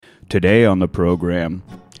Today on the program,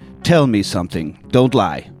 tell me something, don't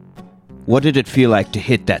lie. What did it feel like to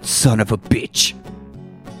hit that son of a bitch?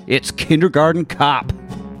 It's Kindergarten Cop.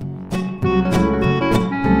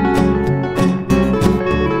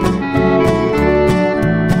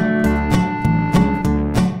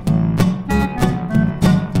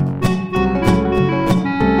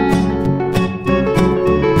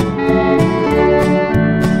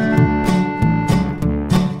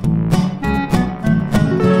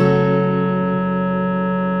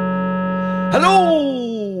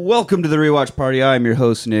 Welcome to the Rewatch Party. I'm your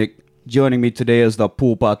host, Nick. Joining me today is the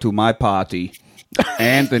poopa to my party,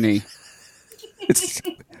 Anthony.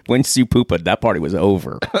 Once you pooped, that party was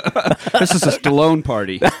over. This is a Stallone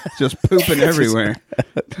party. Just pooping everywhere.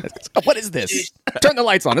 What is this? Turn the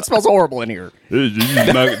lights on. It smells horrible in here. This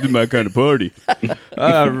is my kind of party.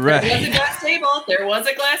 All right. There was a glass table. There was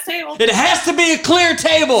a glass table. It has to be a clear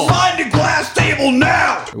table. Find a glass table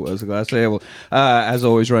now. It was a glass table. As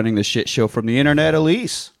always, running the shit show from the internet,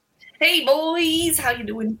 Elise. Hey boys, how you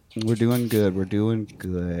doing? We're doing good. We're doing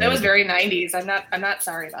good. That was very 90s. I'm not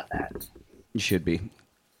sorry about that. You should be.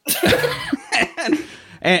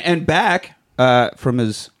 and back from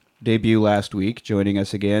his debut last week, joining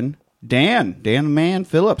us again, Dan the Man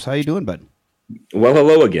Phillips. How you doing, bud? Well,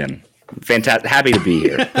 hello again. Fantastic. Happy to be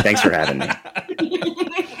here. Thanks for having me.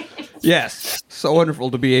 Yes, so wonderful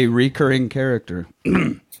to be a recurring character.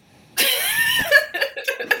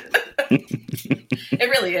 It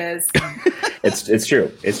really is. It's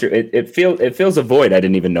true. It's true. It fills a void I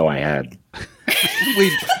didn't even know I had.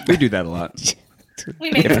 we do that a lot. We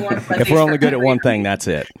make it more If we're only good at one thing, that's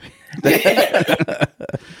it.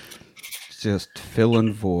 Just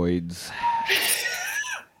filling voids.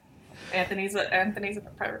 Anthony's a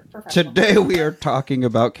professional. Today we are talking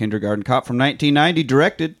about Kindergarten Cop from 1990,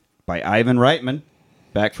 directed by Ivan Reitman,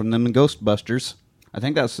 back from them in Ghostbusters. I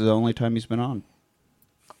think that's the only time he's been on.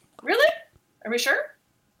 Really? Are we sure?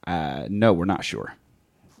 No, we're not sure.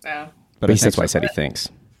 No. But that's why I said he thinks.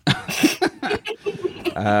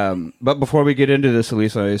 But before we get into this,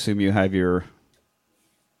 Elise, I assume you have your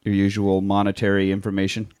usual monetary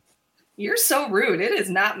information. You're so rude. It is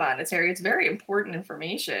not monetary. It's very important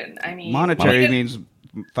information. I mean, monetary means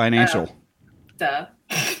financial. Duh.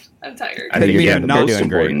 I'm tired. I think you're doing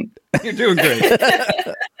great. You're doing great.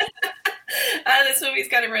 This movie's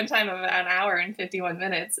got a runtime of an hour and 51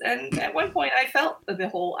 minutes. And at one point, I felt the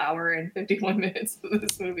whole hour and 51 minutes of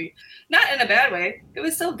this movie. Not in a bad way. It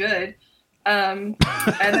was still good. And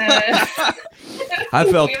then I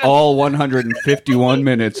felt all 151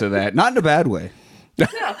 minutes of that. Not in a bad way.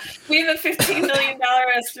 No, we have a $15 million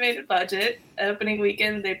estimated budget. Opening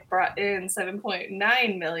weekend, they brought in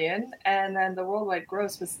 $7.9 million, and then the worldwide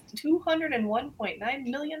gross was $201.9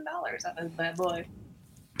 million on this bad boy.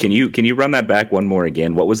 Can you run that back one more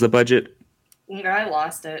again? What was the budget? I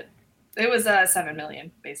lost it. It was $7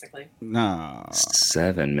 million, basically. No,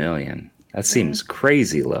 $7 million. That seems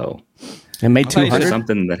crazy low. It made 200.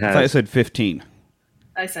 Something that I thought I has. said 15.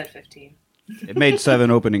 I said 15. It made 7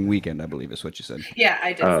 opening weekend, I believe, is what you said. Yeah,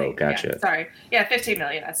 I did. Oh, gotcha. Yeah, sorry. Yeah, 15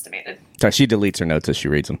 million estimated. So she deletes her notes as she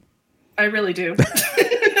reads them. I really do.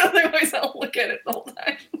 Otherwise, I'll look at it the whole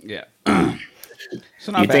time. Yeah.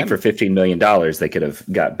 So not You'd bad. think for $15 million they could have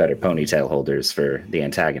got better ponytail holders for the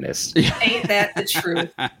antagonists. Ain't that the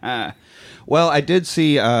truth? Well, I did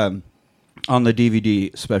see on the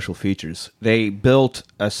DVD special features, they built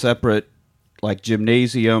a separate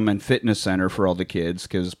gymnasium and fitness center for all the kids,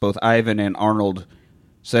 because both Ivan and Arnold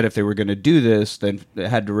said if they were going to do this, then they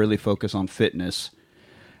had to really focus on fitness.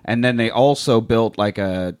 And then they also built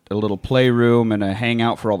a little playroom and a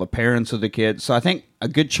hangout for all the parents of the kids. So I think a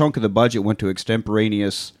good chunk of the budget went to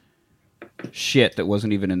extemporaneous shit that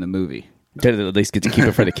wasn't even in the movie. Did they at least get to keep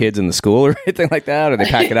it for the kids in the school or anything like that? Or they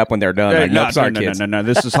pack it up when they're done? No.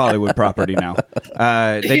 This is Hollywood property now.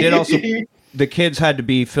 They did also... The kids had to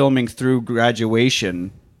be filming through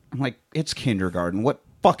graduation. I'm like, it's kindergarten. What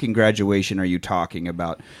fucking graduation are you talking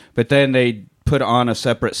about? But then they put on a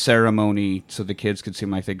separate ceremony so the kids could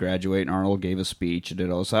seem like they graduate, and Arnold gave a speech and did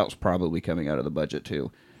all. So that was probably coming out of the budget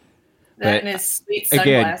too. That and his sweet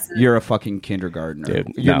sunglasses. Again, you're a fucking kindergartner.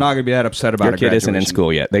 Dude, you're not going to be that upset about your a kid graduation. isn't in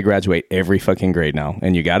school yet. They graduate every fucking grade now,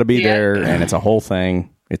 and you got to be there, and it's a whole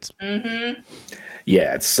thing. It's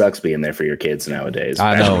Yeah, it sucks being there for your kids nowadays.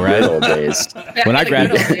 I know, right? Good old days. When I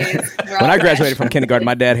graduated from kindergarten,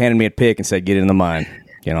 my dad handed me a pick and said, "Get it in the mine."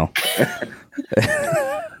 You know.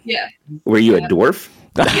 Yeah. Were you a dwarf?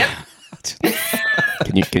 Yep.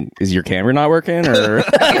 Is your camera not working or?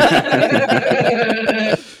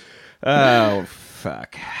 Oh,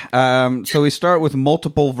 fuck. So we start with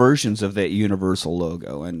multiple versions of that Universal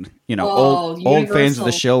logo, and old fans of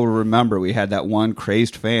the show will remember we had that one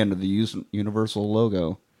crazed fan of the Universal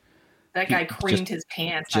logo. That guy creamed his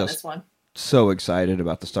pants on this one. So excited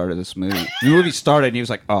about the start of this movie. The movie started, and he was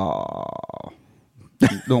like, "Oh,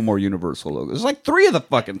 no more Universal logos." There's like 3 of the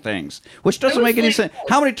fucking things, which doesn't make any sense.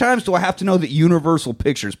 How many times do I have to know that Universal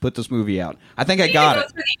Pictures put this movie out? I think I got it.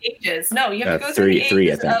 Through the ages. No, you have to go three, through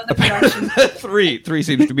the ages I of the production. 3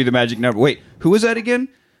 seems to be the magic number. Wait, who was that again?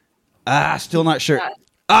 Still not sure.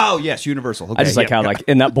 Oh, yes, Universal. Okay, I just like how, like,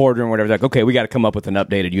 in that boardroom or whatever, like, okay, we got to come up with an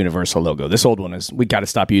updated Universal logo. This old one we got to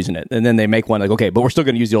stop using it. And then they make one like, okay, but we're still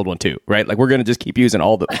going to use the old one too, right? Like, we're going to just keep using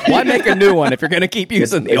all the. Why make a new one if you're going to keep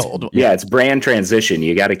using the old one? Yeah, it's brand transition.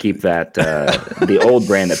 You got to keep that the old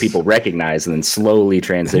brand that people recognize, and then slowly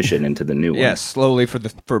transition into the new one. Yes, slowly for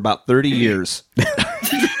about 30 years.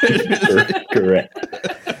 Correct.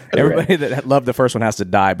 Everybody that loved the first one has to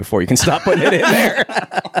die before you can stop putting it in there.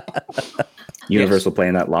 Universal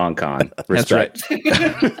playing that long con. Respect.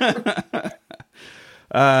 That's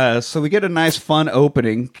right. So we get a nice, fun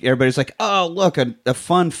opening. Everybody's like, "Oh, look, a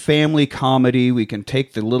fun family comedy we can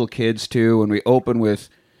take the little kids to." And we open with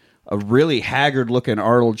a really haggard-looking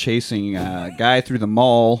Arnold chasing a guy through the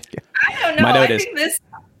mall. I don't know. I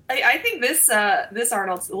think this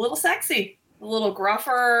Arnold's a little sexy, a little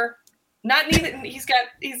gruffer. Not even. He's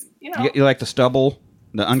You like the stubble,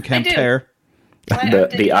 the unkempt hair.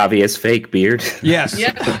 The obvious fake beard. Yes.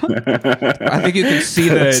 Yeah. I think you can see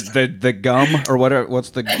the gum or whatever. What's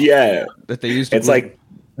the that they used? It's like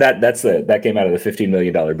that. That came out of the $15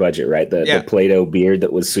 million budget, right? The Play-Doh beard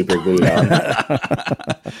that was super glued on.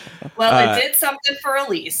 Well, it did something for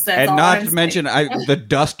Elise. That's and not to mention the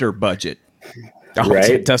duster budget.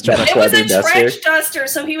 Right, duster. It was a trench duster,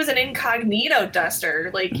 so he was an incognito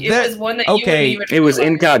duster. Like it was one that you wouldn't even. It was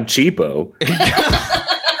incogcheapo.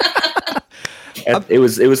 It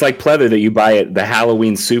was like pleather that you buy at the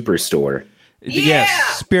Halloween superstore. Yeah.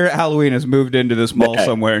 Yes, Spirit Halloween has moved into this mall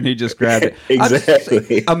somewhere, and he just grabbed it.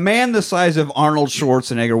 Exactly. A man the size of Arnold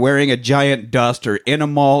Schwarzenegger wearing a giant duster in a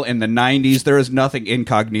mall in the 90s, there is nothing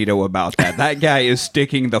incognito about that. That guy is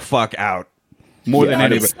sticking the fuck out more than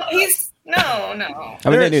anybody. No. I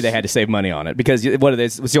mean, they knew they had to save money on it because what are they?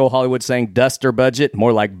 What's the old Hollywood saying? Duster budget,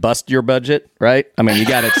 more like bust your budget, right? I mean, you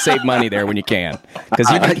got to save money there when you can because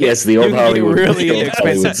yes, the old Hollywood, really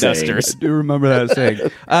expensive dusters. I do remember that saying.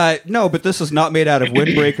 No, but this is not made out of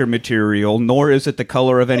windbreaker material, nor is it the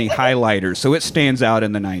color of any highlighters, so it stands out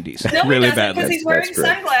in the 90s no, really badly. Because he's wearing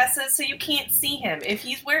sunglasses, so you can't see him. If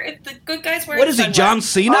the good guy's wearing, what is he, John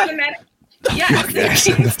Cena? Yeah.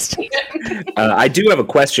 I do have a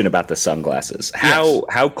question about the sunglasses.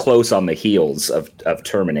 How close on the heels of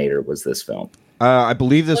Terminator was this film? I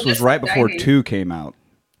believe this was right before 2 came out.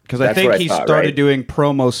 Because I think he started doing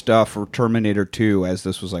promo stuff for Terminator 2 as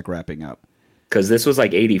this was like wrapping up. Because this was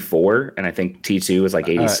like 84, and I think T2 was like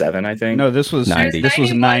 87, I think. No, this was 90. This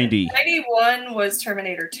was 90. 91 was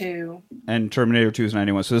Terminator 2. And Terminator 2 is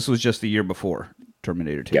 91. So this was just the year before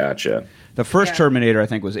Terminator 2. Gotcha. The first Terminator, I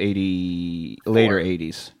think, was later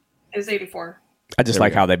 80s. It was 84. I just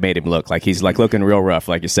like how they made him look. Like he's like looking real rough,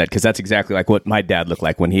 like you said, because that's exactly like what my dad looked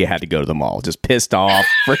like when he had to go to the mall. Just pissed off,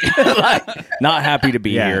 like, not happy to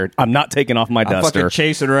be here. I'm not taking off my duster. Fucking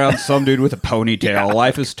chasing around some dude with a ponytail.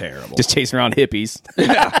 Life is terrible. Just chasing around hippies.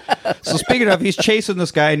 So speaking of, he's chasing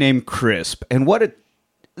this guy named Crisp. And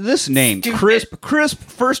this name, Crisp.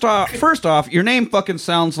 First off, your name fucking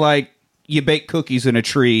sounds like you bake cookies in a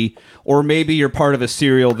tree, or maybe you're part of a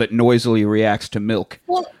cereal that noisily reacts to milk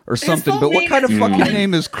or something. But what kind of fucking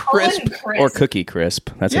name is Crisp? Or Cookie Crisp.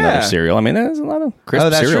 That's another cereal. I mean, there's a lot of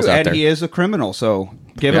crisp cereals true. out and there. He is a criminal, so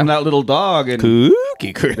give him that little dog. And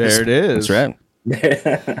Cookie Crisp. There it is. That's right.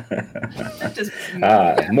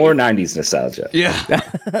 More 90s nostalgia. Yeah.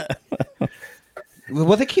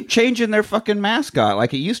 Well, they keep changing their fucking mascot.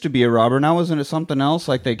 Like, it used to be a robber. Now isn't it something else?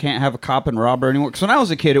 Like, they can't have a cop and robber anymore? Because when I was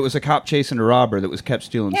a kid, it was a cop chasing a robber that was kept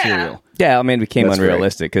stealing cereal. Yeah, I mean, it became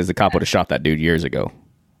unrealistic because the cop would have shot that dude years ago.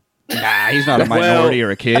 Nah, he's not a minority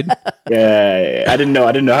or a kid. Yeah, I didn't know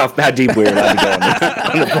how deep we were allowed to go on the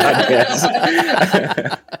podcast.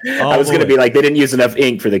 I was going to be like, they didn't use enough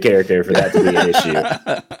ink for the character for that to be an issue.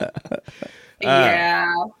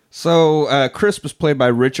 Yeah. So, Crisp was played by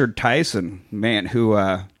Richard Tyson, man, who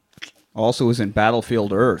also was in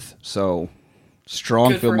Battlefield Earth. So,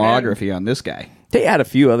 strong filmography on this guy. They had a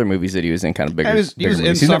few other movies that he was in, kind of bigger. He was in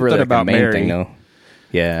movies. something never really about main Mary. thing, though.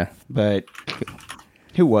 Yeah, but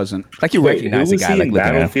who wasn't? Like you recognize who the was guy, he like in looking at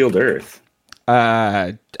him. Battlefield Earth.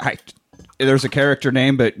 There's a character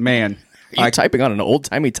name, but man, Are you typing on an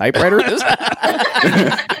old-timey typewriter?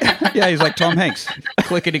 Yeah, he's like Tom Hanks.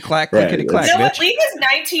 Clickety-clack, clickety-clack, No, bitch. leave his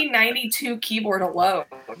 1992 keyboard alone.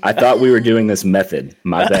 I thought we were doing this method.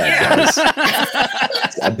 My bad, guys.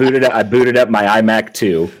 I booted up my iMac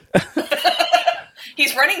 2.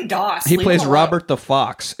 He's running DOS. He Leave plays him alone. Robert the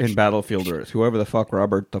Fox in Battlefield Earth. Whoever the fuck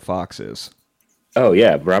Robert the Fox is. Oh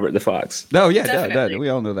yeah, Robert the Fox. No, yeah, Definitely. we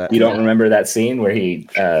all know that. You don't remember that scene where he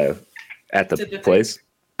at the Did the place?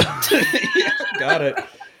 Yeah, got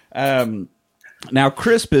it. Now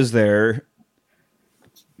Crisp is there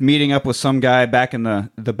meeting up with some guy back in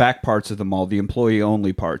the back parts of the mall, the employee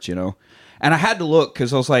only parts, you know. And I had to look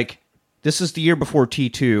because I was like, this is the year before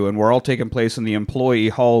T2, and we're all taking place in the employee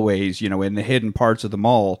hallways, you know, in the hidden parts of the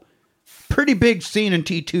mall. Pretty big scene in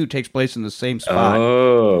T2 takes place in the same spot.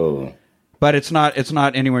 Oh. But it's not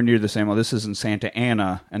anywhere near the same mall. This is in Santa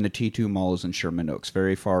Ana, and the T2 mall is in Sherman Oaks,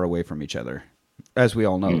 very far away from each other, as we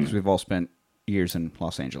all know, because we've all spent years in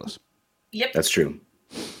Los Angeles. Yep. That's true.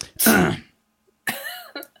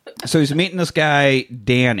 So he's meeting this guy,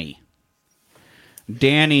 Danny.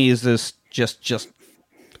 Danny is this just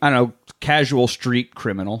I don't know, casual street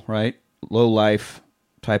criminal, right? Low life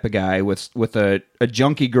type of guy with a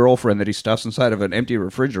junky girlfriend that he stuffs inside of an empty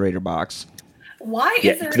refrigerator box. Why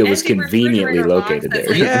Yeah, is there it an was empty conveniently refrigerator box located that's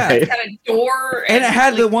there. like, Yeah. it's got a door, And it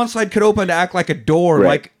had the one side could open to act like a door.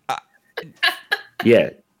 Right. Like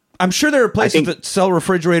Yeah. I'm sure there are places think- that sell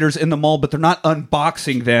refrigerators in the mall, but they're not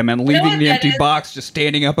unboxing them and leaving what the that empty is? box just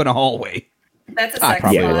standing up in a hallway. That's a I sex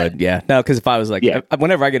probably spot. would, yeah. No, because if I was like, Yeah.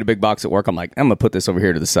 whenever I get a big box at work, I'm like, I'm going to put this over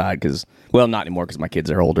here to the side because, well, not anymore because my kids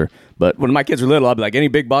are older. But when my kids were little, I'd be like, any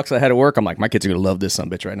big box I had at work, I'm like, my kids are going to love this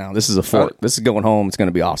sumbitch right now. This is a fork. This is going home. It's going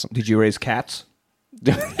to be awesome. Did you raise cats?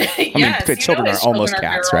 I Yes, mean, you children know are his almost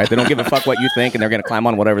children are cats, girls. right? They don't give a fuck what you think, and they're going to climb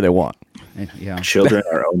on whatever they want. Yeah. Children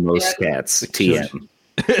are almost cats. TM.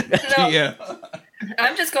 No, Yeah.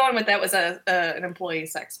 I'm just going with that was an employee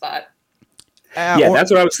sex spot. Yeah, that's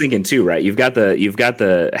what I was thinking too, right? You've got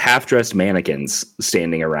the half-dressed mannequins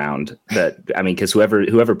standing around. That I mean, because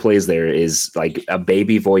whoever plays there is like a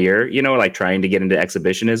baby voyeur, you know, like trying to get into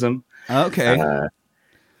exhibitionism. Okay.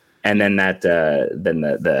 And then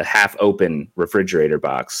the half-open refrigerator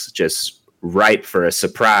box, just ripe for a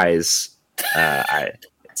surprise.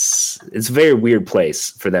 It's a very weird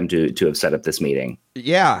place for them to have set up this meeting.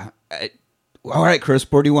 Yeah. All right, Chris,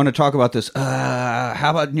 where do you want to talk about this?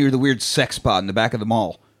 How about near the weird sex spot in the back of the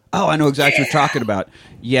mall? Oh, I know exactly what you're talking about.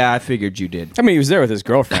 Yeah, I figured you did. I mean, he was there with his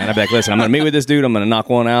girlfriend. I'd be like, listen, I'm going to meet with this dude. I'm going to knock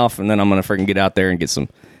one off, and then I'm going to freaking get out there and get some,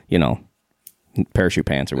 you know, parachute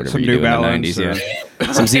pants or whatever Some you New do in the Balance 90s. or-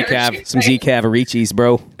 Yeah. Some Z-Cav Arichis,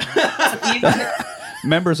 bro.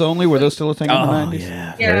 Members only? Were those still a thing in the 90s?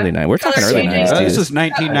 Yeah. Yeah. Early 90s. We're talking Color early changing. 90s, dude. This is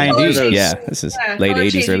 1990s. Yeah, this is late color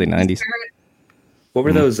 80s, early changing 90s. spirit. What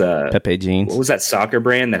were those? Pepe jeans. What was that soccer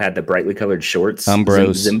brand that had the brightly colored shorts?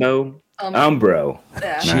 Umbros. Zimbo. Umbro.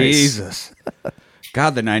 Yeah. Jesus.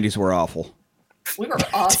 God, the 90s were awful. We were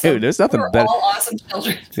awesome. Dude, there's nothing we were better. all awesome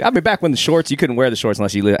children. I mean, back when the shorts, you couldn't wear the shorts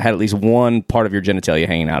unless you had at least one part of your genitalia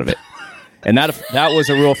hanging out of it. And that was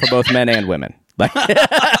a rule for both men and women. Like,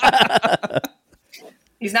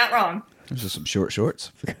 He's not wrong. Those are some short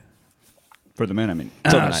shorts. For the men, I mean.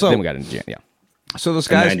 then we got into jail, yeah. So this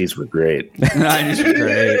The guy's 90s were great. 90s were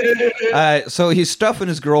great. So he's stuffing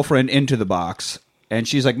his girlfriend into the box, and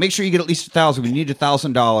she's like, "Make sure you get at least $1,000. We need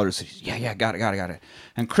 $1,000." Yeah, got it.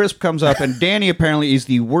 And Crisp comes up, and Danny apparently is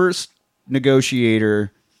the worst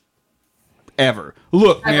negotiator ever.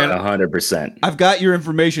 Look, man, 100%. I've got your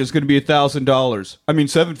information. It's going to be $1,000. I mean,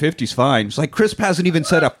 $750's fine. It's like Crisp hasn't even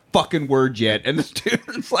said a fucking word yet, and this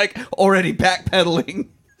dude's like already backpedaling.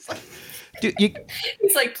 It's like, dude,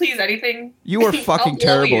 He's like, please, anything. you are I'll fucking blow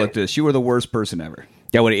terrible you. at this. You are the worst person ever.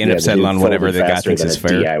 Yeah, would he end up the settling dude on whatever folded the guy faster thinks than is a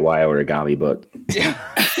fair? DIY origami book.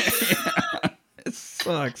 It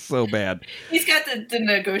sucks so bad. He's got the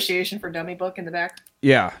negotiation for dummy book in the back.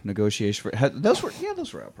 Yeah, negotiation for those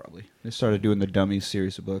were out probably. They started doing the dummies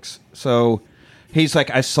series of books. So he's like,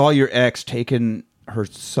 I saw your ex taking her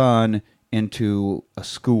son into a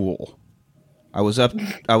school. I was up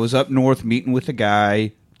north meeting with a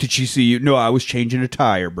guy. Did she see you? No, I was changing a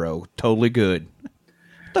tire, bro. Totally good.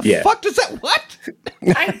 The Yeah. fuck does that what?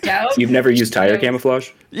 I doubt. You've never used tire camouflage?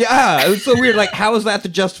 Yeah, it was so weird. Like, how is that the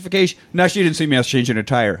justification? No, she didn't see me. I was changing a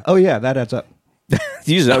tire. Oh yeah, that adds up.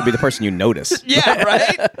 Usually that would be the person you notice. Yeah,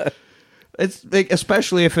 right. It's like,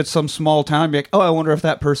 especially if it's some small town. Be like, oh, I wonder if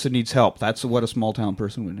that person needs help. That's what a small town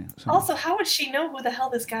person would do. So- Also, how would she know who the hell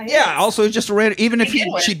this guy is? yeah. Also, just a random. Even if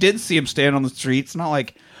Begin with. she did see him stand on the street, it's not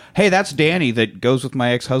like, hey, that's Danny that goes with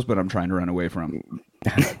my ex-husband. I'm trying to run away from.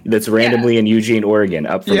 That's randomly in Eugene, Oregon,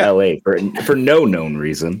 up from Yeah. LA for no known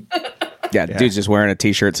reason. Yeah, dude's just wearing a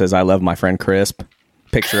T-shirt that says "I love my friend Crisp."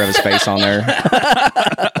 Picture of his face on there.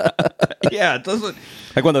 Yeah, it doesn't.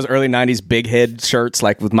 Like one of those early '90s big head shirts,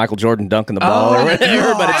 like with Michael Jordan dunking the ball or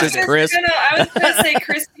whatever. But it's just Crisp. I was going to say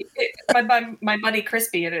Crispy. My buddy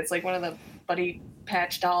Crispy, and it's like one of the Buddy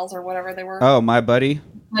Patch dolls or whatever they were. Oh, my buddy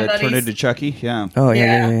My that turned buddies. into Chucky. Yeah. Oh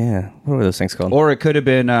Yeah. What were those things called? Or it could have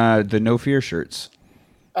been the No Fear shirts.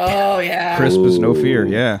 Oh yeah. Crisp is No Fear.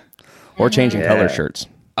 Yeah. Or changing Yeah. color shirts.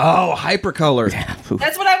 Oh, hypercolor.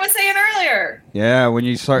 That's what I was saying earlier. Yeah, when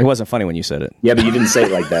you start. It wasn't funny when you said it. Yeah, but you didn't say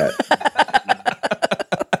it like that.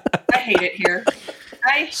 I hate it here.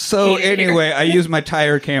 So anyway, I used my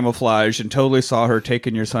tire camouflage and totally saw her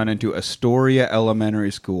taking your son into Astoria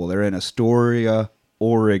Elementary School. They're in Astoria,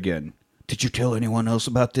 Oregon. Did you tell anyone else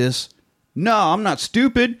about this? No, I'm not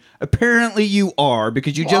stupid. Apparently you are,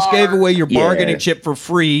 because you just gave away your bargaining chip for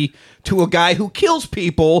free to a guy who kills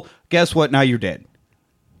people. Guess what? Now you're dead.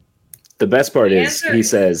 The best part is he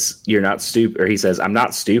says, "You're not stupid," or he says, "I'm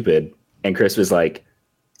not stupid," and Chris was like,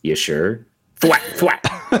 "You sure?" Thwack, thwack.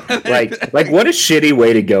 like what a shitty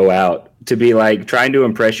way to go out, to be like trying to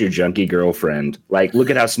impress your junkie girlfriend. Like,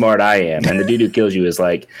 look at how smart I am, and the dude who kills you is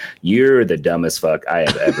like, "You're the dumbest fuck I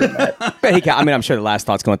have ever met." But I'm sure the last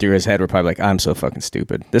thoughts going through his head were probably like, "I'm so fucking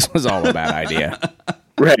stupid. This was all a bad idea."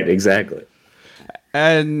 Right, exactly.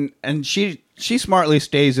 And she smartly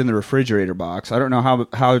stays in the refrigerator box. I don't know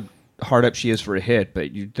how hard up she is for a hit,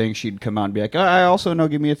 but you'd think she'd come out and be like, I also know,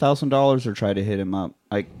 give me $1,000 or try to hit him up.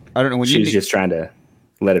 Like, I don't know. When She's just trying to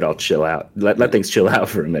let it all chill out. Let things chill out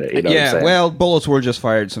for a minute. You know what I'm saying? Well, bullets were just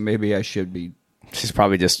fired, so maybe I should be. She's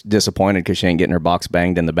probably just disappointed because she ain't getting her box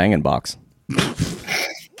banged in the banging box.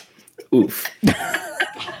 Oof.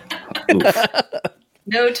 Oof.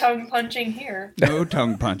 No tongue punching here. No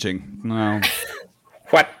tongue punching. No.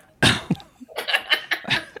 What?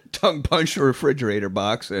 Tongue punched a refrigerator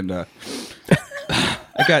box, and I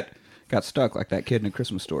got stuck like that kid in A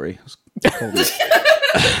Christmas Story. It was cold.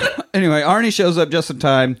 Anyway, Arnie shows up just in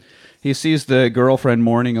time. He sees the girlfriend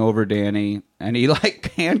mourning over Danny, and he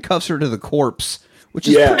like handcuffs her to the corpse, which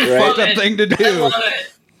is a pretty fucked up thing to I do. love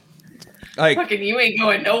it. Like, Fucking, you ain't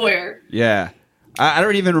going nowhere. yeah, I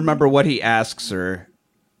don't even remember what he asks her,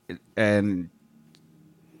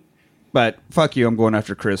 but fuck you, I'm going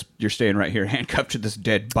after Chris. You're staying right here, handcuffed to this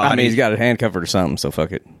dead body. I mean, he's got a handcuff or something, so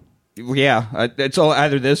fuck it. Yeah, it's all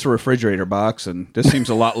either this or refrigerator box, and this seems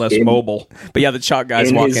a lot less mobile. But yeah, the chalk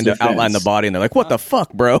guys walk in to outline the body, and they're like, "What the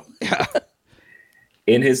fuck, bro?" Yeah.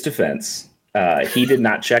 In his defense, he did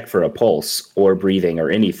not check for a pulse or breathing or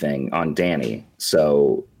anything on Danny,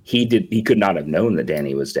 so he could not have known that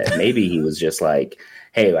Danny was dead. Maybe he was just like,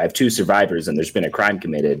 "Hey, I have 2 survivors, and there's been a crime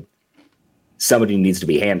committed. Somebody needs to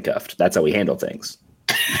be handcuffed." That's how we handle things.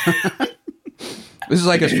 This is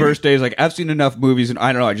like his first day. He's like, I've seen enough movies, and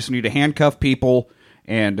I don't know. I just need to handcuff people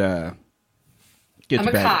and get I'm to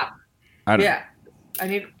a bed. cop. I don't know. Yeah. I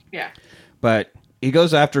need, yeah. But he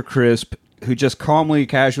goes after Crisp, who just calmly,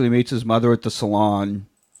 casually meets his mother at the salon.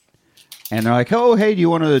 And they're like, oh, hey, do you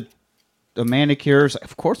want a manicure? Like,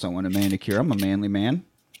 of course I want a manicure. I'm a manly man.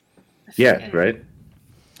 Yeah, right?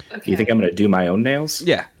 Okay. You think I'm going to do my own nails?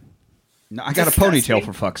 Yeah. No, I got a ponytail,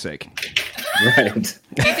 for fuck's sake. Right.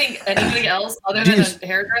 Do you think anything else other than a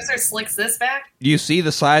hairdresser slicks this back? Do you see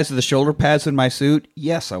the size of the shoulder pads in my suit?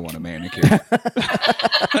 Yes, I want a manicure.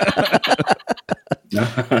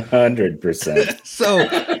 100%. So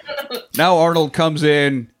now Arnold comes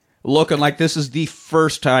in looking like this is the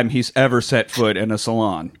first time he's ever set foot in a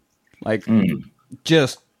salon. Like,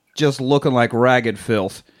 just looking like ragged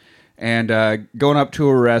filth. And going up to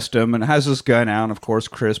arrest him, and has his gun out. And of course,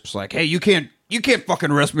 Crisp's like, hey, you can't fucking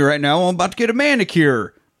arrest me right now. I'm about to get a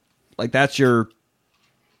manicure. Like, that's your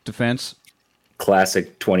defense?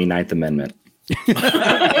 Classic 29th Amendment.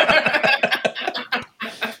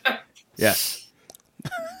 Yes.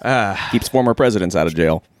 Keeps former presidents out of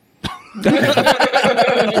jail.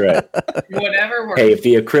 Right. Whatever works. Hey, if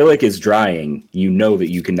the acrylic is drying, you know that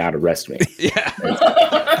you cannot arrest me. Yeah.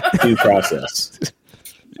 Due process.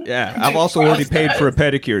 Yeah. I've also already paid for a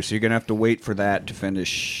pedicure, so you're going to have to wait for that to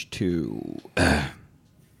finish too.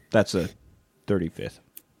 That's a 35th.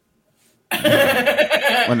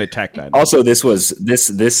 When they tack that. Also, this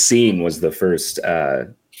scene was the first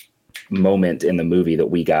moment in the movie that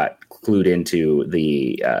we got clued into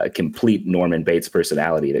the complete Norman Bates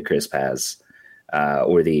personality that Crisp has,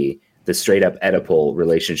 or the straight up Oedipal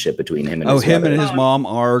relationship between him and his him mother. and his mom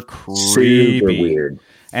are creepy. Super weird.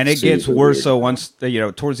 And it gets worse. So once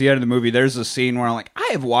towards the end of the movie, there's a scene where I'm like,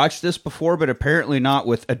 I have watched this before, but apparently not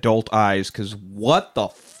with adult eyes. Because what the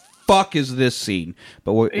fuck is this scene?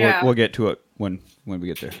 But we'll get to it when we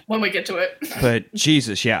get there. When we get to it. But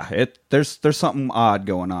Jesus, yeah, there's something odd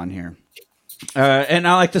going on here. And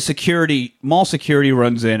I like the mall security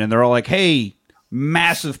runs in, and they're all like, "Hey,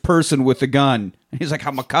 massive person with a gun." And he's like,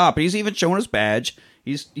 "I'm a cop." He's even showing his badge.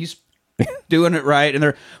 He's doing it right,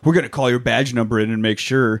 and we're gonna call your badge number in and make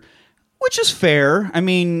sure, which is fair. I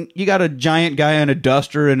mean, you got a giant guy on a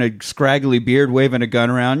duster and a scraggly beard waving a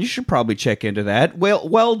gun around. You should probably check into that.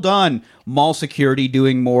 Well done, mall security,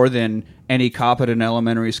 doing more than any cop at an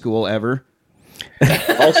elementary school ever.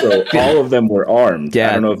 Also, all of them were armed. Yeah.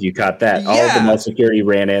 I don't know if you caught that. All of the mall security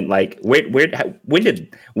ran in. Like, when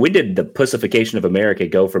did the pussification of America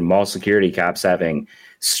go from mall security cops having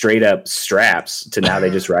straight up straps to now they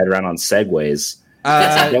just ride around on Segways?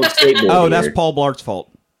 Don't skateboard Oh, here. that's Paul Blart's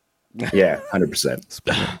fault. Yeah,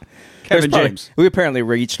 100%. Kevin James. We apparently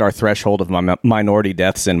reached our threshold of minority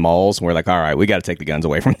deaths in malls, and we're like, all right, we got to take the guns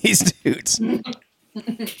away from these dudes.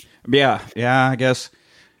 Yeah, I guess.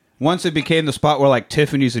 Once it became the spot where like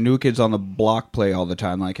Tiffany's and New Kids on the Block play all the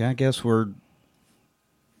time, like I guess we're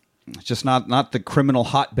just not the criminal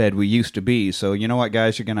hotbed we used to be. So you know what,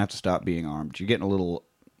 guys, you're gonna have to stop being armed. You're getting a little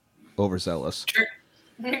overzealous.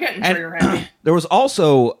 You're getting trigger happy. There was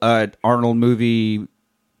also an Arnold movie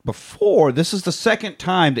before. This is the second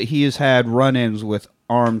time that he has had run-ins with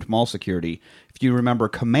armed mall security. If you remember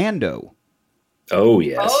Commando. Oh,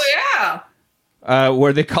 yes. Oh, yeah.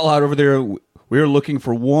 Where they call out over there, "We're looking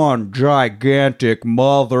for one gigantic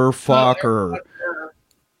motherfucker."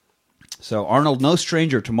 So Arnold, no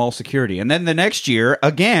stranger to mall security. And then the next year,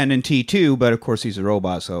 again in T2, but of course he's a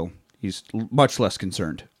robot, so he's much less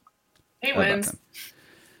concerned. He wins.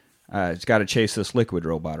 He's got to chase this liquid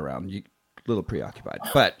robot around. A little preoccupied.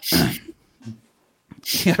 But you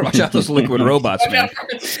gotta watch out those liquid robots, man.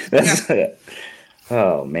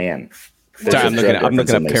 Oh, man. Sorry, I'm looking up There's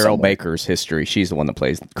Carol somewhere. Baker's history. She's the one that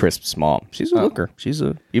plays Crisp's mom. She's a hooker. She's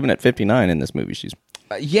even at 59 in this movie. She's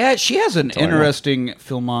Yeah, she has an interesting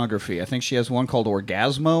filmography. I think she has one called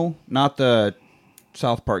Orgasmo, not the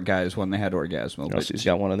South Park guys when they had Orgasmo. But she's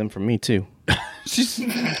got one of them from me too. she's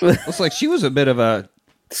looks like she was a bit of a.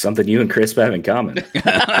 Something you and Chris have in common.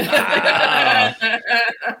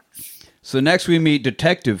 So next we meet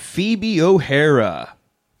Detective Phoebe O'Hara,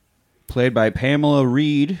 played by Pamela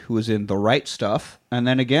Reed, who was in The Right Stuff, and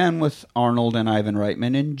then again with Arnold and Ivan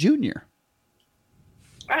Reitman in Junior.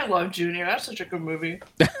 I love Junior. That's such a good movie.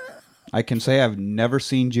 I can say I've never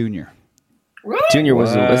seen Junior. Really? Junior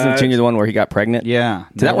wasn't Junior the one where he got pregnant? Yeah.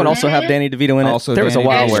 Did that one also have Danny DeVito in it? Also there was a Danny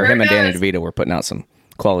while DeVito. where Sure him and Danny does. DeVito were putting out some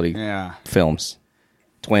quality Yeah. films.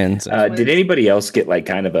 Twins. Did anybody else get like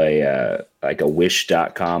kind of a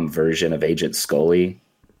Wish.com version of Agent Scully?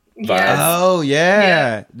 Yes. Oh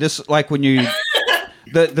yeah. This like when you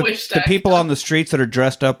the Wish people on the streets that are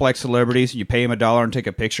dressed up like celebrities and you pay them $1 and take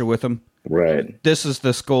a picture with them. Right. This is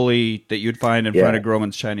the Scully that you'd find in front of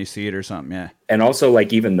Groman's Chinese Theater or something. Yeah. And also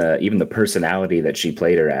like even the personality that she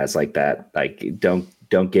played her as, like that, like don't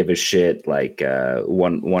give a shit, like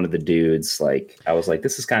one of the dudes, like I was like,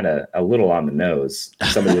 this is kind of a little on the nose.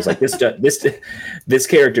 Somebody was like, this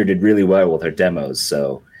character did really well with her demos,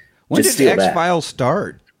 so When just did steal that. X-Files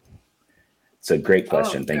start? It's a great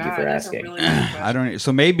question. Oh, Thank you God, for that's a asking. really good question. I don't.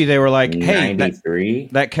 So maybe they were like, "Hey, 93.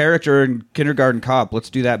 that character in Kindergarten Cop,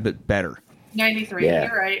 let's do that, but better." 93. Yeah.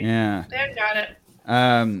 You're right. Yeah. They got it.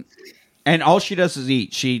 And all she does is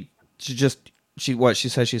eat. She says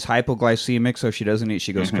she's hypoglycemic, so if she doesn't eat,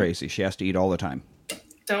 she goes crazy. She has to eat all the time.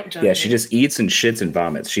 Don't judge Yeah, me. she just eats and shits and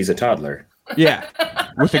vomits. She's a toddler, Yeah,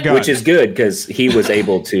 with a gun, which is good because he was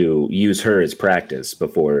able to use her as practice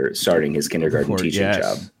before starting his kindergarten teaching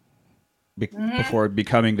job. Before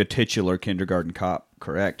becoming the titular kindergarten cop.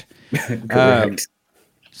 Correct. Correct.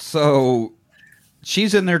 So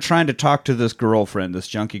she's in there trying to talk to this girlfriend, this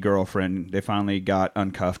junkie girlfriend. They finally got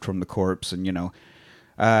uncuffed from the corpse, and did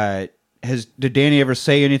Danny ever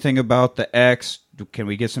say anything about the ex? Can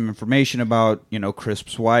we get some information about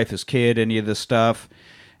Crisp's wife, his kid, any of this stuff?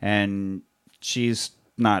 And she's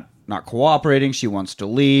not cooperating. She wants to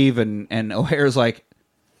leave, and O'Hara's like,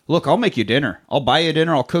 "Look, I'll make you dinner. I'll buy you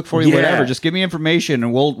dinner. I'll cook for you. Yeah. Whatever. Just give me information,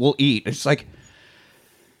 and we'll eat." It's like,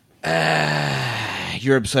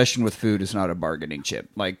 your obsession with food is not a bargaining chip.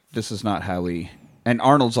 Like, this is not how we. And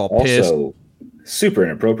Arnold's all pissed. Also, super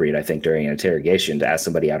inappropriate, I think, during an interrogation to ask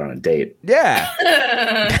somebody out on a date.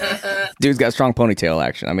 Yeah. Dude's got strong ponytail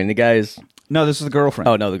action. I mean, the guy's. No, this is the girlfriend.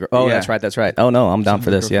 Oh, no, the girl. Oh, Yeah. that's right. Oh, no, I'm down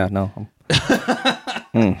for this. Yeah, no.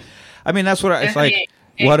 I mean, that's what it's like. Anthony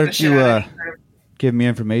Why ate the don't shit you out of her. give me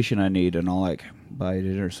information I need, and I'll like buy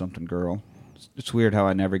it or something, girl. It's weird how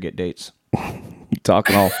I never get dates. You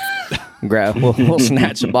talking all. We'll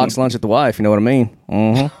snatch a box lunch at the wife. You know what I mean?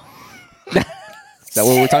 Mm-hmm. Is that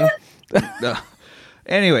what we're talking about? No.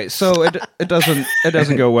 Anyway, so it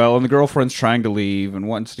doesn't go well, and the girlfriend's trying to leave and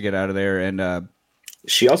wants to get out of there, and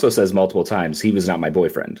She also says multiple times, he was not my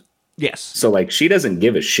boyfriend. yes. So, like, she doesn't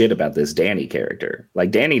give a shit about this Danny character. Like,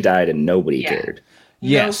 Danny died and nobody cared.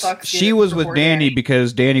 Yes, fucks she given was with before Danny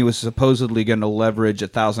because Danny was supposedly going to leverage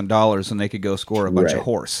 $1,000 and they could go score a bunch of Right.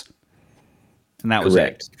 horse. And that was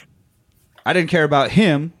Correct. it. I didn't care about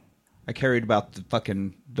him. I cared about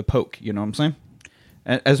the poke, you know what I'm saying?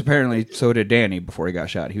 As apparently so did Danny before he got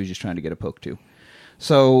shot. He was just trying to get a poke too.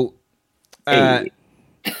 So Hey.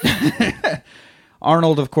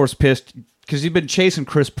 Arnold, of course, pissed because he's been chasing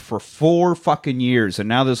Chris for 4 fucking years, and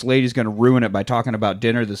now this lady's going to ruin it by talking about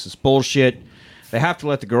dinner. This is bullshit. They have to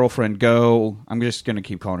let the girlfriend go. I'm just going to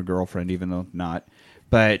keep calling her girlfriend, even though not.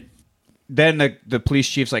 But then the police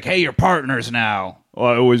chief's like, hey, you're partners now. Oh,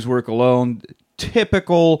 I always work alone.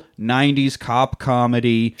 Typical 90s cop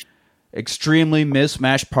comedy. Extremely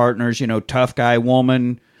mismatched partners. You know, tough guy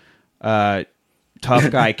woman, tough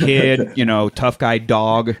guy kid, you know, tough guy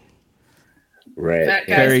dog. Right. That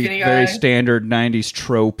guy, Very, skinny guy. very standard 90s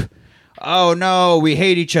trope. Oh, no, we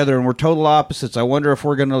hate each other and we're total opposites. I wonder if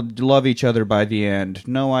we're going to love each other by the end.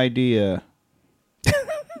 No idea.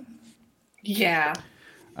 Yeah.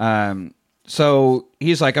 So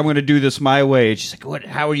he's like, I'm going to do this my way. And she's like, what?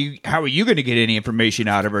 How are you going to get any information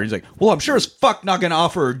out of her? He's like, well, I'm sure as fuck not going to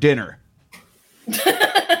offer her dinner.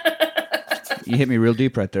 You hit me real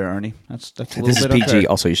deep right there, Arnie. That's a little This is bit PG. unfair.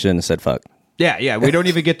 Also, you shouldn't have said fuck. Yeah. We don't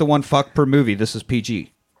even get the one fuck per movie. This is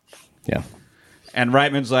PG. Yeah. And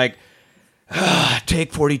Reitman's like,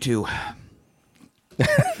 take 42.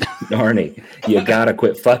 Arnie, you gotta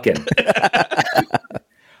quit fucking.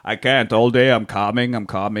 I can't. All day I'm calming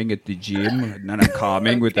at the gym, and then I'm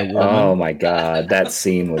calming with a woman. Oh my god, that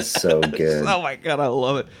scene was so good. Oh my god, I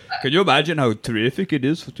love it. Can you imagine how terrific it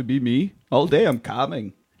is to be me? All day I'm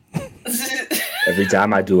calming. Every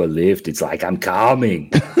time I do a lift, it's like I'm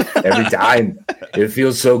calming. Every time. It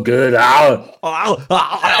feels so good.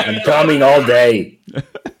 I'm calming all day.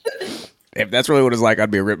 If that's really what it's like, I'd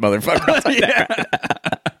be a ripped motherfucker.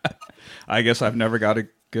 I guess I've never got a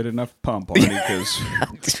good enough pump on it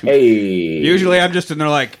because Hey. usually I'm just in there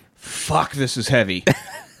like, fuck, this is heavy.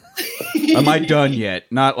 Am I done yet?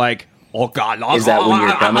 Not like, oh god. Is that when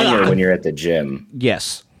you're coming or when you're at the gym?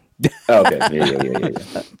 Yes. Okay.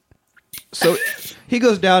 Yeah. So he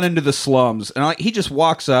goes down into the slums, and he just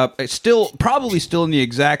walks up. It's probably still in the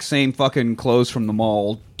exact same fucking clothes from the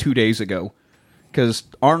mall 2 days ago, because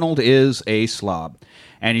Arnold is a slob,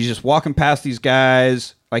 and he's just walking past these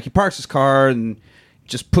guys. Like, he parks his car and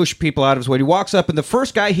just push people out of his way. He walks up, and the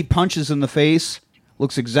first guy he punches in the face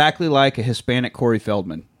looks exactly like a Hispanic Corey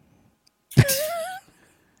Feldman.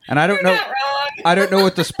 And I don't know. Not wrong. I don't know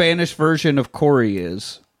what the Spanish version of Corey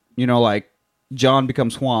is. You know, like John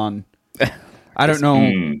becomes Juan. I don't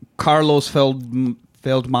know Carlos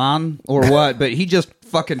Feldman or what, but he just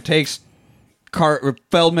fucking takes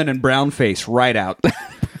Feldman and Brownface right out.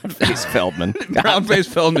 Face Feldman. Brownface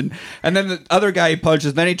Feldman. And then the other guy he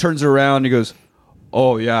punches, then he turns around and he goes,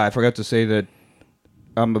 oh, yeah, I forgot to say that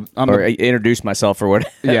Or introduce myself or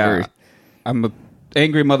whatever. yeah, I'm a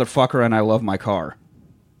angry motherfucker and I love my car.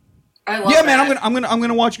 I love Yeah, man, that. I'm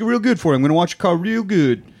gonna watch it real good for you. I'm gonna watch your car real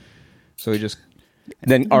good. So he just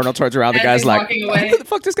Then Arnold turns around. The As guy's he's like, walking away. "Who the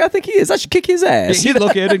fuck does this guy think he is? I should kick his ass." you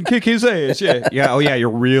look at it and kick his ass. Yeah, yeah. Oh yeah, you're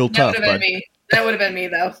real That tough, would have been bud. me. That would have been me,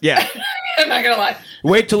 though. Yeah. I'm not gonna lie.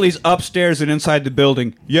 Wait till he's upstairs and inside the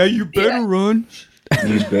building. Yeah, you better Yeah. run.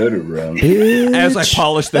 You better run. As I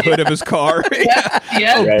polish the hood of his car. Yeah.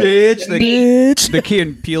 Oh, Right. bitch. Bitch. The Key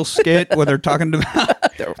and Peele skit where they're talking about.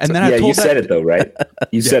 And then I Yeah, told you that, said it though, right?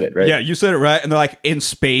 You said it, right? Yeah, you said it right. And they're like in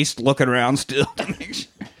space looking around still.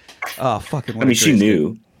 Oh, fucking. I mean, she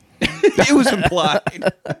knew. It was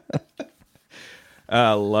implied.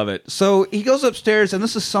 I love it. So he goes upstairs, and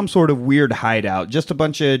this is some sort of weird hideout. Just a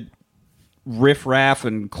bunch of riff-raff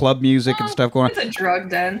and club music and stuff going It's on. a drug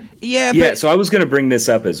den. Yeah, Yeah, but so I was going to bring this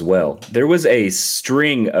up as well. There was a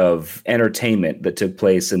string of entertainment that took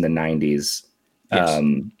place in the 90s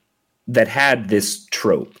that had this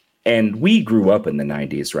trope. And we grew up in the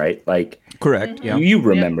 90s, right? Like, correct. Yeah. you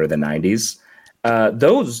remember the 90s.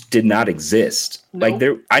 Those did not exist. Nope.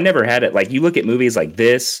 Like, I never had it. Like, you look at movies like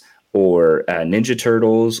this or Ninja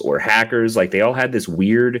Turtles or Hackers, like, they all had this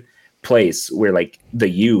weird place where, like, the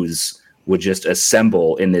youths would just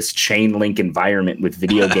assemble in this chain link environment with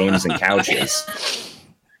video games and couches.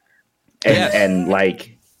 And, Yes. and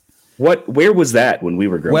like, Where was that when we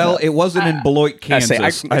were growing Well, up? it wasn't in Beloit, Kansas. I know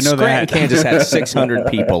Scranton, that. Kansas had 600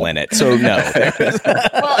 people in it, so no. Well,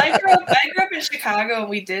 I grew up in Chicago, and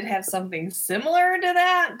we did have something similar to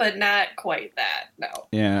that, but not quite that. No.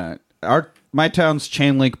 Yeah, my town's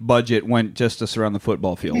chain link budget went just to surround the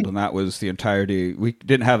football field, and that was the entirety. We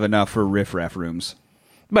didn't have enough for riffraff rooms.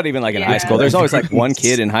 But even like in high Yeah. school, there's always like one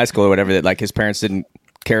kid in high school or whatever that like his parents didn't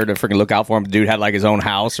care to freaking look out for him. The dude had like his own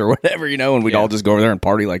house or whatever, and we'd all just go over there and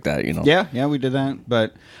party like that, Yeah, we did that.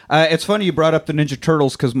 But it's funny you brought up the Ninja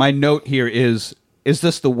Turtles because my note here is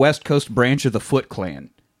this the West Coast branch of the Foot Clan?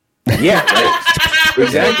 Yeah, right.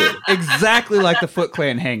 Exactly. Exactly like the Foot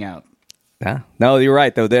Clan hangout. Yeah. No, you're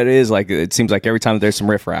right though. That is like it seems like every time there's some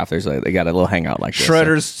riffraff, there's like they got a little hangout like this.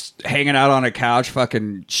 Shredder's hanging out on a couch,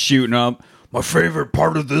 fucking shooting up. My favorite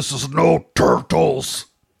part of this is no turtles.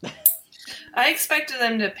 I expected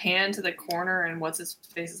them to pan to the corner, and what's his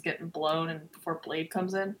face is getting blown, and before Blade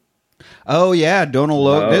comes in. Oh yeah, Donald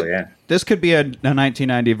Logue. Oh, yeah. This could be a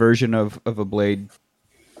 1990 version of a Blade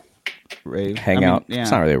rave Hangout. Yeah.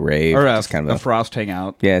 It's not really a rave. Or It's kind of a Frost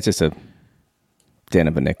hangout. yeah, it's just a den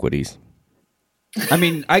of iniquities. I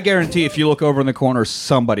mean, I guarantee if you look over in the corner,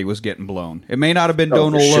 somebody was getting blown. It may not have been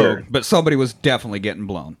Oh, Donald for sure. Logue, but somebody was definitely getting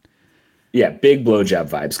blown. Yeah, big blowjob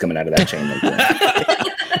vibes coming out of that chain link. In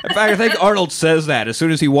fact, I think Arnold says that as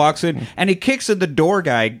soon as he walks in, and he kicks in the door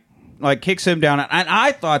guy, like kicks him down. And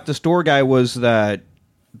I thought this door guy was the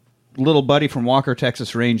little buddy from Walker,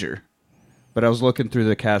 Texas Ranger, but I was looking through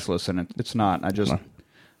the cast list, and it's not.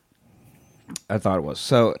 I thought it was.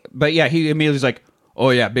 So, but yeah, he immediately's like, "Oh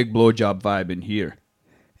yeah, big blowjob vibe in here."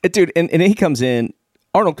 Dude, and he comes in.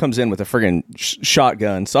 Arnold comes in with a friggin'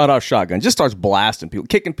 shotgun, sawed-off shotgun, just starts blasting people,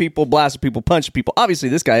 kicking people, blasting people, punching people. Obviously,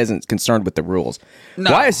 this guy isn't concerned with the rules.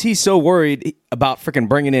 No. Why is he so worried about freaking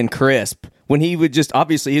bringing in Crisp when he would just,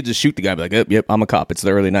 obviously, he'd just shoot the guy, be like, yep, I'm a cop. It's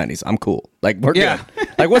the early 90s. I'm cool. Like, we're Yeah. good.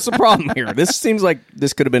 Like, what's the problem here? This seems like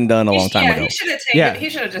this could have been done a long time ago. He should have taken. Yeah. He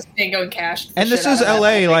should have just Tango and Cash. And this is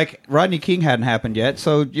L.A. Like Rodney King hadn't happened yet,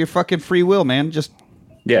 so you're fucking free will, man. Just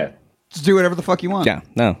Yeah. do whatever the fuck you want. Yeah,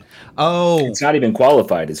 no. Oh, It's not even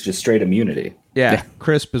qualified. It's just straight immunity. yeah.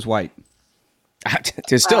 Crisp is white.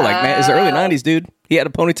 It's still like, man, it's the early 90s, dude. He had a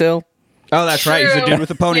ponytail. Oh, that's right. He's a dude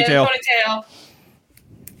with a ponytail. Ponytail.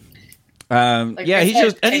 Like Yeah, I he's said,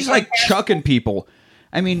 just and he's take like one cash. chucking people.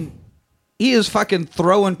 I mean, he is fucking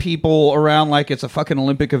throwing people around like it's a fucking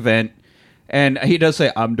Olympic event. And he does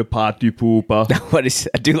say, "I'm the party pooper."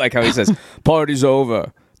 I do like how he says, party's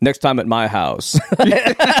over. Next time at my house.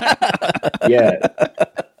 Yeah.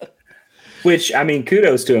 Which, I mean,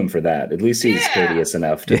 kudos to him for that. At least he's Yeah. courteous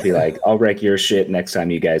enough to be like, I'll wreck your shit next time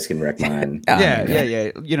you guys can wreck mine. Yeah.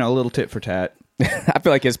 You know, a little tit for tat. I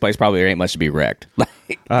feel like his place probably ain't much to be wrecked.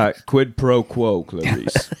 Quid pro quo,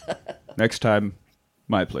 Clarice. Next time,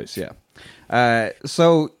 my place. Yeah.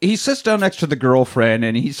 So he sits down next to the girlfriend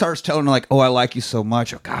and he starts telling her like, "Oh, I like you so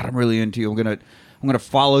much. Oh God, I'm really into you. I'm gonna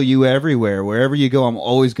follow you everywhere. Wherever you go, I'm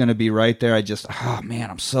always gonna be right there. Oh man,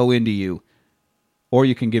 I'm so into you." Or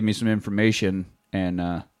you can give me some information and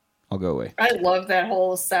I'll go away. I love that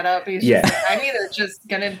whole setup. He's Yeah. just like, I'm either just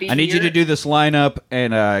gonna be. I need you here- to do this lineup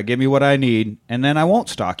and give me what I need, and then I won't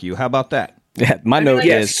stalk you. How about that? Yeah, my note like,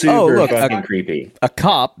 Yeah, is, super oh, look, fucking creepy. a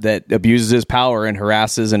cop that abuses his power and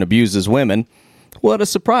harasses and abuses women. What a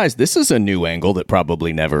surprise. This is a new angle that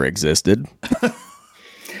probably never existed.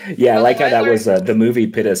 Yeah, I Well, like how I that was learned- the movie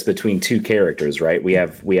pit us between two characters, right? We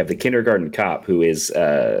have the kindergarten cop who is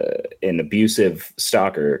an abusive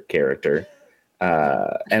stalker character,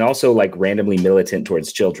 and also like randomly militant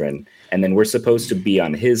towards children. And then we're supposed to be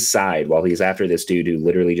on his side while he's after this dude who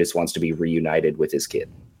literally just wants to be reunited with his kid.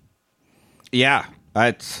 Yeah,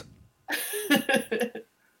 it's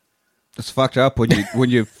fucked up when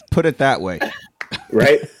you put it that way.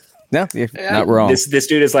 Right? No, you're not wrong. This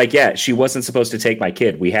dude is like, yeah, she wasn't supposed to take my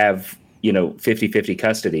kid. We have, 50-50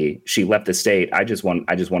 custody. She left the state. I just want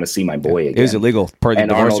to see my boy again. It was illegal per the And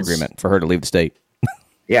divorce Arnold's- agreement for her to leave the state.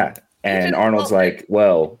 Yeah. And Arnold's like,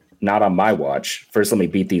 well, not on my watch. First, let me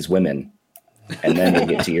beat these women, and then we'll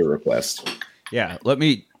get to your request. Yeah, let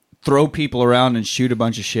me throw people around and shoot a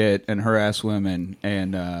bunch of shit and harass women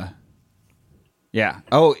and yeah.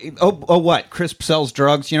 Oh, what? Crisp sells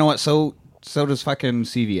drugs. You know what? So does fucking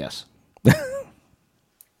CVS. I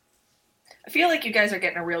feel like you guys are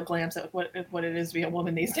getting a real glimpse at what it is to be a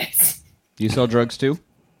woman these days. Do you sell drugs too?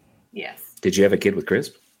 Yes. Did you have a kid with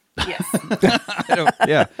Crisp? Yes.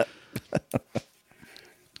 Yeah.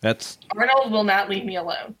 That's Arnold will not leave me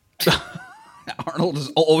alone. Arnold is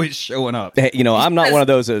always showing up. Hey, I'm not one of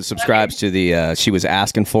those that subscribes to the she was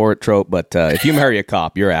asking for it trope, but if you marry a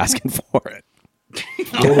cop, you're asking for it.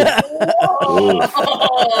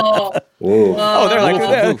 Oh, Oh, they're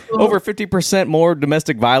like Ooh. over 50% more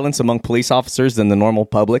domestic violence among police officers than the normal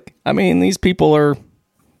public. I mean, these people are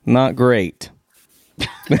not great.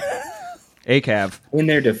 ACAV. In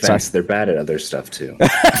their defense, Sorry. they're bad at other stuff too.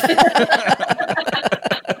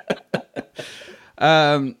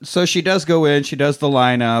 So she does go in. She does the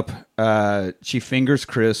lineup. She fingers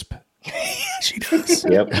Crisp. She does.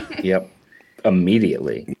 Yep.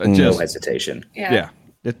 Immediately, no Just- hesitation. yeah.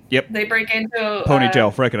 Yep. They break into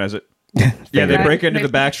Ponytail. Recognize it. Yeah, they break into the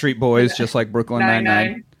Backstreet Boys just like Brooklyn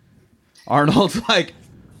Nine-Nine. Arnold's like,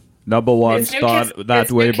 number one It's New start Kids- that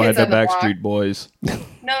it's way New by Kids the on the Block. Backstreet Boys.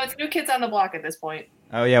 No, it's New Kids on the Block at this point.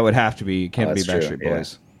 Oh, yeah, it would have to be. It can't be that's true, Backstreet yeah.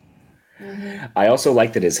 Boys. I also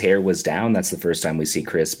like that his hair was down. That's the first time we see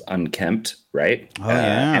Crisp unkempt, right? Oh,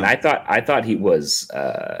 yeah. And I thought he was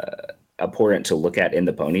abhorrent to look at in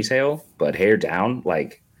the ponytail, but hair down,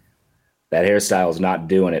 like that hairstyle is not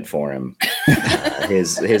doing it for him.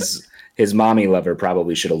 His mommy lover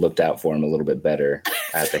probably should have looked out for him a little bit better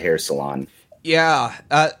at the hair salon. Yeah,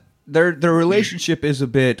 their relationship is a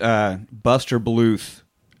bit Buster Bluth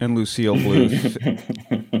and Lucille Bluth.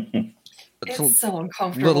 It's so A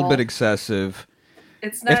uncomfortable. little bit excessive.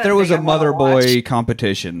 It's not If there was thing a I wanna mother boy watch.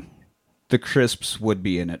 competition, the Crisps would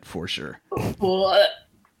be in it for sure. What?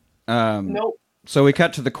 Nope. So we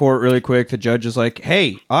cut to the court really quick. The judge is like,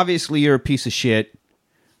 "Hey, obviously you're a piece of shit.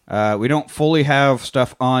 We don't fully have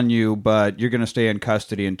stuff on you, but you're going to stay in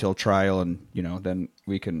custody until trial, and then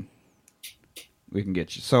we can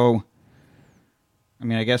get you." So, I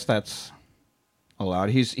mean, I guess that's allowed.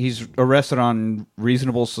 He's arrested on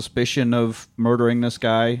reasonable suspicion of murdering this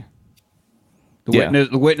guy. The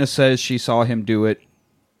witness says she saw him do it.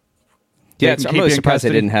 Yeah, They can I'm keep really you in surprised they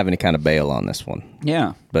custody? didn't have any kind of bail on this one.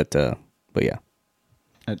 Yeah. But yeah.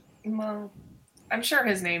 Well, I'm sure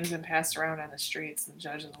his name's been passed around on the streets and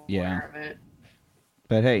judges are Yeah. aware of it.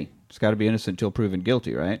 But hey, it's got to be innocent until proven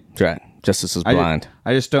guilty, right? That's right. Justice is blind.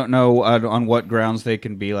 I just don't know on what grounds they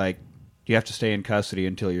can be like, you have to stay in custody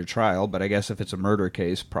until your trial, but I guess if it's a murder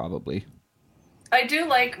case, probably. I do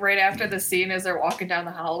like right after the scene as they're walking down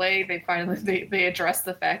the hallway, they finally they address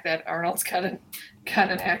the fact that Arnold's got an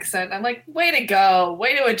accent. I'm like, way to go,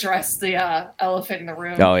 way to address the elephant in the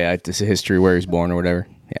room. Oh, yeah. It's a history where he's born or whatever.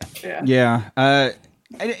 Yeah. Yeah.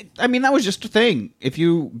 I mean, that was just a thing. If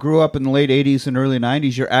you grew up in the late 80s and early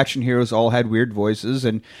 90s, your action heroes all had weird voices,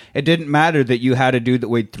 and it didn't matter that you had a dude that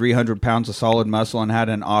weighed 300 pounds of solid muscle and had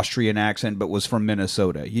an Austrian accent but was from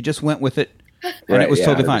Minnesota. You just went with it, and it was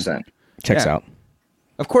totally fine. 100%. Checks Yeah. out.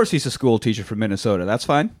 Of course he's a school teacher from Minnesota. That's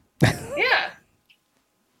fine. Yeah.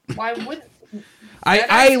 Why would I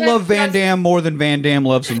accent love Van does- Damme more than Van Damme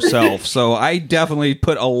loves himself, so I definitely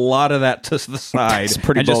put a lot of that to the side It's a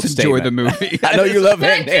pretty and just bold enjoy statement. the movie. I know you love I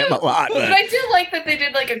Van do, Damme a lot. but I do like that they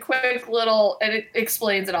did like a quick little, and it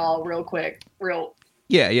explains it all real quick,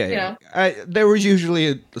 Yeah. There was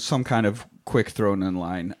usually some kind of quick thrown in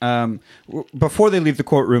line. Before they leave the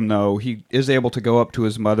courtroom, though, he is able to go up to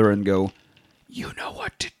his mother and go, "You know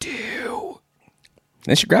what to do."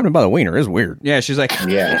 And she grabbed him by the wiener. It's weird. Yeah, she's like,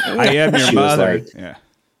 Yeah. "I am your She was mother." like- Yeah,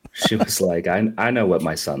 She was like, I know what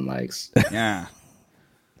my son likes. yeah.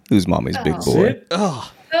 Who's mommy's big Oh. boy?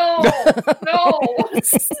 Oh, No.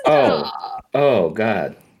 Oh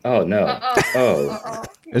God. Oh no. Oh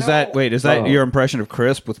is that Oh. your impression of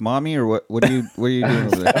Crisp with mommy, or what? What are you doing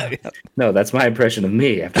over there? no, that's my impression of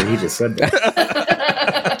me after he just said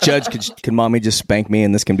that. Judge, can mommy just spank me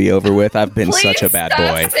and this can be over with? I've been Please such a bad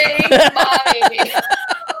stop boy. saying mommy.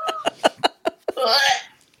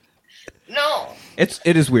 No.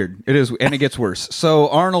 It is weird. It is, and it gets worse. So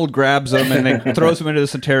Arnold grabs him and then throws him into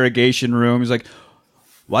this interrogation room. He's like,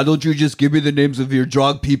 "Why don't you just give me the names of your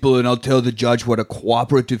drug people and I'll tell the judge what a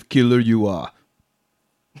cooperative killer you are?"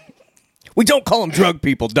 We don't call them drug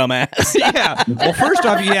people, dumbass. Yeah. Well, first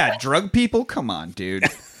off, drug people. Come on, dude.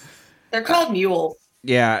 They're called mules.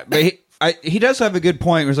 Yeah, but he does have a good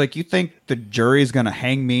point. Where he's like, "You think the jury's gonna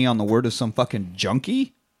hang me on the word of some fucking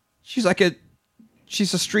junkie?" She's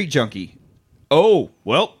a street junkie. Oh,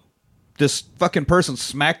 well, this fucking person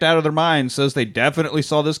smacked out of their mind says they definitely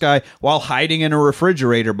saw this guy while hiding in a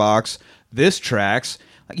refrigerator box. This tracks.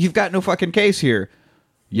 Like, you've got no fucking case here.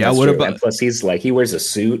 Yeah, That's what true. about... And plus, he wears a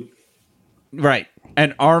suit. Right.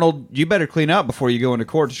 And Arnold, you better clean up before you go into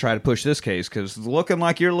court to try to push this case, because looking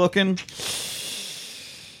like you're looking...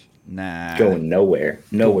 Nah. Going nowhere.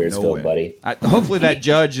 Nowhere's filled, buddy. Hopefully that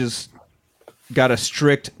judge has got a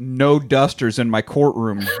strict no dusters in my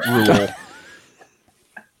courtroom rule.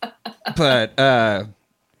 But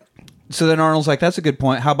so then Arnold's like, "That's a good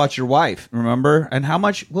point. How about your wife? Remember? And how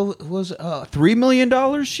much was $3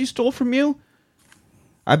 million she stole from you?"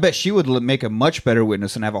 I bet she would make a much better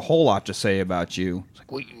witness and have a whole lot to say about you. It's like,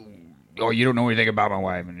 well, you don't know anything about my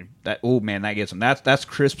wife. And that, oh man, that gets him. That's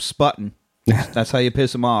Crisp sputting. That's how you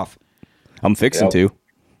piss him off. I'm fixing to.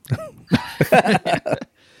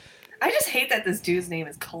 I just hate that this dude's name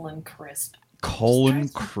is Colin Crisp. Colin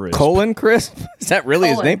Crisp. Colin Crisp? Is that really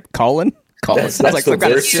his name? Colin? Colin. That's Sounds like some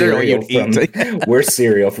kind of cereal you'd eat. Worst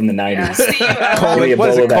cereal from the 90s. Yeah, Colin, what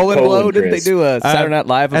is it? Colin Blow? Didn't they do a Saturday Night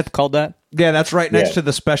Live called that? Yeah, that's right next to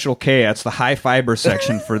the Special K. That's the high fiber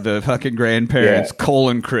section for the fucking grandparents. Yeah.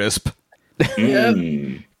 Colin Crisp.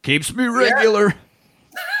 Keeps me regular.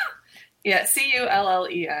 Yeah,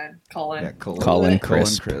 Cullen. Colin. Yeah, Colin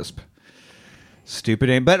Crisp. Colin Crisp. Stupid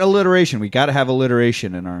name, but alliteration. We got to have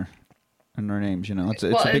alliteration in our names. You know, it's a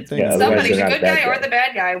big thing. Yeah, somebody, the they're not good bad guy or guy. the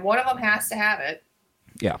bad guy, one of them has to have it.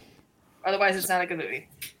 Yeah, Otherwise, it's not a good movie.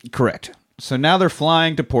 correct. So now they're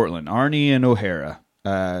flying to Portland. Arnie and O'Hara.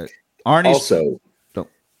 Arnie's Also,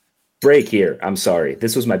 break here. I'm sorry.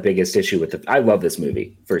 This was my biggest issue with I love this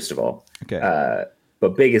movie, first of all. Okay.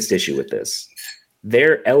 But biggest issue with this.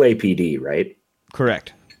 They're LAPD, right?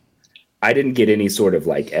 correct. I didn't get any sort of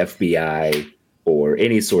like FBI or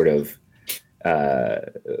any sort of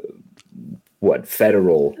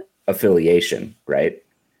federal affiliation, right?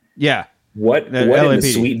 Yeah. What in the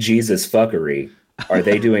LAPD. sweet Jesus fuckery are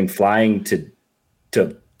they doing flying to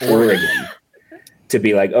Oregon to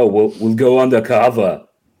be like, oh, we'll go undercover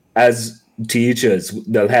as teachers.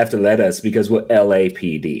 They'll have to let us because we're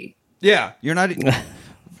LAPD. Yeah, you're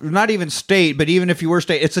not even state, but even if you were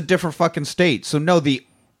state, it's a different fucking state. So no, the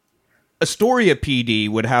Astoria PD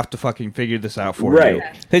would have to fucking figure this out for Right. you.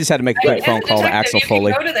 They just had to make a As phone a call to detective, Axel you can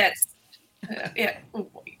Foley. Go to that. Yeah.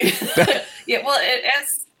 Yeah. Well,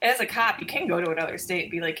 as a cop, you can go to another state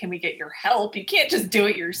and be like, "Can we get your help?" You can't just do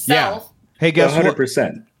it yourself. Hey, guess what?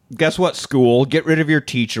 100%. Guess what? School, get rid of your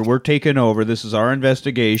teacher. We're taking over. This is our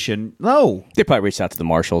investigation. No. They probably reached out to the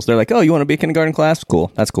marshals. They're like, "Oh, you want to be a kindergarten class?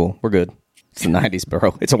 Cool. That's cool. We're good." It's the 90s,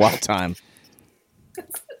 bro. It's a wild time.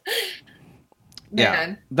 Yeah,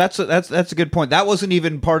 Man. that's a good point. That wasn't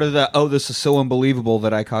even part of the. Oh, this is so unbelievable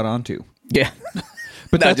that I caught on to. Yeah.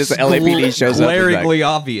 But No, that's just the LAPD shows up. glaringly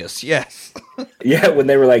obvious. Yes. Yeah, when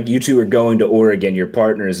they were like, you two are going to Oregon, you're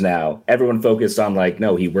partners now. Everyone focused on like,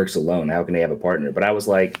 no, he works alone. How can they have a partner? But I was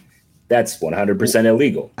like, that's 100%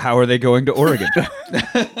 illegal. How are they going to Oregon?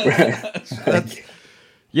 Like,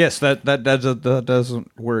 Yes, that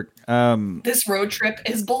doesn't work. This road trip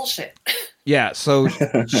is bullshit. Yeah, so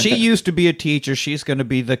she used to be a teacher. She's going to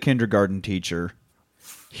be the kindergarten teacher.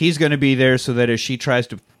 He's going to be there so that as she tries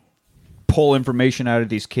to pull information out of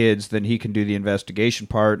these kids, then he can do the investigation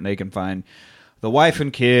part, and they can find the wife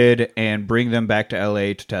and kid and bring them back to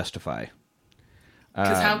L.A. to testify.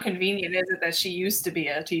 Because how convenient is it that she used to be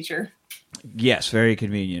a teacher? Yes, very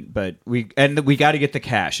convenient. But we got to get the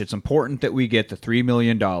cash. It's important that we get the $3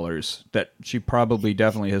 million that she probably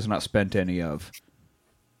definitely has not spent any of.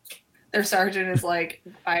 Their sergeant is like,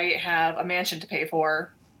 I have a mansion to pay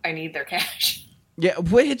for. I need their cash. Yeah,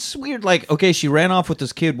 but it's weird. Like, okay, she ran off with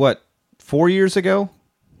this kid, what, 4 years ago?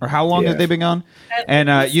 Or how long have they been gone?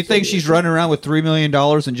 And you think she's running around with $3 million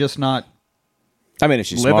and just not... I mean, if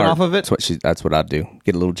she's living smart, off of it? That's what I'd do.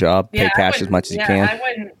 Get a little job, pay I cash as wouldn't- much as you I can.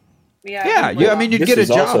 wouldn't. Yeah, I mean, you'd this get a was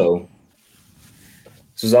job.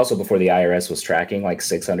 This was also before the IRS was tracking like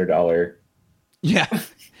 $600 Yeah.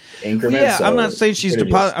 increments. Yeah, so I'm not saying she's could've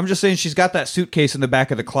deposit. I'm just saying she's got that suitcase in the back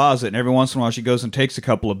of the closet, and every once in a while she goes and takes a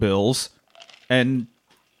couple of bills and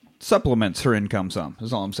supplements her income some,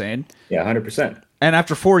 is all I'm saying. Yeah, 100%. And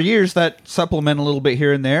after 4 years, that supplement a little bit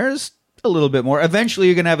here and there is a little bit more. Eventually,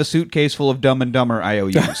 you're going to have a suitcase full of Dumb and Dumber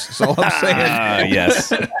IOUs. That's all I'm saying. Yes.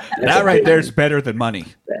 That right there is better than money.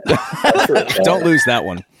 Don't lose that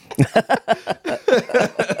one.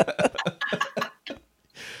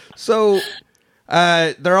 So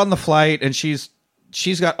they're on the flight, and she's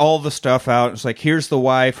got all the stuff out. It's like, here's the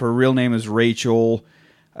wife. Her real name is Rachel.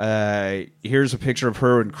 Here's a picture of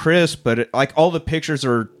her and Chris, but like all the pictures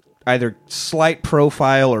are either slight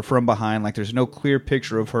profile or from behind. Like there's no clear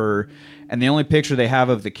picture of her, and the only picture they have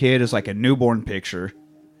of the kid is like a newborn picture.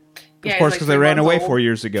 Yeah, Of course, like because they 3 ran months away old. 4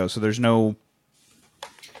 years ago, so there's no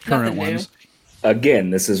current Nothing new. ones.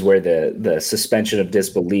 Again, this is where the suspension of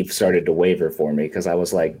disbelief started to waver for me, because I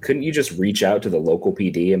was like, couldn't you just reach out to the local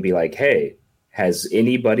PD and be like, hey, has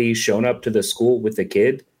anybody shown up to the school with a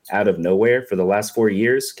kid out of nowhere for the last 4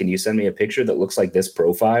 years? Can you send me a picture that looks like this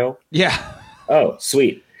profile? Yeah, Oh,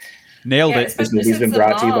 sweet. nailed Yeah, it. This movie's been Since the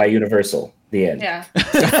brought to you by mom- Universal. The end. Yeah.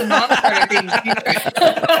 The mom started being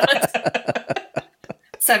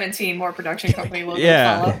 17 more production company logos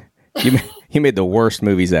Yeah. follow. He made the worst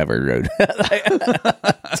movies ever, dude.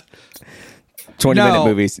 20-minute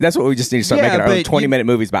movies. That's what we just need to start Yeah, making our own but 20-minute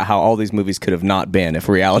movies about how all these movies could have not been if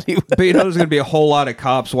reality was. But there's going to be a whole lot of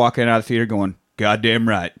cops walking out of the theater going, "Goddamn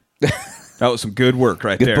right, that was some good work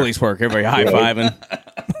right Good there." police work. Everybody high-fiving.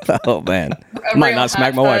 Oh, man. I might not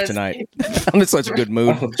smack my wife tonight. I'm in such a good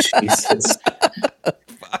mood. Oh, Jesus.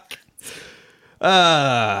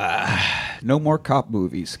 No more cop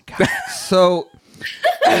movies. God. So,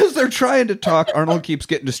 as they're trying to talk, Arnold keeps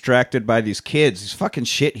getting distracted by these kids, these fucking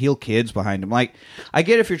shit-heel kids behind him. Like, I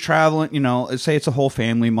get if you're traveling, say it's a whole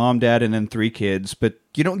family, mom, dad, and then 3 kids, but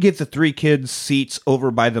you don't give the 3 kids seats over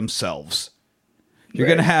by themselves. You're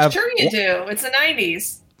going to have... Sure you do. It's the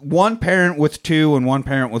 90s. One parent with 2 and one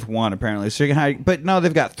parent with 1, apparently. So you're gonna have, but no,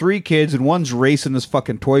 they've got 3 kids, and one's racing this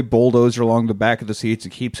fucking toy bulldozer along the back of the seats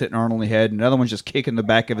and keeps hitting Arnold in the head, and another one's just kicking the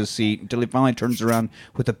back of his seat until he finally turns around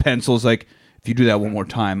with the pencils like, "If you do that one more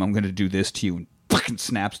time, I'm going to do this to you," and fucking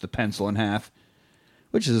snaps the pencil in half,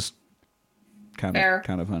 which is kind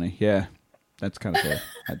of funny. Yeah, that's kind of fair.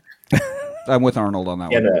 I'm with Arnold on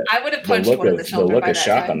that one. I would have punched one of the children. The look by of that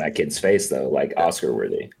shock time. on that kid's face, though, like Oscar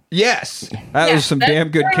worthy. Yes, that was some damn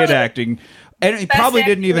good kid acting. And he Best probably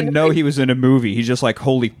didn't acting even in know the he was in a movie. He's just like,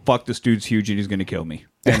 "Holy fuck, this dude's huge and he's going to kill me."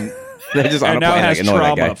 And, They just on and a now plane, has like, annoy that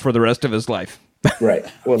guy. trauma for the rest of his life. Right.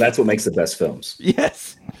 Well, that's what makes the best films.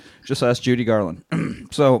 Yes. Just ask Judy Garland.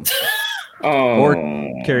 So, Oh. or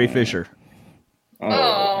Carrie Fisher.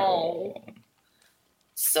 Oh.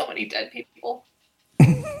 So many dead people.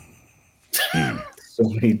 So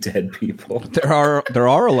many dead people. There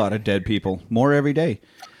are a lot of dead people, more every day.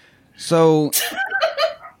 So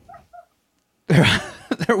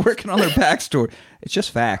they're working on their backstory. It's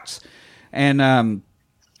just facts. And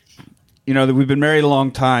that we've been married a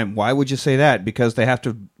long time. Why would you say that? Because they have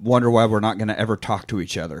to wonder why we're not going to ever talk to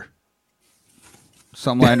each other.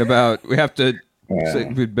 Some line about we have to say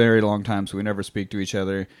we've been married a long time, so we never speak to each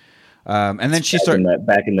other. And then she started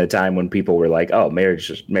back in the time when people were like, "Oh, marriage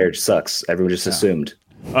sucks." Everyone just assumed.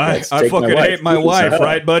 I fucking hate my wife,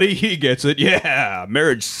 right, buddy? He gets it. Yeah,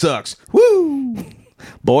 marriage sucks. Woo!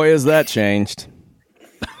 Boy, has that changed.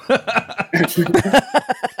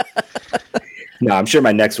 No, I'm sure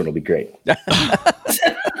my next one will be great.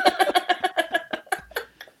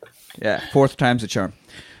 Yeah, 4th time's a charm.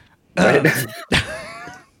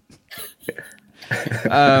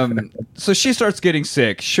 So she starts getting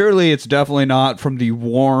sick. Surely it's definitely not from the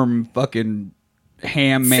warm fucking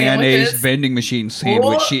ham mayonnaise Sandwiches? vending machine sandwich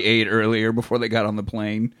What? she ate earlier before they got on the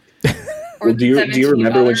plane. Well, do you 17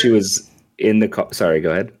 remember when other- she was in the car? Sorry, go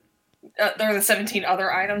ahead. There are the 17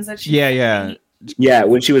 other items that she. Yeah. Yeah,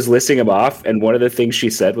 when she was listing them off, and one of the things she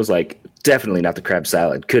said was like, "Definitely not the crab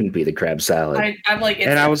salad. Couldn't be the crab salad." I'm like, it's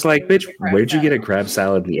and I was like, "Bitch, the crab where'd you get a salad. crab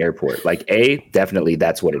salad in the airport?" Like, A, definitely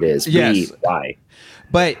that's what it is. Yes. B, why?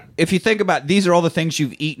 But if you think about these are all the things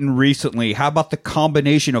you've eaten recently, how about the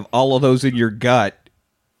combination of all of those in your gut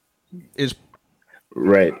is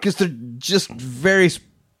Right. because they're just very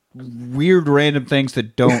weird random things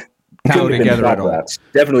that don't go Couldn't have been together Pop at all. Rocks.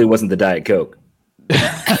 Definitely wasn't the Diet Coke.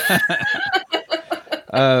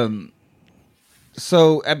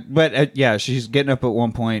 So, yeah, she's getting up at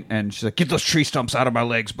one point and she's like, "Get those tree stumps out of my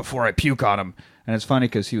legs before I puke on them." And it's funny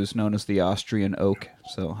because he was known as the Austrian oak.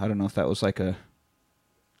 So I don't know if that was like a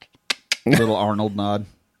little Arnold nod.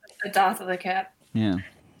 The Doth of the Cat. Yeah.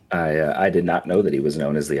 I did not know that he was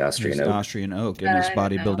known as the He's Austrian an Oak. Austrian oak in his I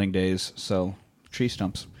didn't know. bodybuilding days. So tree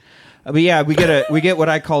stumps. But yeah, we get what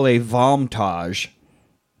I call a vomitage.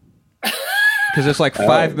 Because it's like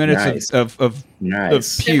 5 minutes nice. of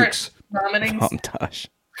Nice. pukes. Vomitings. Montage.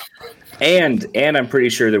 And I'm pretty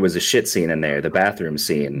sure there was a shit scene in there, the bathroom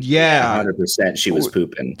scene. Yeah. 100% she was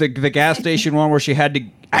pooping. The gas station one where she had to,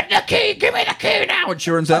 "The key, give me the key now," and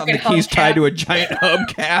she runs out and the Fucking key's tied hubcap. to a giant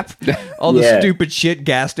hubcap. All the Yeah. stupid shit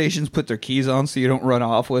gas stations put their keys on so you don't run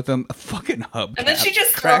off with them. A fucking hubcap. And then she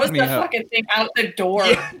just Cracked throws me the up. fucking thing out the door.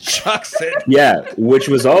 Chucks it. Yeah, which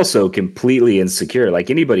was also completely insecure. Like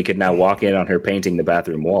anybody could now walk in on her painting the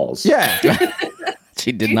bathroom walls. Yeah.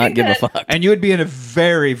 She did you not think give a that- fuck. And you would be in a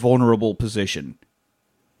very vulnerable position.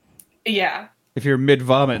 Yeah. If you're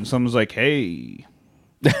mid-vomit and someone's like, "Hey."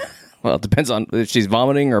 Well, it depends on if she's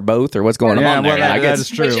vomiting or both or what's going Yeah, on there. well, I that guess is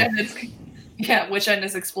true. Which end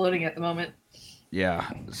is exploding at the moment? Yeah.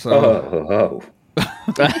 Oh, So,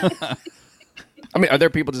 I mean, are there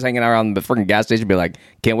people just hanging around the freaking gas station be like,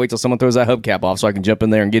 "Can't wait till someone throws that hubcap off so I can jump in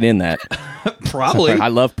there and get in that"? probably. I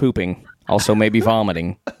love pooping. Also, maybe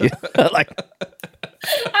vomiting. Like,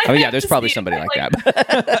 I mean, yeah, there's probably somebody like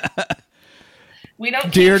that. We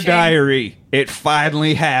don't. Dear kink shame. diary, it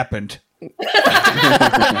finally happened.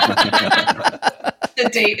 The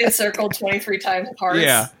date is circled 23 times apart.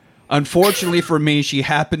 Yeah. Unfortunately for me, she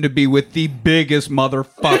happened to be with the biggest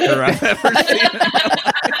motherfucker I've ever seen in my life.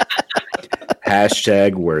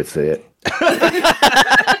 Hashtag worth it.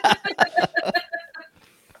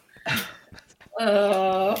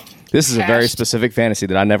 This is a very specific fantasy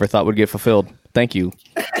that I never thought would get fulfilled. Thank you,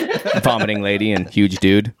 vomiting lady and huge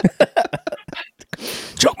dude.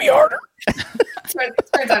 Choke me harder.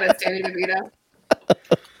 Turns out it's Danny DeVito.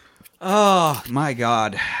 Oh my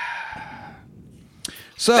God.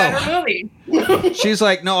 So Better movie. she's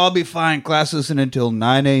like, no, I'll be fine. Class isn't until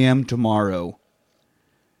 9 a.m. tomorrow.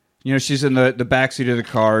 You know, she's in the backseat of the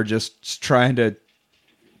car just trying to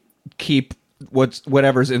keep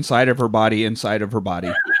whatever's inside of her body. It's like,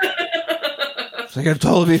 I'm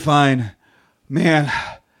totally fine. Man,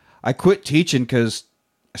 I quit teaching because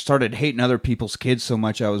I started hating other people's kids so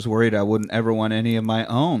much I was worried I wouldn't ever want any of my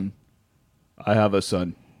own. I have a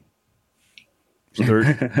son.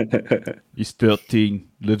 He's 13,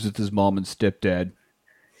 lives with his mom and stepdad.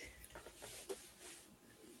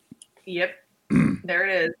 Yep. There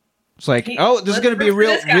it is. It's like, this is going to be a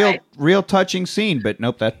real touching scene, but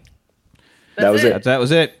nope, that was it. That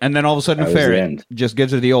was it. And then all of a sudden, a ferret just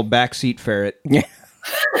gives her the old backseat ferret. Yeah.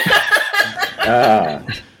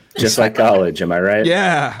 Just like college, am I right?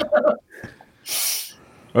 Yeah.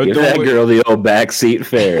 Give that girl the old backseat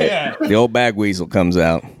ferret. Yeah. The old bag weasel comes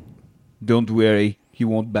out. Don't worry, he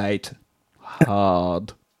won't bite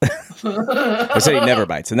hard. I said he never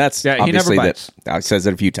bites, and that's he never obviously bites. I says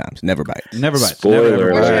it a few times. Never bites. Never bites. Spoiler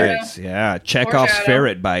never alert. bites. Yeah, Chekhov's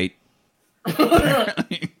ferret bite.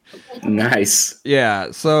 Nice.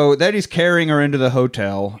 Yeah, so then he's carrying her into the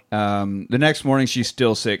hotel. The next morning, she's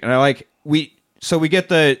still sick, and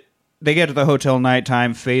they get to the hotel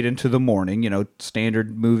nighttime, fade into the morning,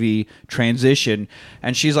 standard movie transition,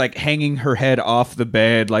 and she's like hanging her head off the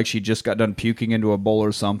bed like she just got done puking into a bowl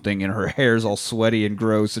or something, and her hair's all sweaty and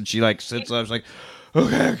gross, and she like sits up, she's like,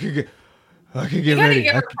 okay, I can get ready.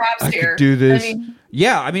 I can do this.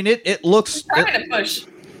 It looks. Trying to push.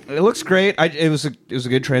 It looks great. It was a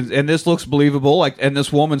good trans, and this looks believable. Like, and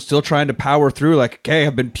this woman's still trying to power through. Like, okay,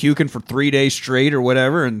 I've been puking for 3 days straight or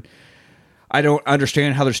whatever, and I don't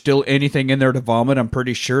understand how there's still anything in there to vomit. I'm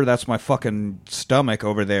pretty sure that's my fucking stomach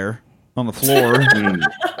over there on the floor.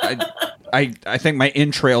 I think my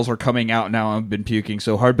entrails are coming out now. I've been puking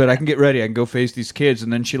so hard, but I can get ready. I can go face these kids.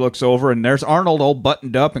 And then she looks over, and there's Arnold all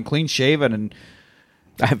buttoned up and clean shaven, and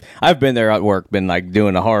I've been there at work, been like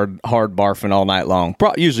doing a hard barfing all night long,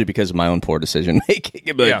 usually because of my own poor decision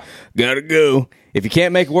making. Like, gotta go. If you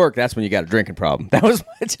can't make work, that's when you got a drinking problem. That was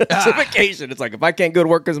my justification. It's like, if I can't go to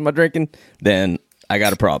work because of my drinking, then I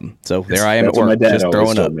got a problem. So there I am at work, just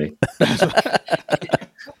throwing up.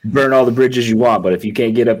 Burn all the bridges you want, but if you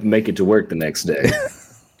can't get up and make it to work the next day,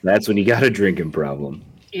 that's when you got a drinking problem.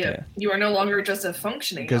 Yeah. You are no longer just a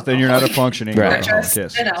functioning because then you're not a functioning alcoholic.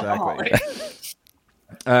 Yes, an alcoholic.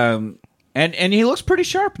 And he looks pretty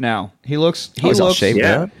sharp now. He looks all shaved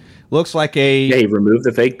up. Looks like he removed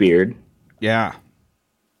the fake beard. Yeah.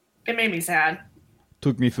 It made me sad.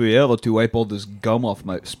 Took me forever to wipe all this gum off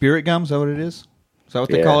my spirit gum. Is that what it is? Is that what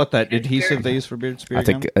they call it? That adhesive they use for beard spirit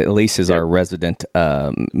gum? I think Elise is our resident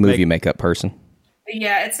movie makeup person.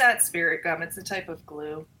 Yeah, it's not spirit gum. It's a type of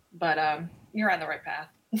glue. But you're on the right path.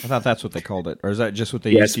 I thought that's what they called it. Or is that just what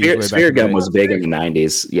they used to use way back spirit gum was big in the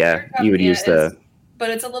 90s. Yeah, you would use the...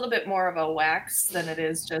 But it's a little bit more of a wax than it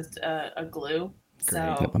is just a glue.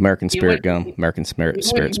 Great. So American Spirit gum, American Spirit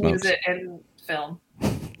smokes. Use it in film.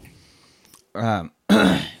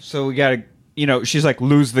 So we gotta, she's like,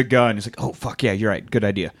 lose the gun. He's like, oh fuck yeah, you're right, good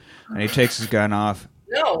idea. And he takes his gun off.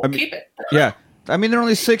 No, keep it. Yeah, they're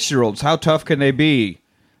only 6-year-olds. How tough can they be?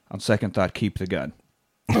 On second thought, keep the gun,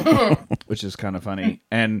 which is kind of funny,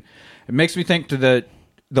 and it makes me think to the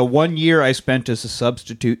 1 year I spent as a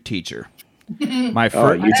substitute teacher. My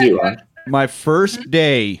first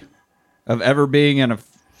day of ever being in a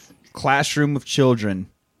classroom of children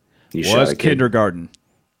was kindergarten.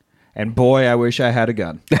 And boy, I wish I had a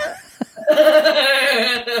gun.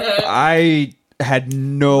 I had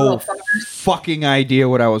no fucking idea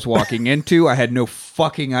what I was walking into. I had no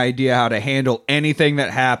fucking idea how to handle anything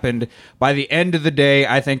that happened. By the end of the day,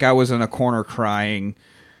 I think I was in a corner crying.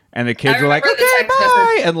 And the kids were like, okay,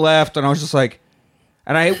 bye, and left. And I was just like,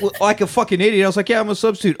 and I, like a fucking idiot, I was like, yeah, I'm a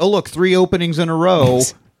substitute. Oh, look, 3 openings in a row.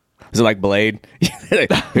 Is it like Blade?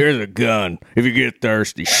 Here's a gun. If you get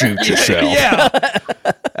thirsty, shoot yourself. Yeah.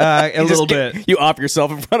 A little bit. You off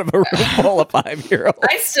yourself in front of a room full of 5-year-olds.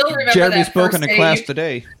 I still remember Jeremy that spoke first in a day class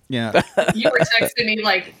today. Yeah. You were texting me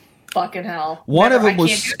like, fucking hell. One of them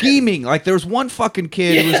was scheming. Like, there was one fucking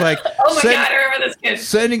kid who was like, oh my God, I remember this kid.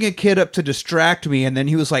 Sending a kid up to distract me, and then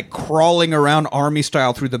he was like crawling around army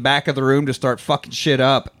style through the back of the room to start fucking shit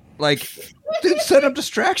up. Like, dude, set up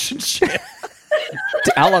distraction shit.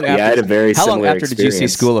 How long I had a very how long similar after did you see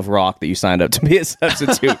experience. School of Rock that you signed up to be a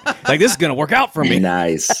substitute? Like, this is going to work out for me.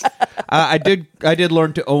 Nice. I did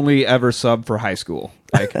learn to only ever sub for high school.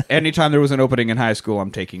 Like, anytime there was an opening in high school,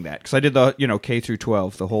 I'm taking that. Because I did the, K through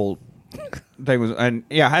 12, the whole thing was, and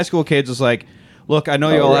yeah, high school kids is like, look, I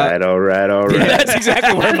know you all have. All right. That's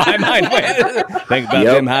exactly where my mind went. Think about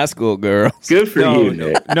them high school girls. Good for you,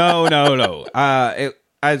 Nick. No.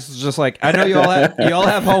 I was just like, I know you all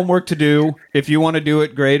have homework to do. If you want to do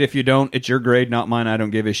it, great. If you don't, it's your grade, not mine. I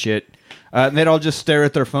don't give a shit. And they'd all just stare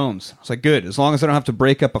at their phones. It's like, good. As long as I don't have to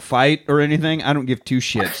break up a fight or anything, I don't give two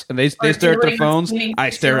shits. And they stare at their phones.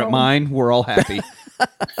 I stare at mine. We're all happy.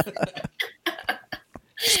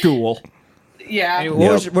 School. Yeah. Anyway,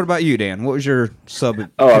 what about you, Dan? What was your sub?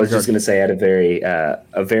 Oh, I was just going to say I had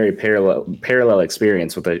a very parallel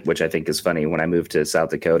experience with it, which I think is funny. When I moved to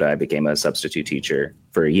South Dakota, I became a substitute teacher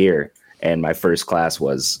for a year, and my first class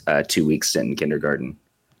was 2 weeks in kindergarten.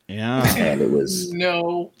 Yeah, and it was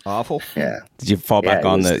awful. Yeah. Did you fall back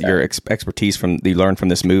on your expertise from you learned from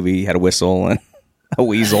this movie? You had a whistle and a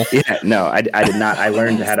weasel. Yeah, no, I did not. I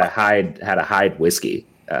learned how to hide whiskey.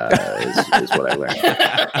 Is what I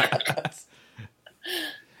learned.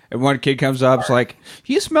 And one kid comes up, it's like,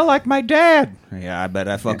 "You smell like my dad." Yeah, I bet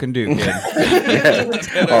I fucking do, kid.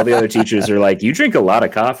 Yeah. All the other teachers are like, "You drink a lot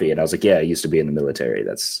of coffee," and I was like, "Yeah, I used to be in the military.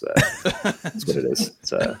 That's what it is.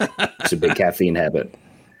 It's a big caffeine habit."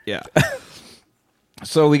 Yeah.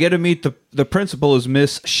 So we get to meet the principal is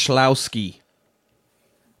Miss Schlowski.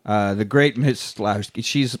 The great Miss Schlowski.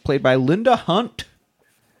 She's played by Linda Hunt.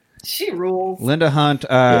 She rules. Linda Hunt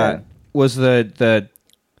was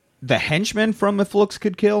the henchman from If Looks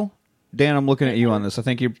Could Kill. Dan, I'm looking at you on this. I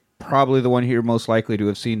think you're probably the one here most likely to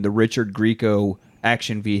have seen the Richard Grieco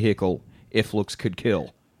action vehicle If Looks Could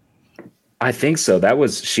Kill. I think so.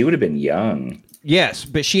 She would have been young. Yes,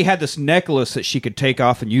 but she had this necklace that she could take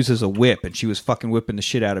off and use as a whip, and she was fucking whipping the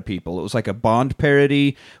shit out of people. It was like a Bond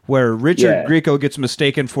parody where Richard Grieco gets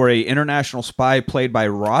mistaken for a international spy played by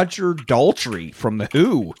Roger Daltrey from The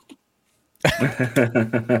Who.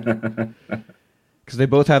 Because they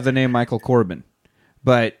both have the name Michael Corbin.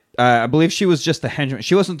 But I believe she was just the henchman.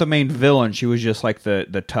 She wasn't the main villain. She was just like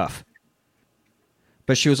the tough.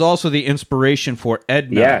 But she was also the inspiration for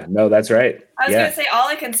Edna. Yeah, no, that's right. I was going to say, all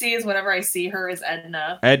I can see is whenever I see her is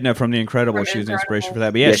Edna. Edna from The Incredibles. She was the inspiration for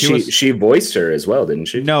that. But yeah, she voiced her as well, didn't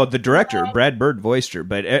she? No, the director, Brad Bird, voiced her.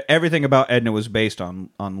 But everything about Edna was based on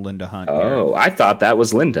Linda Hunt. Oh, I thought that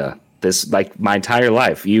was Linda. This, like, my entire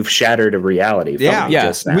life. You've shattered a reality.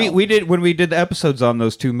 Just now. We did, when we did the episodes on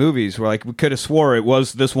those two movies, we're like, we could have swore it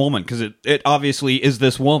was this woman, because it obviously is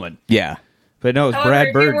this woman. Yeah. But no, it's However,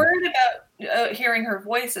 Brad Bird. If you're worried about hearing her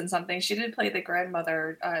voice in something, she did play the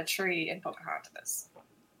grandmother tree in Pocahontas.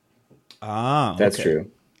 Ah, that's true.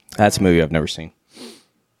 That's a movie I've never seen.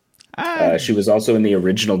 She was also in the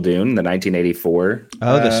original Dune, the 1984.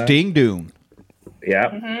 Oh, the Sting Dune. Yeah.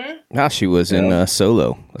 Mm-hmm. Now she was in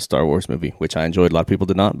Solo, a Star Wars movie, which I enjoyed. A lot of people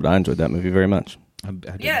did not, but I enjoyed that movie very much.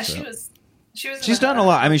 She was. She's done a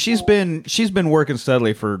lot. I mean, she's been working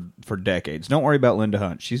steadily for decades. Don't worry about Linda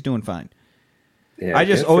Hunt. She's doing fine. Yeah, I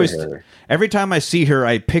just always, every time I see her,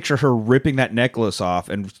 I picture her ripping that necklace off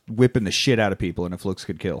and whipping the shit out of people in If Looks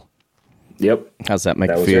Could Kill. Yep. How's that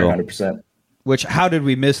make you feel? 100%. Which, how did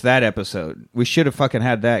we miss that episode? We should have fucking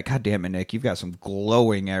had that. God damn it, Nick. You've got some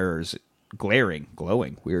glowing errors. Glaring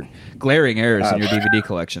errors in your DVD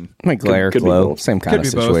collection. I mean, glare, could glow, same kind of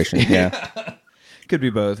situation. Yeah. Could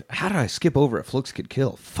be both. How did I skip over If Looks Could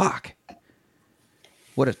Kill? Fuck.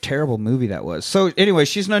 What a terrible movie that was. So, anyway,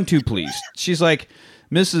 she's none too pleased. She's like,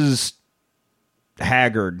 Mrs.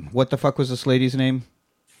 Haggard. What the fuck was this lady's name?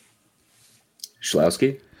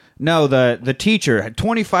 Schlowski? No, the teacher had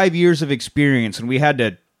 25 years of experience, and we had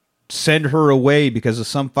to send her away because of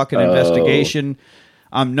some fucking investigation.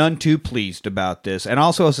 I'm none too pleased about this. And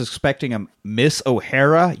also, I was expecting a Miss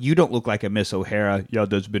O'Hara. You don't look like a Miss O'Hara. Yeah,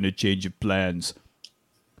 there's been a change of plans.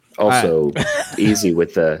 Also, easy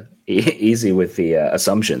with the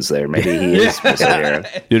assumptions there. Maybe he is Miss O'Hara.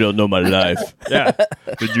 You don't know my life. Yeah.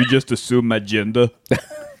 Did you just assume my gender?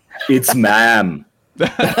 It's ma'am.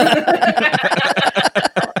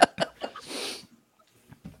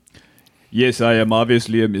 Yes, I am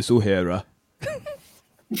obviously a Miss O'Hara.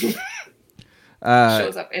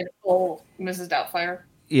 Shows up in full Mrs. Doubtfire.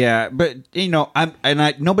 Yeah, but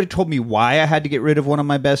nobody told me why I had to get rid of one of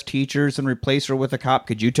my best teachers and replace her with a cop.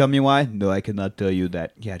 Could you tell me why? No, I cannot tell you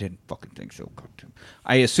that. Yeah, I didn't fucking think so.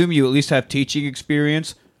 I assume you at least have teaching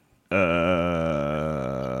experience. You're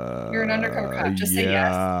an undercover cop. Just say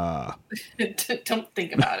yes. Don't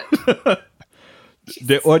think about it.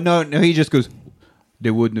 No, he just goes,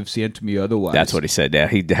 they wouldn't have sent me otherwise. That's what he said. Yeah,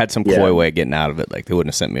 he had some coy way of getting out of it. Like, they wouldn't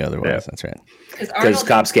have sent me otherwise. Yeah. That's right. Because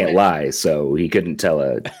cops can't lie, so he couldn't tell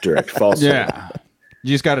a direct falsehood. Yeah. You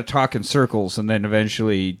just got to talk in circles, and then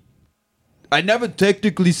eventually, I never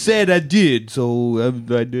technically said I did, so I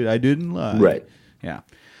didn't lie. Right. Yeah.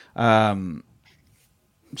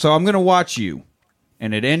 So I'm going to watch you,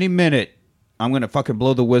 and at any minute, I'm going to fucking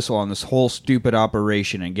blow the whistle on this whole stupid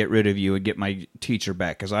operation and get rid of you and get my teacher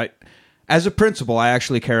back. Because as a principal, I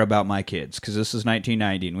actually care about my kids, because this is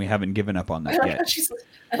 1990, and we haven't given up on that yet. I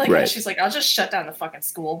like how she's like, I'll just shut down the fucking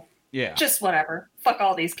school. Yeah. Just whatever. Fuck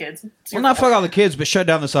all these kids. Well, not fuck all the kids, but shut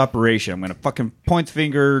down this operation. I'm going to fucking point the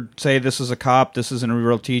finger, say this is a cop, this isn't a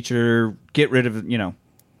real teacher, get rid of,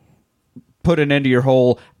 put an end to your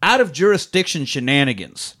whole out of jurisdiction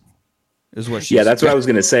shenanigans, is what she said. That's what I was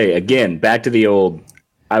going to say. Again, back to the old,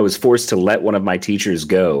 I was forced to let one of my teachers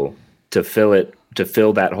go to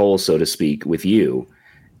fill that hole, so to speak, with you.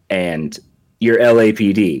 And your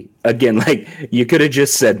LAPD. Again, like, you could have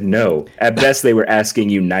just said no. At best, they were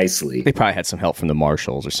asking you nicely. They probably had some help from the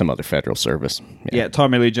marshals or some other federal service. Yeah,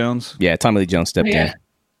 Tommy Lee Jones. Yeah, Tommy Lee Jones stepped in.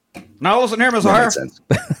 No, listen here, Miss That Hare. makes sense.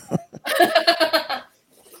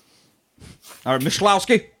 All right, Miss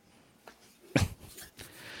Schlowski.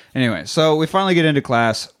 Anyway, so we finally get into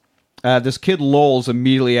class. This kid Lowell's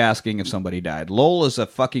immediately asking if somebody died. Lowell is a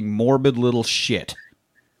fucking morbid little shit.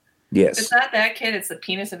 Yes. It's not that kid, it's the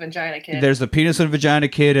penis and vagina kid. There's the penis and vagina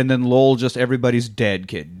kid, and then Lowell, just everybody's dead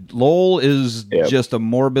kid. Lowell is just a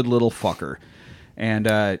morbid little fucker. And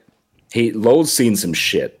Lowell's seen some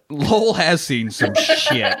shit. Lowell has seen some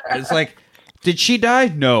shit. It's like, did she die?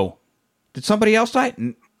 No. Did somebody else die?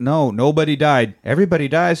 No, nobody died. Everybody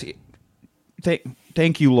dies.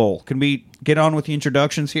 Thank you, Lowell. Can we get on with the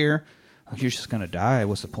introductions here? Oh, you're just going to die.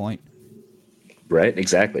 What's the point? Right?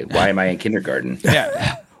 Exactly. Why am I in kindergarten?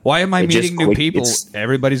 Yeah. Why am I meeting new people?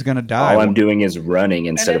 Everybody's going to die. All I'm doing is running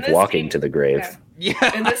instead of walking to the grave.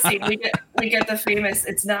 Yeah. In this scene, we get the famous,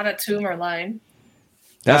 it's not a tumor line.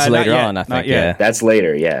 That's later yet. on, I think. Not yet. Yeah. That's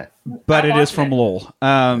later, yeah. But it is from Lowell.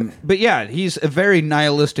 But yeah, he's a very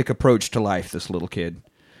nihilistic approach to life, this little kid.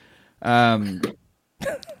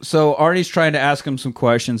 So Arnie's trying to ask him some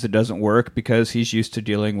questions. It doesn't work because he's used to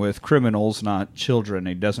dealing with criminals, not children.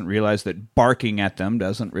 He doesn't realize that barking at them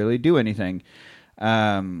doesn't really do anything.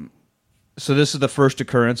 So this is the first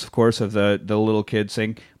occurrence, of course, of the little kid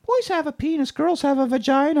saying, "Boys have a penis, girls have a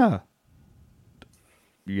vagina."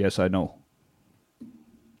 Yes, I know.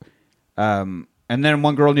 And then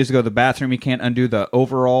one girl needs to go to the bathroom. He can't undo the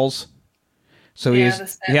overalls. So he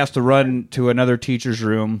has to run to another teacher's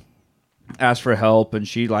room, ask for help, and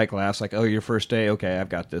she laughs like, "Oh, your first day? Okay, I've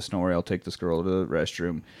got this. Don't worry, I'll take this girl to the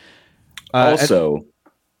restroom."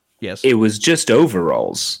 Yes, it was just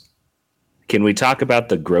overalls. Can we talk about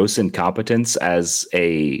the gross incompetence as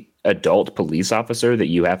a adult police officer that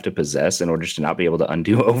you have to possess in order to not be able to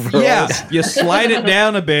undo overalls? Yeah, you slide it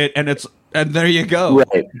down a bit, and there you go.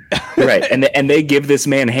 Right. And they give this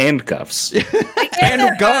man handcuffs and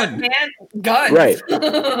a gun. Gun. Right.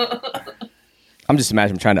 I'm just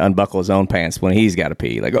imagining him trying to unbuckle his own pants when he's got to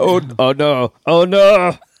pee. Like, oh no. Only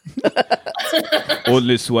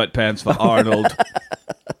sweatpants for Arnold.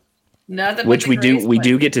 Which we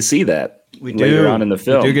do get to see that later on in the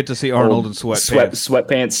film. We do get to see Arnold in sweatpants.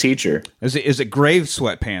 Sweatpants teacher. Is it grave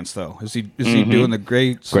sweatpants though? Is he doing the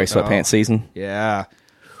grave sweatpants season? Yeah.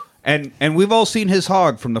 And we've all seen his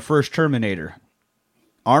hog from the first Terminator.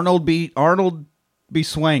 Arnold be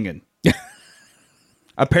swanging.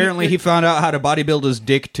 Apparently, he found out how to bodybuild his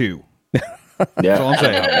dick too. Yeah, that's all I'm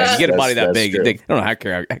saying. You get a body that big, I don't know how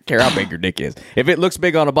care how big your dick is. If it looks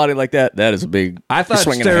big on a body like that, that is a big. I thought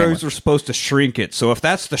steroids were supposed to shrink it. So if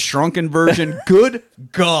that's the shrunken version, good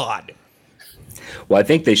God. Well, I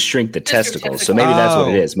think they shrink the testicles, so maybe that's what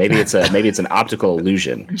it is. Maybe it's an optical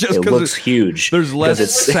illusion. It looks huge. There's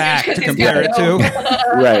less sack to compare it to.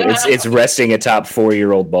 Right, it's resting atop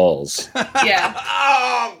 4-year-old balls. Yeah.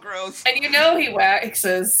 Oh, gross. And he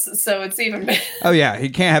waxes, so it's even better. Oh yeah, he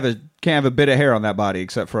can't have a bit of hair on that body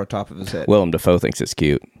except for on top of his head. Willem Dafoe thinks it's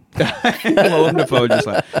cute. Willem Dafoe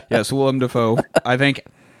yes, Willem Dafoe. I think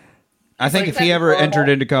if he ever entered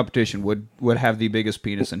into competition, would have the biggest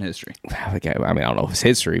penis in history. I don't know if it's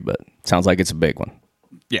history, but it sounds like it's a big one.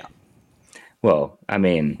 Yeah. Well, I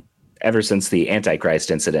mean, ever since the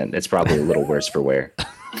Antichrist incident, it's probably a little worse for wear.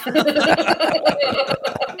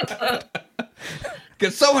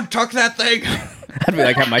 Can someone tuck that thing? I'd be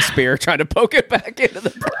like, have my spear trying to poke it back into the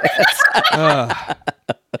breast.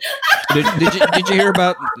 Did you hear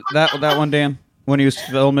about that one, Dan? When he was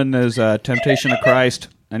filming his Temptation of Christ,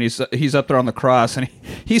 and he's up there on the cross, and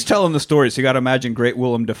he's telling the story. So you got to imagine great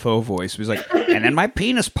Willem Dafoe voice. He's like, and then my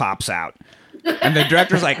penis pops out, and the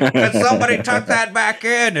director's like, can somebody tuck that back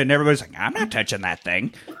in? And everybody's like, I'm not touching that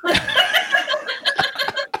thing.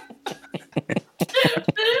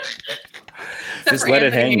 Just let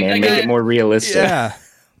it hang, man. Make it more realistic. Yeah.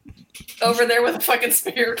 Over there with a fucking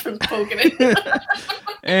spear poking it.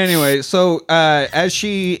 Anyway, so as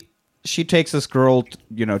she takes this girl,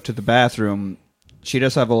 to the bathroom, she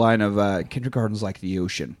does have a line of kindergarten's like the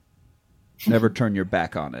ocean. Never turn your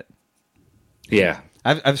back on it. Yeah.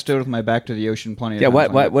 I've stood with my back to the ocean plenty of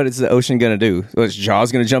times. What is the ocean going to do? Is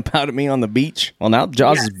Jaws going to jump out at me on the beach? Well, now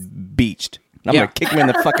Jaws is beached. I'm going to kick him in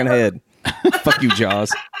the fucking head. Fuck you,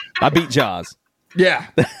 Jaws. I beat Jaws. Yeah.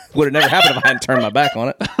 Would have never happened if I hadn't turned my back on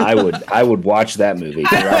it. I would watch that movie.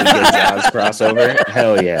 The Robin Hood Jaws crossover.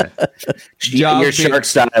 Hell yeah. Your shark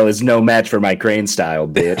style is no match for my crane style,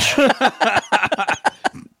 bitch.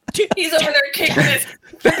 He's over there kicking his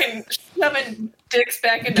fucking shoving dicks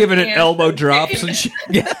back into giving it elbow drops and shit.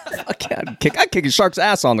 Yeah. I'd kick a shark's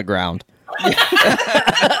ass on the ground.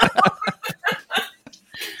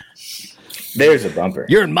 There's a bumper.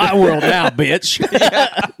 You're in my world now, bitch.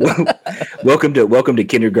 Welcome to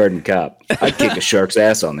Kindergarten Cop. I'd kick a shark's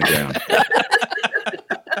ass on the ground.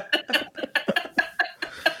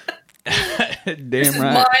 Damn this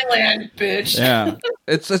right. Is my land, bitch. Yeah.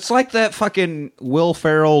 It's like that fucking Will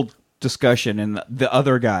Ferrell discussion in the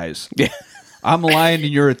Other Guys. Yeah. I'm a lion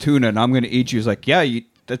and you're a tuna and I'm going to eat you. He's like, yeah,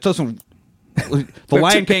 that doesn't... The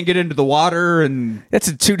lion can't get into the water, and that's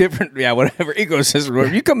a two different, whatever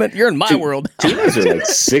ecosystem. You come in, you're in my world. Tunas are like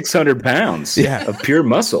 600 pounds of pure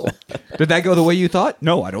muscle. Did that go the way you thought?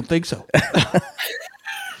 No, I don't think so.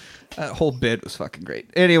 That whole bit was fucking great.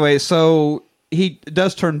 Anyway, so he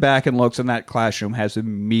does turn back and looks, and that classroom has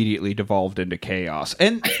immediately devolved into chaos.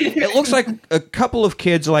 And it looks like a couple of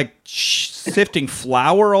kids like sifting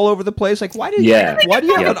flour all over the place. Like, why do you have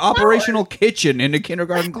an operational kitchen in a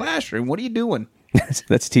kindergarten classroom? What are you doing?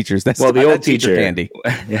 That's teachers. That's the old teacher candy.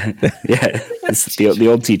 Yeah. The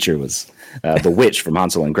old teacher was the witch from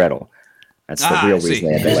Hansel and Gretel. That's the real reason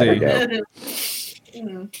they had to let her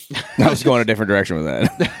go. I was going a different direction with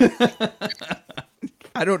that.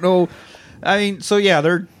 I don't know. I mean, so yeah,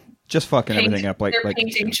 they're just fucking everything up. Like they're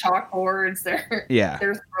painting chalkboards.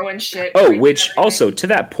 They're throwing shit. Oh, which also to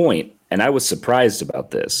that point, and I was surprised about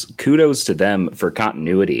this. Kudos to them for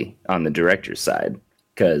continuity on the director's side,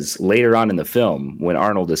 because later on in the film, when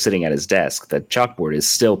Arnold is sitting at his desk, the chalkboard is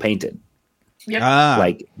still painted. Yep.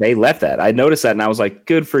 Like they left that. I noticed that, and I was like,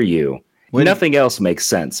 "Good for you." Nothing else makes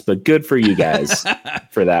sense, but good for you guys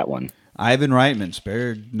for that one. Ivan Reitman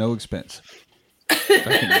spared no expense.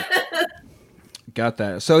 Got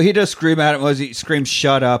that. So he does scream at him. He screams,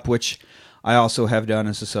 "Shut up," which I also have done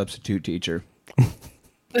as a substitute teacher. I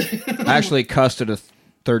actually cussed at a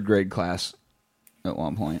third grade class at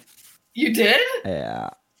one point. You did? Yeah.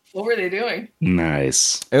 What were they doing?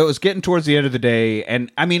 Nice. It was getting towards the end of the day,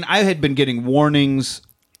 and I mean, I had been getting warnings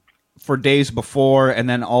for days before, and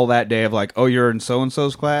then all that day of like, oh, you're in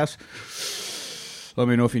so-and-so's class? Let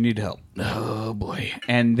me know if you need help. Oh, boy.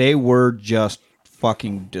 And they were just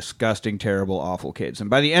fucking disgusting, terrible, awful kids. And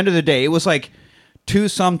by the end of the day, it was like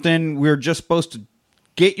 2-something. We were just supposed to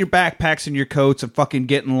get your backpacks and your coats and fucking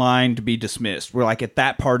get in line to be dismissed. We're like at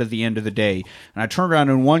that part of the end of the day. And I turned around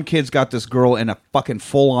and one kid's got this girl in a fucking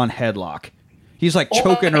full-on headlock. He's like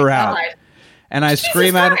choking her out. And I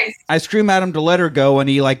scream at him to let her go, and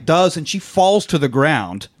he like does, and she falls to the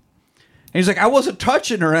ground. And he's like, I wasn't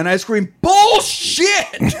touching her, and I scream,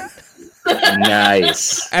 bullshit!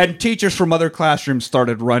 Nice. And teachers from other classrooms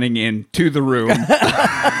started running into the room.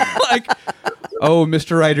 Like, oh,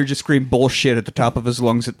 Mr. Ryder just screamed bullshit at the top of his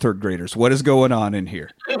lungs at third graders. What is going on in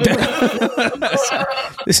here?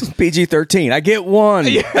 This is PG-13. I get one.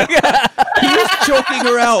 He was choking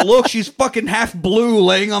her out. Look, she's fucking half blue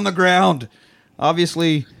laying on the ground.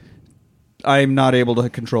 Obviously, I'm not able to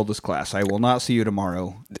control this class. I will not see you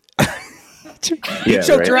tomorrow. He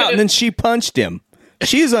choked her out, and then she punched him.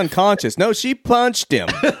 She's unconscious. No, she punched him.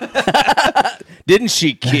 Didn't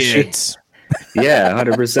she, kids? Yeah,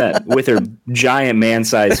 100%. With her giant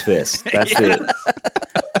man-sized fist. That's it.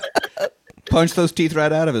 Punch those teeth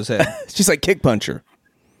right out of his head. She's like kick puncher.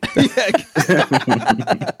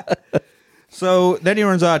 So then he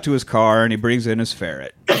runs out to his car, and he brings in his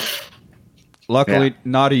ferret. Luckily,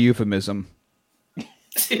 not a euphemism.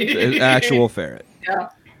 An actual ferret. Yeah.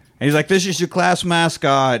 And he's like, this is your class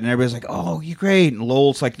mascot. And everybody's like, oh, you're great. And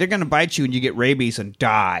Lowell's like, they're going to bite you and you get rabies and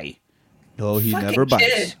die. No, he Fucking never bites.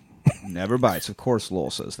 kid. Never bites. Of course,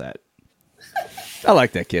 Lowell says that. I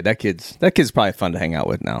like that kid. That kid's probably fun to hang out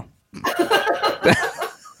with now.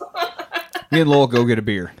 Me and Lowell go get a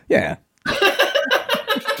beer. Yeah.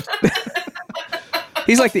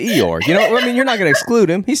 He's like the Eeyore. You know, I mean, you're not going to exclude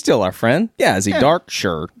him. He's still our friend. Yeah, is he dark?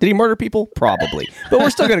 Sure. Did he murder people? Probably. But we're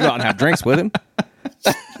still going to go out and have drinks with him.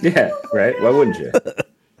 Yeah, right? Why wouldn't you?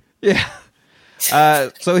 Yeah.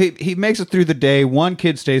 So he makes it through the day. One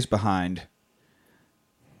kid stays behind.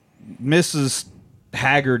 Mrs.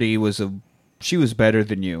 Haggerty was better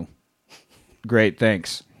than you. Great,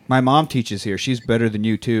 thanks. My mom teaches here. She's better than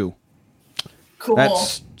you too. Cool.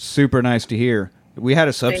 That's super nice to hear. We had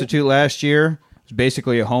a substitute last year. It was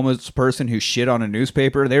basically a homeless person who shit on a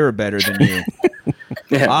newspaper. They were better than you.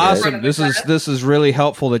 Yeah, Awesome. right? This is really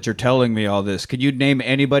helpful that you're telling me all this. Can you name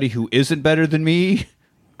anybody who isn't better than me?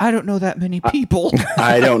 I don't know that many people.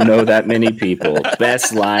 I don't know that many people.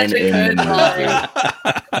 Best line in the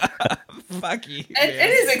movie. Fuck you. It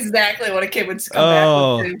is exactly what a kid would come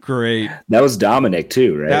back with. Oh, great. That was Dominic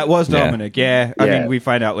too, right? That was Dominic. Yeah. I Yeah. mean, we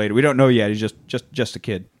find out later. We don't know yet. He's just a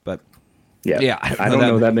kid. But yeah. I I don't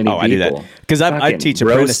know that many people. I do that because I Fucking teach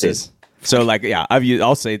roasted. apprentices. So like, yeah,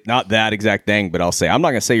 I'll say not that exact thing, but I'll say I'm not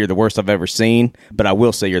gonna say you're the worst I've ever seen, but I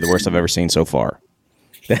will say you're the worst I've ever seen so far.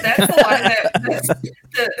 That's the line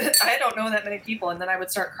I don't know that many people, and then I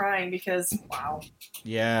would start crying because wow,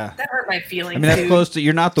 yeah. that hurt my feelings. I mean, that's dude. close to,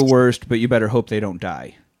 you're not the worst, but you better hope they don't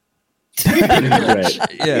die. Right.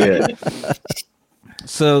 Yeah.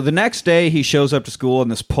 So the next day, he shows up to school in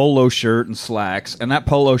this polo shirt and slacks, and that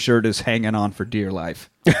polo shirt is hanging on for dear life.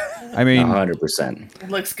 I mean, 100%. It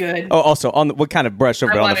looks good. Oh, also what kind of brush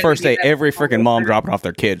over I on the wanted first to day? get that Every photo freaking mom shirt. dropping off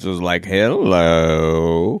their kids was like,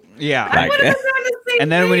 "Hello." yeah. I would have like- done the same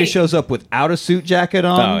And then when he thing. shows up without a suit jacket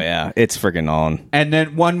on, Oh yeah, it's freaking on. and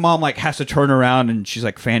then one mom like has to turn around and she's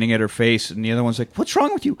like fanning at her face, and the other one's like, "What's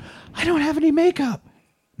wrong with you? I don't have any makeup."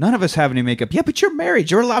 None of us have any makeup. Yeah, but you're married.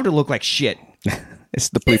 You're allowed to look like shit. It's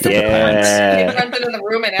the pleat of the Yeah. pants. He comes into the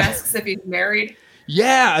room and asks if he's married.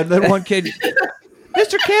 Yeah, and then one kid,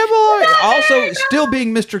 Mr. Kimball, also still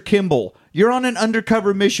being Mr. Kimball. You're on an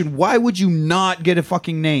undercover mission. Why would you not get a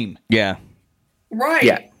fucking name? Yeah, Right.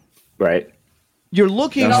 Yeah. Right. You're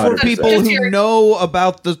looking for 100%. people who know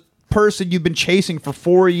about the person you've been chasing for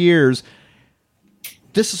 4 years.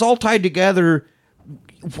 This is all tied together.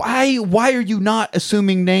 Why are you not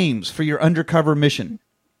assuming names for your undercover mission?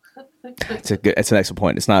 it's an excellent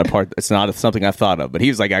point. It's not something I've thought of. But he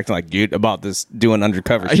was like acting like dude about this doing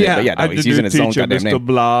undercover shit. But yeah, no, he's using his own goddamn name.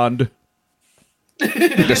 Blonde.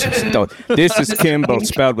 This is Kimball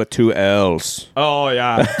spelled with 2 L's. Oh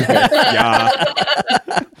yeah,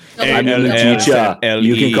 yeah. I'm your A-L-L-E. teacher.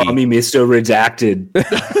 You can call me Mr. Redacted.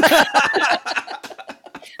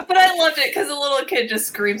 But I loved it because the little kid just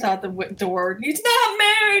screams out the door, "He's not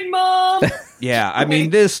married, Mom!" Yeah, I mean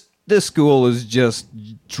this school is just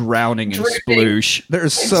drowning in Dripping. sploosh.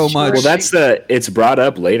 There's so much. Well, it's brought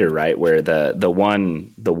up later, right? Where the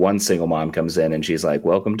one single mom comes in and she's like,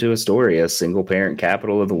 "Welcome to Astoria, single parent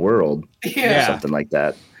capital of the world," Yeah. or something like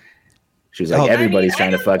that. She's like, Oh. everybody's I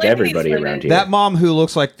trying to don't fuck blame everybody these women. around here. That mom who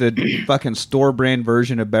looks like the fucking store brand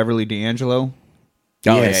version of Beverly D'Angelo.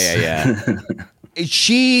 Oh Yes. yeah.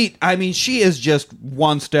 She is just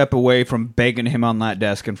one step away from begging him on that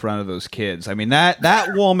desk in front of those kids. I mean, that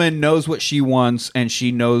woman knows what she wants and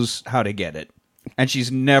she knows how to get it. And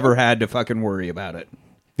she's never had to fucking worry about it.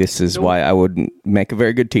 This is why I wouldn't make a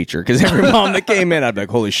very good teacher, because every mom that came in, I'd be like,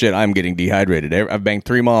 holy shit, I'm getting dehydrated. I've banged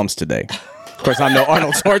 3 moms today. Of course, I'm no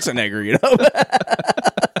Arnold Schwarzenegger, you know?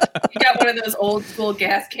 You got one of those old school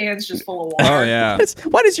gas cans just full of water. Oh, yeah.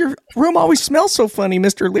 Why does your room always smell so funny,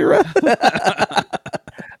 Mr. Lira?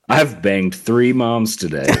 I've banged 3 moms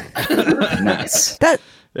today. Nice. That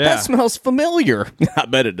Yeah. smells familiar. I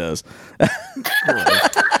bet it does.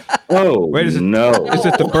 Oh, Wait, is it- no. Is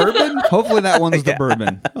it the bourbon? Hopefully that one's the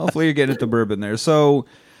bourbon. Hopefully you're getting at the bourbon there. So,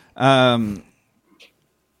 It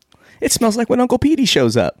smells like when Uncle Petey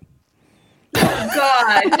shows up.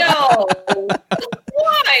 God, no.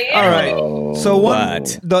 Why? all right. Oh, So one,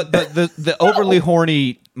 What? the overly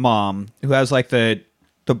horny mom who has like the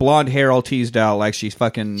blonde hair all teased out like she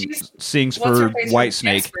fucking She's- sings What's for her face?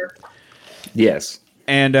 Whitesnake. Jasper. yes.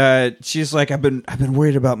 And she's like, I've been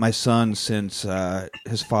worried about my son since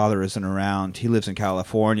his father isn't around. He lives in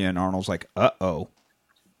California. And Arnold's like, uh-oh,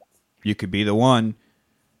 you could be the one.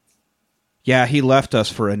 Yeah, he left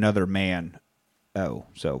us for another man. Oh,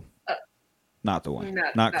 so not the one.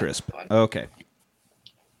 Not not Crisp. the one. Okay.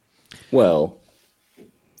 Well,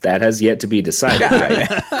 That has yet to be decided.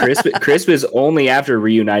 Right? Crisp is only after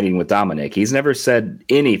reuniting with Dominic. He's never said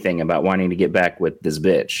anything about wanting to get back with this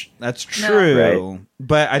bitch. That's true. Right?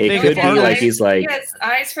 But I think could if be like he's like he has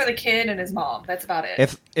eyes for the kid and his mom. That's about it.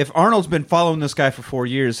 if Arnold's been following this guy for 4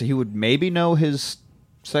 years, he would maybe know his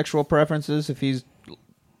sexual preferences if he's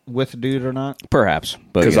with a dude or not. Perhaps,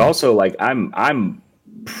 but because also like I'm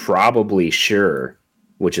probably sure,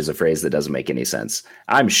 which is a phrase that doesn't make any sense.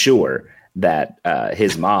 I'm sure that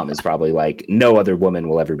his mom is probably like, no other woman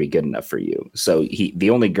will ever be good enough for you. So the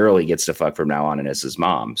only girl he gets to fuck from now on is his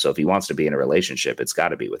mom. So if he wants to be in a relationship, it's got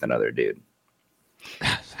to be with another dude.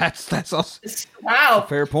 That's also wow,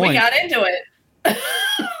 fair point. We got into it.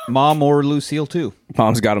 Mom or Lucille too.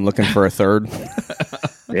 Mom's got him looking for a third.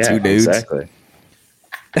 Yeah, 2 dudes. Exactly.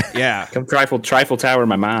 Yeah, Come trifle tower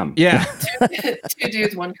my mom. yeah. 2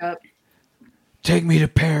 dudes, 1 cup. Take me to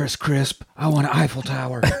Paris, Crisp. I want an Eiffel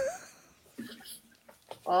Tower.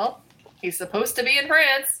 Well, he's supposed to be in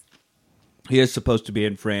France. He is supposed to be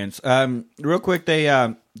in France. Real quick,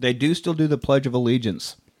 they do still do the Pledge of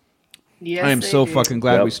Allegiance. Yes, I am they so do. fucking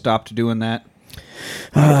glad Yep. we stopped doing that.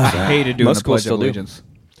 I hated doing Most the Pledge schools of still do. Allegiance.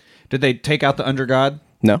 Did they take out the under God?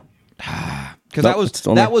 No. Because Nope, it's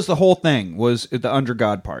only- that was the whole thing, was the under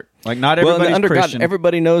God part. Like, not Well, everybody's the under God, Christian.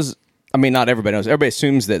 everybody knows. I mean, not everybody knows. Everybody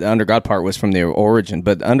assumes that the under God part was from the origin,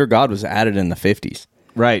 but the under God was added in the 50s.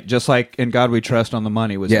 Right, just like In God We Trust on the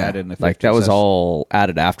Money was added in the 50s. like that was That's- all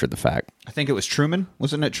added after the fact. I think it was Truman.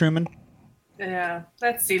 Wasn't it Truman? Yeah,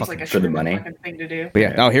 that seems like a for the Truman money. fucking thing to do. But yeah,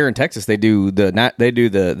 now here in Texas, they do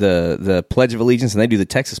the Pledge of Allegiance, and they do the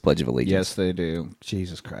Texas Pledge of Allegiance. Yes, they do.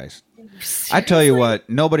 Jesus Christ. I tell you what,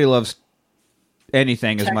 nobody loves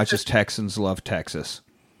anything as much as Texans love Texas.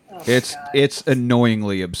 Oh my It's God. it's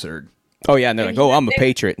annoyingly absurd. Oh yeah, and they're like, "Oh, I'm a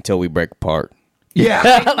patriot until we break apart."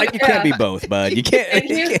 Yeah. Like you can't be both, bud. You can't.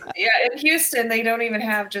 In Houston, in Houston, they don't even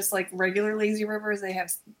have just like regular lazy rivers. They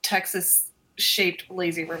have Texas-shaped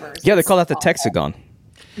lazy rivers. Yeah, they It's call that the awful. Texagon.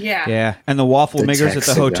 Yeah. Yeah, and the waffle The makers at the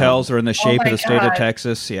Texagon. hotels are in the shape my of the state of God.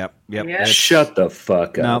 Texas. Yep. Yep. It's- Shut the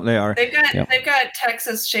fuck No, up. they are. They've got Yep. they've got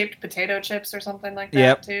Texas-shaped potato chips or something like that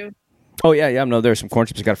Yep. too. Oh yeah. No, there's some corn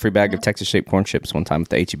chips. I got a free bag of Texas-shaped corn chips one time at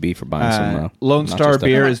the HEB for buying some. Lone nacho Star stuff.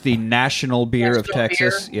 beer is the national beer of National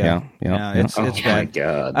Texas. beer. Yeah, Yeah. It's Oh it's my bad.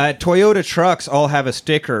 god. Toyota trucks all have a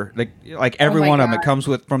sticker, like every Oh my one of them. It God. comes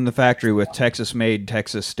from the factory with Texas made,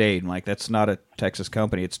 Texas stayed. Like that's not a Texas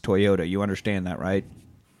company; it's Toyota. You understand that, right?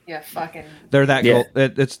 Yeah, fucking They're that Yeah. they're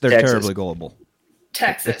Texas. terribly gullible.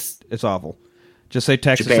 Texas. It's awful. Just say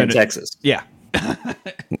Texas. Japan, and Texas. Yeah,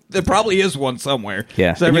 there probably is one somewhere.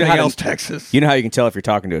 Yeah. so And you know everything how else to- Texas. You know how you can tell if you're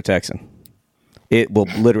talking to a Texan? It will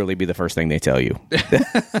literally be the first thing they tell you.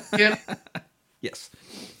 Yep. Yes.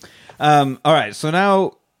 All right. So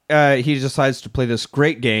now he decides to play this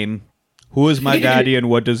great game. Who is my daddy and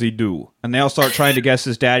what does he do? And they all start trying to guess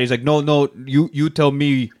his daddy. He's like, no, you tell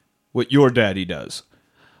me what your daddy does.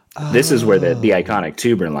 This is where the iconic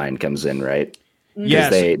tuber line comes in, right?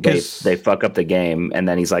 Yes, They fuck up the game, and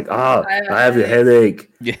then he's like, "Oh, I I have a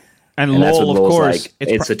headache," Yeah. and and that's Lowell, when of Lowell's course, like,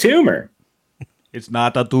 "It's a tumor." it's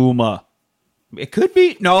not a tumor. It could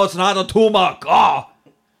be. No, it's not a tumor. Oh.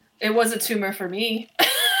 It was a tumor for me.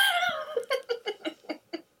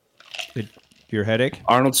 Your headache?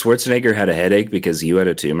 Arnold Schwarzenegger had a headache because you had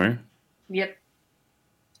a tumor. Yep.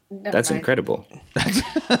 Never That's mind. incredible.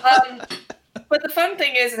 But the fun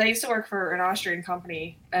thing is I used to work for an Austrian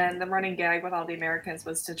company, and the running gag with all the Americans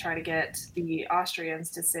was to try to get the Austrians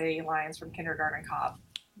to say lines from Kindergarten Cop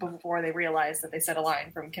before they realized that they said a line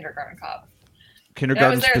from Kindergarten Cop.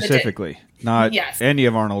 Kindergarten there the day. specifically, not Yes. any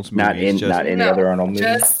of Arnold's movies. Not any other Arnold movie.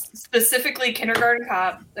 Just specifically Kindergarten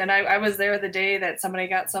Cop. And I was there the day that somebody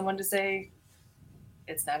got someone to say,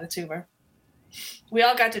 it's not a tumor. We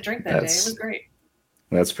all got to drink that day. It was great.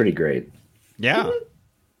 That's pretty great. Yeah.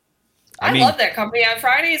 I mean- love that company. On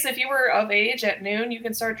Fridays, if you were of age at noon, you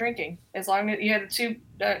can start drinking as long as you had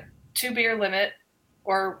a two beer limit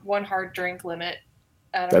or one hard drink limit.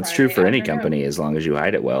 On a That's true Friday for any afternoon. company as long as you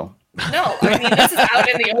hide it well. No, I mean this is out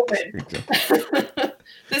in the open.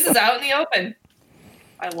 This is out in the open.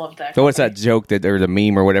 I love that. So what's that joke that or the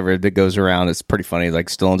meme or whatever that goes around? It's pretty funny. Like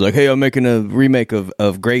Stallone's like, "Hey, I'm making a remake of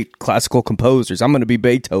great classical composers. I'm going to be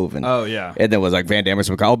Beethoven." Oh yeah. And then it was like Van Damme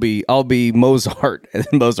was like, I'll be Mozart, and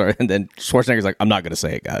then Mozart, and then Schwarzenegger's like, "I'm not going to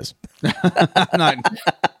say it, guys." Not-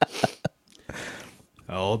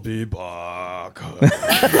 I'll be back. All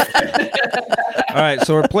right,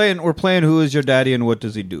 so we're playing Who Is Your Daddy and What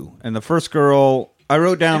Does He Do? And the first girl, I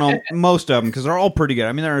wrote down on most of them because they're all pretty good.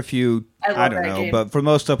 I mean, there are a few I love I don't that know, game. but for the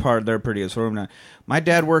most part, they're pretty good. So I'm not. My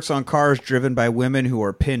dad works on cars driven by women who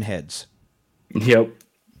are pinheads. Yep.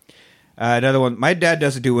 Another one. My dad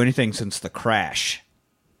doesn't do anything since the crash.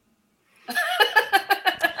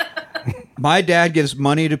 My dad gives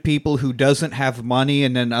money to people who doesn't have money,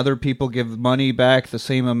 and then other people give money back the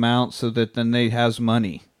same amount so that then they has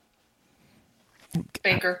money.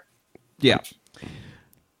 Banker. Yeah.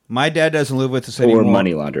 My dad doesn't live with us anymore. Or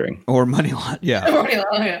money laundering. Or money laundering.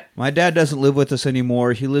 Yeah. My dad doesn't live with us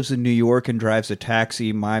anymore. He lives in New York and drives a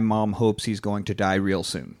taxi. My mom hopes he's going to die real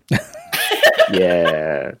soon.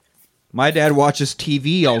 Yeah. My dad watches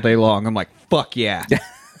TV all day long. I'm like, fuck yeah.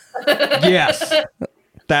 Yes.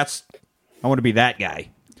 I want to be that guy.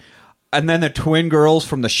 And then the twin girls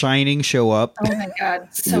from The Shining show up. Oh my God.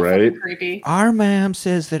 So Right. fucking creepy. Our mom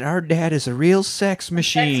says that our dad is a real sex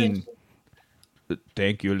machine.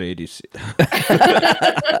 Thank you, ladies.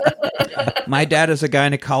 My dad is a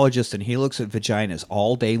gynecologist, and he looks at vaginas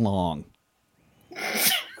all day long.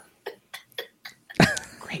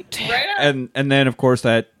 Great. Right on. And then, of course,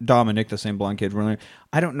 that Dominic, the same blonde kid, really,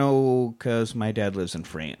 I don't know, because my dad lives in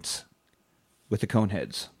France with the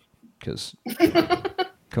Coneheads, because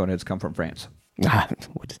Coneheads come from France.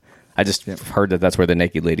 I just heard that that's where the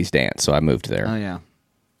naked ladies dance, so I moved there. Oh, yeah.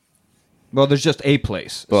 Well, there's just a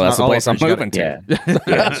place. Well, It's that's not the all place I'm of France. You moving gotta- to.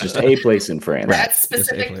 Yeah. It's just a place in France. That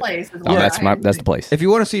specific place is Oh, where that's the place. If you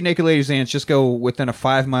want to see naked ladies dance, just go within a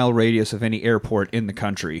 5-mile radius of any airport in the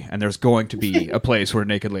country, and there's going to be a place where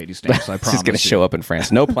naked ladies dance. I It's promise. just going to show up in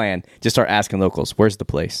France. No plan. Just start asking locals, where's the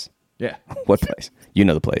place? Yeah. What place? You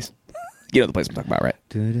know the place. You know the place I'm talking about, right?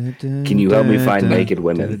 Can you help me find naked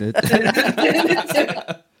women?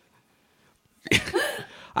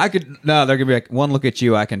 I could. No, they're gonna be like, one look at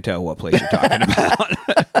you, I can tell what place you're talking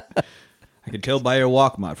about. I can tell by your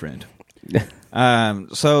walk, my friend.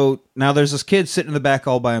 So now there's this kid sitting in the back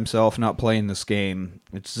all by himself, not playing this game.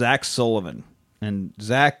 It's Zach Sullivan, and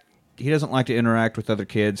Zach, he doesn't like to interact with other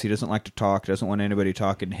kids. He doesn't like to talk. Doesn't want anybody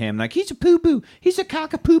talking to him. Like, he's a poo poo. He's a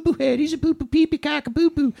cock a poo poo head. He's a poo poo pee pee cock a poo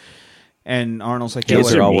poo. And Arnold's like,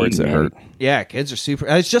 Those yeah, are all mean, words that man. hurt. yeah, kids are super.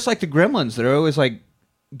 It's just like the Gremlins. They're always like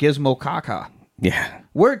gizmo caca. Yeah.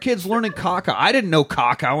 Where are kids learning caca? I didn't know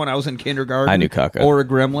caca when I was in kindergarten. I knew caca. Or a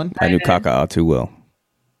gremlin. I knew did. Kaka too well.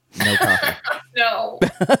 No caca. No.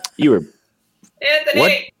 You were.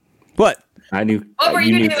 Anthony. What? I knew. What were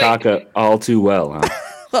you you knew doing? Kaka all too well, huh?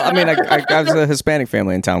 Well, I mean, I was a Hispanic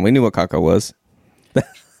family in town. We knew what Kaka was.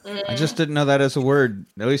 I just didn't know that as a word,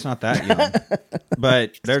 at least not that young.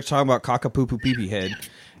 But they're talking about caca poo poo pee pee head.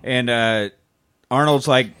 And Arnold's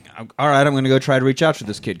like, all right, I'm going to go try to reach out to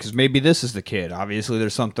this kid because maybe this is the kid. Obviously,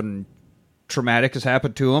 there's something traumatic has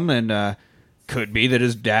happened to him, and could be that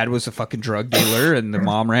his dad was a fucking drug dealer and the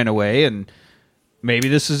mom ran away, and maybe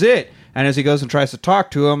this is it. And as he goes and tries to talk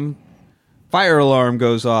to him, fire alarm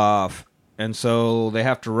goes off. And so they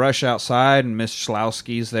have to rush outside, and Miss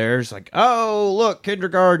Schlowski's there. She's like, oh, look,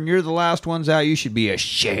 kindergarten, you're the last ones out. You should be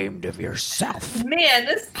ashamed of yourself. Man,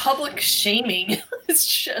 this public shaming is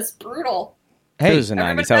just brutal. It was the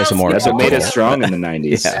 90s. That was some more. That's what made us vocal. strong in the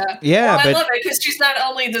 90s. Yeah, well, I but- love it because she's not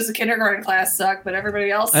only does the kindergarten class suck, but everybody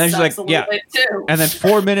else And she's sucks like, a little yeah. bit too. And then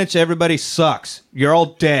 4 minutes, everybody sucks. You're all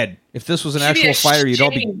dead. If this was an Should be actual fire, you'd all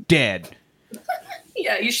be ashamed. dead.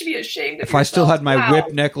 Yeah, you should be ashamed of If I still yourself. had my Wow.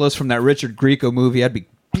 whip necklace from that Richard Grieco movie, I'd be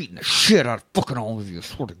beating the shit out of fucking all of you. I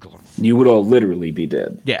swear to God. You would all literally be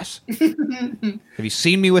dead. Yes. Have you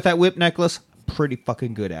seen me with that whip necklace? I'm pretty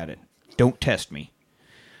fucking good at it. Don't test me.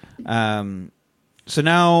 So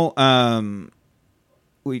now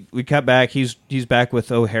we cut back. He's back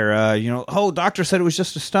with O'Hara. You know, oh, doctor said it was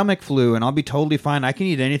just a stomach flu, and I'll be totally fine. I can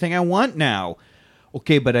eat anything I want now.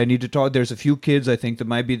 Okay, but I need to talk. There's a few kids I think that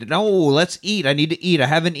might be. No, let's eat. I need to eat. I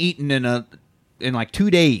haven't eaten in like 2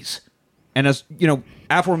 days. And as you know,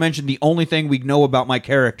 aforementioned, the only thing we know about my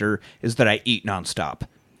character is that I eat nonstop.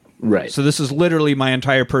 Right. So this is literally my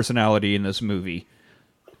entire personality in this movie.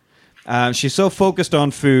 She's so focused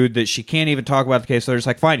on food that she can't even talk about the case. So they're just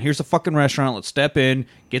like, fine, here's a fucking restaurant. Let's step in,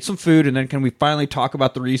 get some food, and then can we finally talk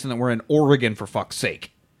about the reason that we're in Oregon, for fuck's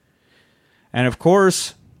sake? And of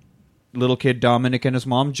course, little kid Dominic and his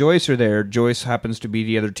mom Joyce are there. Joyce happens to be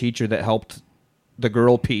the other teacher that helped the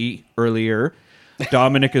girl pee earlier.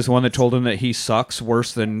 Dominic is one that told him that he sucks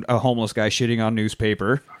worse than a homeless guy shitting on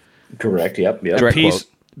newspaper. Correct. Yep. Direct quote.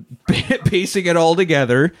 Piecing it all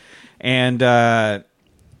together. And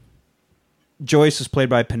Joyce is played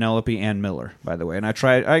by Penelope Ann Miller, by the way. And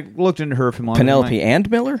I looked into her from Penelope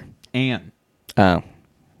and Miller? Ann. Oh.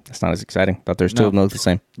 That's not as exciting. Thought there's two of them look the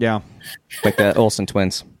same. Yeah. Like the Olsen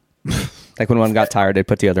twins. Like when one got tired, they'd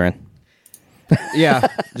put the other in. Yeah.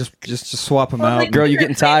 just swap them Well, out. like- Girl, you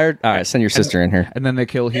getting tired? All right, send your sister in here. And then they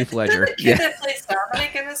kill Heath Isn't Ledger. the kid that plays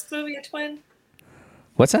Dominic in this movie a twin?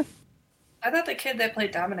 What's that? I thought the kid that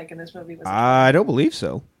played Dominic in this movie was. I don't believe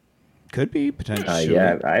so. Could be potentially.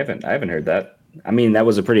 Yeah, I haven't heard that. I mean, that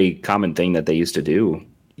was a pretty common thing that they used to do.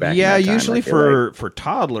 Back Yeah, in that time, usually I feel like. for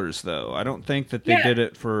toddlers though. I don't think that they did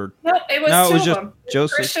it for. No, it was two just of them.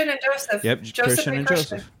 Joseph. Christian and Joseph. Yep, Joseph Christian and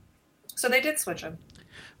Joseph. So they did switch them.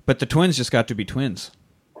 But the twins just got to be twins.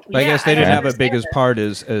 But I guess they didn't have as big as part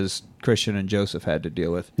as Christian and Joseph had to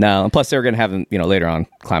deal with. No, and plus they were going to have them, later on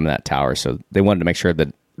climbing that tower, so they wanted to make sure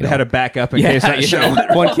that They had a backup in case that show.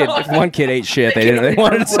 if one kid ate shit, they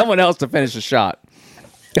wanted someone else to finish the shot.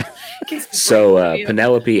 So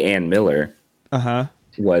Penelope Ann Miller Uh-huh.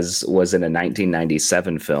 was in a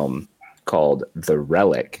 1997 film called The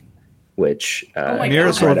Relic, which my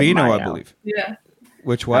Mira God. Sorvino, I believe. Yeah.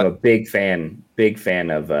 Which I'm a what? big fan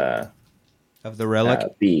of Of the relic?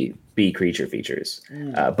 B creature features.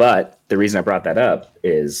 But the reason I brought that up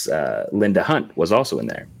is Linda Hunt was also in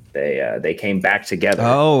there. They came back together.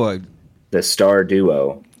 Oh, The star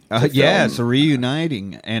duo. yeah, it's a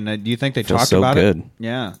reuniting. And do you think they Feels talked so about good. it?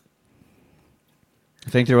 Yeah. I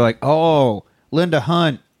think they were like, oh, Linda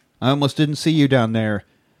Hunt, I almost didn't see you down there.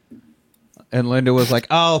 And Linda was like,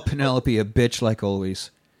 oh, Penelope, a bitch like always.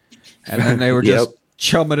 And then they were just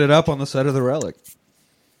chumming it up on the set of the relic.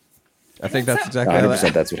 I think that's exactly how 100%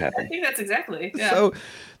 that. that's what I happened. think that's exactly. Yeah. So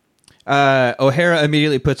O'Hara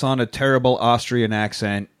immediately puts on a terrible Austrian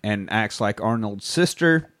accent and acts like Arnold's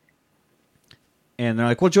sister. And they're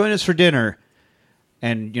like, well, join us for dinner.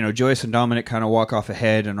 And, Joyce and Dominic kind of walk off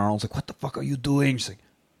ahead, and Arnold's like, what the fuck are you doing? She's like,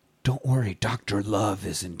 don't worry, Dr. Love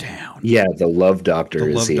is in town. Yeah, the love doctor The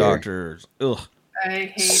is Love here. Doctor. Ugh. I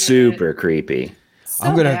hate Super it. creepy. So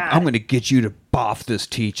I'm bad. gonna get you to boff this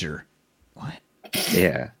teacher. What?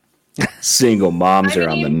 Yeah. Single moms I are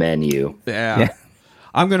on the mean- menu. Yeah.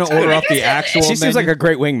 I'm gonna order up the actual She seems menu. like a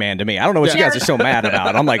great wingman to me. I don't know what you Yeah. guys are so mad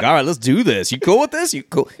about. I'm like, all right, let's do this. You cool with this? You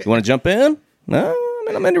cool? You want to jump in? No, I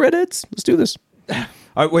mean, I'm into redheads. Let's do this. All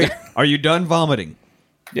right, wait, are you done vomiting?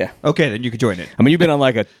 Yeah. Okay, then you can join it. I mean, you've been on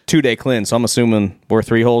like a 2-day cleanse, so I'm assuming we're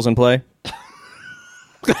 3 holes in play.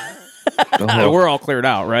 We're all cleared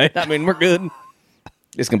out, right? I mean, we're good.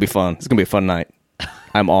 It's going to be fun. It's going to be a fun night.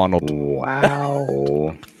 I'm Arnold. Wow.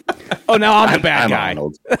 Oh, now I'm the bad I'm guy.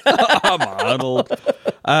 Arnold. I'm Arnold.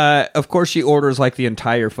 Of course, she orders like the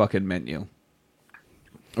entire fucking menu.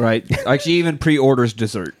 Right? Like she even pre-orders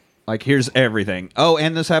dessert. Like here's everything. Oh,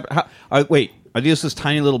 and this happened. Wait, are these just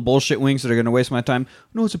tiny little bullshit wings that are going to waste my time?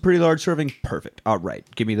 No, it's a pretty large serving. Perfect. All right,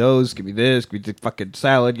 give me those. Give me this. Give me the fucking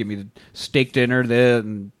salad. Give me the steak dinner.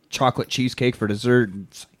 Then chocolate cheesecake for dessert.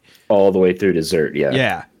 All the way through dessert, yeah.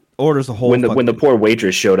 Yeah, orders the whole. When the fucking- poor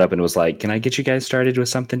waitress showed up and was like, "Can I get you guys started with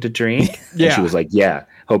something to drink?" Yeah. And she was like, "Yeah.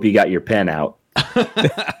 Hope you got your pen out."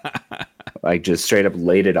 Like just straight up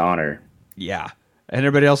laid it on her. Yeah, and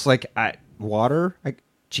everybody else like water.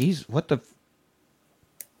 Jeez, what the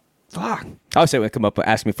fuck? I would say when they come up and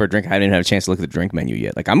ask me for a drink, I didn't have a chance to look at the drink menu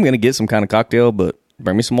yet. Like, I'm going to get some kind of cocktail, but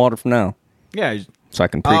bring me some water for now Yeah, so I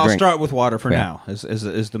can I'll pre-drink. start with water for Yeah. now. Is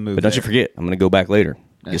the move? But don't you there. forget, I'm going to go back later.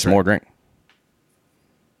 Get That's some right. more drink.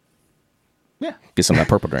 Yeah. Get some of that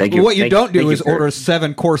purple drink. Thank you. What you don't thank do you is for- order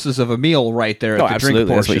 7 courses of a meal right there at Oh, the absolutely.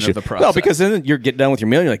 drink That's what you portion should. of the process. Well, because then you get done with your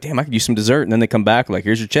meal, and you're like, damn, I could use some dessert. And then they come back, like,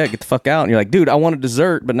 here's your check, get the fuck out. And you're like, dude, I wanted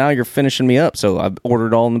dessert, but now you're finishing me up. So I've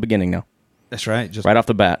ordered all in the beginning now. that's right. Just Right off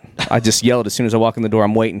the bat. I just yelled as soon as I walk in the door,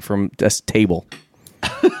 I'm waiting for this table.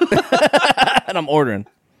 And I'm ordering.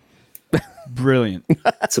 brilliant.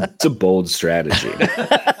 It's a bold strategy.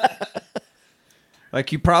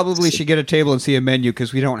 Like you probably should get a table and see a menu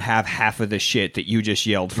because we don't have half of the shit that you just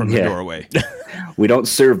yelled from the Yeah. doorway. We don't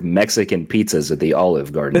serve Mexican pizzas at the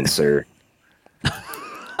Olive Garden, sir.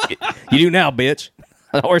 You do now, bitch.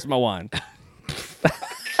 Where's my wine?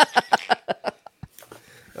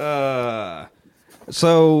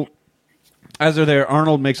 So, as they're there,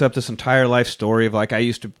 Arnold makes up this entire life story of like,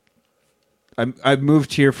 I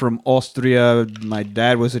moved here from Austria. My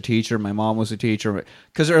dad was a teacher. My mom was a teacher.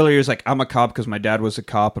 Because earlier it's like, I'm a cop because my dad was a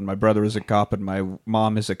cop and my brother was a cop and my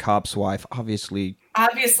mom is a cop's wife. Obviously,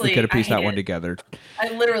 Obviously, we could have I pieced that hate one it. together. I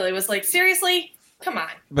literally was like, seriously? Come on.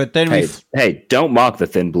 But then Hey, don't mock the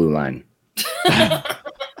thin blue line.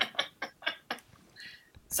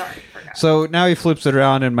 Sorry, forgot. So now he flips it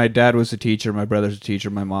around, and my dad was a teacher, my brother's a teacher,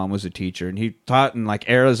 my mom was a teacher, and he taught in like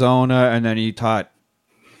Arizona, and then he taught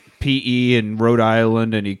PE in Rhode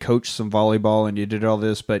Island, and he coached some volleyball, and he did all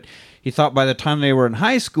this. But he thought by the time they were in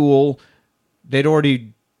high school, they'd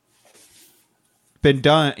already been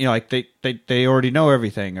done. You know, like they already know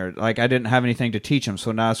everything, or like I didn't have anything to teach them.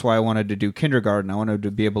 So now that's why I wanted to do kindergarten. I wanted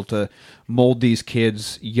to be able to mold these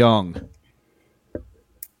kids young.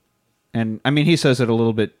 And I mean, he says it a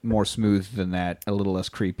little bit more smooth than that, a little less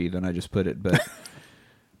creepy than I just put it. But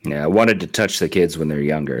Yeah, I wanted to touch the kids when they're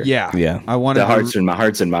younger. Yeah. I wanted The hearts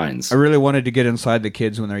and minds. I really wanted to get inside the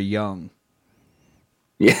kids when they're young.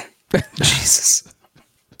 Yeah. Jesus.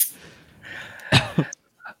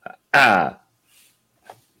 Well,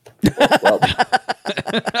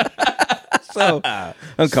 So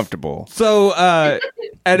Uncomfortable.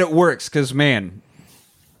 and it works because, man,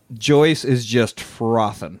 Joyce is just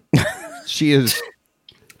frothing. She is.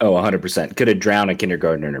 100%. Could have drowned a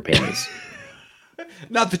kindergartner in her panties.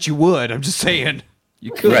 Not that you would. I'm just saying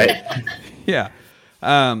you could. Right. Yeah.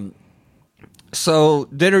 So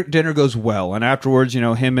dinner goes well, and afterwards,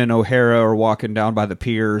 him and O'Hara are walking down by the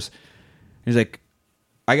piers. He's like,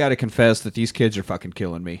 "I got to confess that these kids are fucking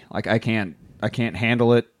killing me. Like, I can't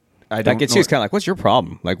handle it. I don't." Like, she's kind of like, "What's your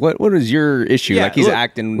problem? Like, what is your issue?" Yeah, like, he's look,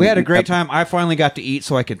 acting. We had a great time. I finally got to eat,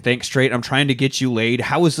 so I could think straight. I'm trying to get you laid.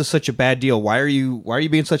 How is this such a bad deal? Why are you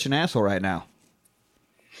being such an asshole right now?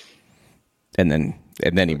 And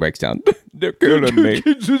then he breaks down. They're killing me.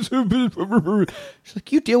 She's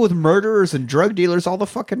like, you deal with murderers and drug dealers all the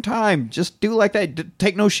fucking time. Just do like that.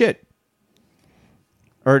 Take no shit.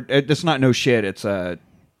 Or it's not no shit. It's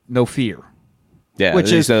no fear. Yeah,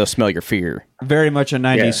 Which is smell your fear. very much a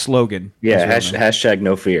 90s slogan. Yeah, as well. hashtag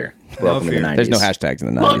no fear. Welcome to the fear. 90s. There's no hashtags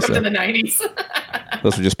in the 90s. Welcome So. to the 90s.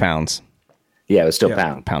 Those were just pounds. Yeah, it was still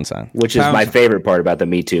Yeah. pound, Sign. which is Pound my sign. favorite part about the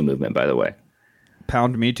Me Too movement, by the way.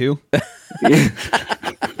 Pound me too.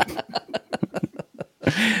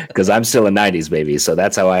 Because I'm still a 90s baby, so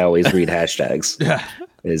that's how I always read hashtags. Yeah.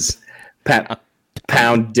 Is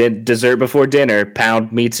pound dessert before dinner,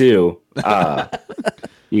 pound me too.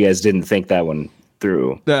 You guys didn't think that one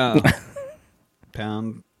through.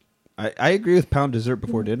 Pound. I agree with pound dessert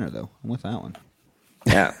before dinner, though. I'm with that one.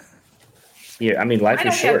 Yeah. Yeah, I mean, life I is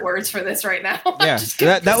don't have short. words for this right now. Yeah,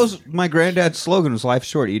 that was my granddad's slogan was life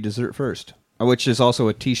short, eat dessert first. Which is also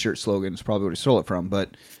a t-shirt slogan. It's probably where he stole it from, but...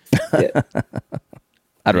 Yeah.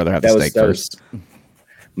 I'd rather have the steak first.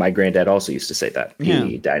 My granddad also used to say that. Yeah.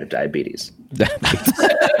 He died of diabetes.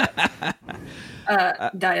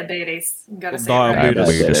 Diabetes. Gotta say it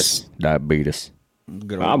right. Diabetes.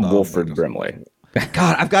 Good old I'm dog. Wilford Brimley.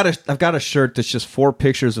 God, I've got a shirt that's just 4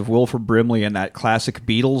 pictures of Wilford Brimley and that classic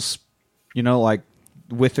Beatles, like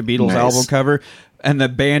with the Beatles Nice. album cover, and the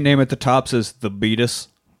band name at the top says The Beatus.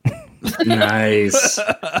 Nice.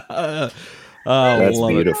 That's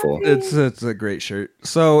love it. beautiful. It's a great shirt.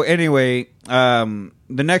 So anyway, the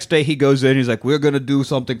next day he goes in. He's like, "We're gonna do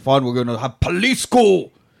something fun. We're gonna have police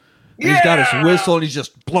school." And he's got his whistle, and he's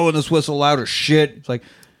just blowing this whistle loud as shit. It's like,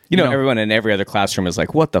 Everyone in every other classroom is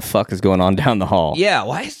like, "What the fuck is going on down the hall?" yeah,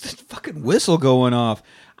 why is this fucking whistle going off?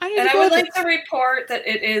 And I would like to report that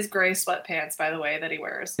it is gray sweatpants, by the way, that he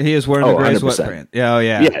wears. He is wearing a gray 100%. sweatpants. Yeah,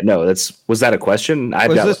 yeah. Yeah, no, was that a question? I've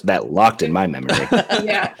Was got this- that locked in my memory.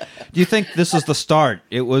 Yeah. Do you think this is the start?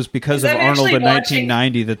 It was because of I'm Arnold actually in watching-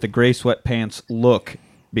 1990 that the gray sweatpants look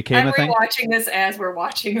became I'm a thing? rewatching this as we're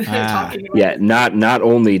watching talking about Yeah, it. not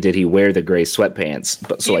only did he wear the gray sweatpants,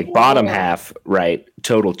 but so He like bottom wore- half, right,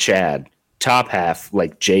 total Chad. Top half,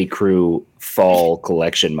 like J. Crew fall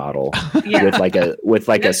collection model Yeah. with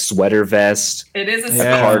a sweater vest, It is a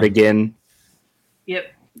Yeah. cardigan.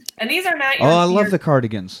 Yep. And these are not Oh, I love your- the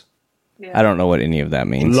cardigans. Yeah. I don't know what any of that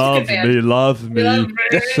means. Love me, love me. Love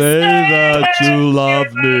me. Say that you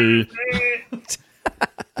love me.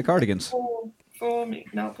 The cardigans. For me.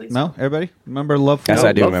 No, please. No, everybody remember Love? Yes, No,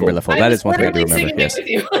 I do Love remember Fool. the full. I That was is one thing I do literally remember. singing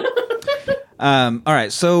Yes. it with you. All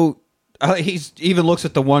right, so he's even looks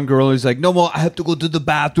at the one girl. And he's like, "No more. I have to go to the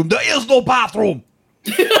bathroom. There is no bathroom."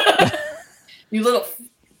 You little.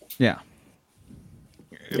 Yeah.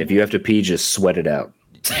 If you have to pee, just sweat it out.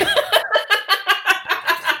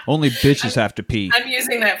 Only bitches have to pee. I'm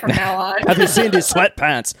using that from now on. Have you seen these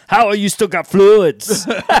sweatpants? How are you still got fluids?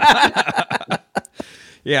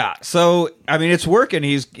 Yeah. So I mean, it's working.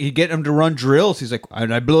 He getting him to run drills. He's like,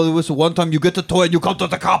 "And I blow the whistle one time. You get the toy and you come to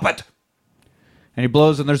the carpet." And he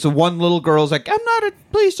blows, and there's the one little girl's like, "I'm not a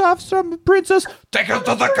police officer. I'm a princess. Take her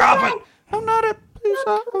to the carpet. I'm not a police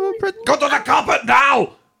officer. I'm a princess. Go to the carpet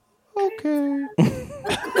now." Okay.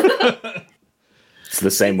 It's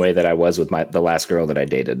the same way that I was with the last girl that I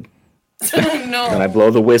dated. No. When I blow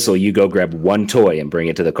the whistle, you go grab one toy and bring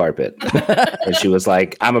it to the carpet. And she was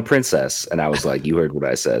like, "I'm a princess," and I was like, "You heard what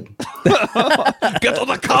I said." Get to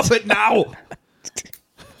the carpet now.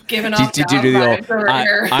 Giving off Did you do the dog old, vibes over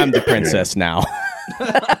here. I'm the princess now.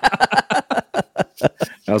 I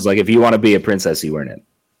was like, "If you want to be a princess, you earn it."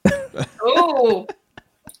 Oh,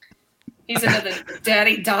 he's into the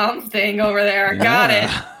daddy Dom thing over there. I got it.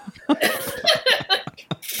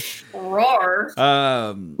 Roar.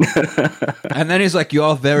 And then he's like,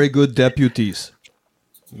 "You're very good deputies."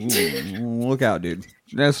 Look out, dude.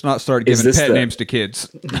 Let's not start giving pet names to kids.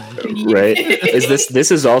 Right? Is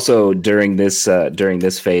this is also during this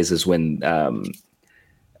phase is when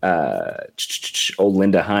old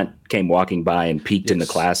Linda Hunt came walking by and peeked in the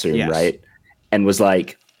classroom, right? And was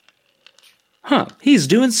like, "Huh, he's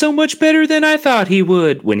doing so much better than I thought he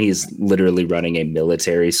would," when he's literally running a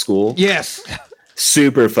military school. Yes.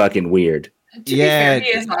 Super fucking weird. To be fair, he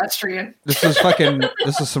is Austrian. This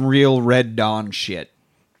is some real Red Dawn shit.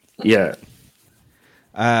 Yeah.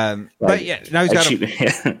 But yeah, now he's got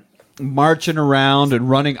him marching around and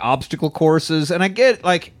running obstacle courses. And I get,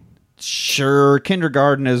 like, sure,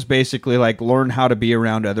 kindergarten is basically like learn how to be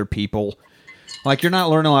around other people. Like, you're not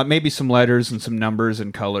learning a lot, maybe some letters and some numbers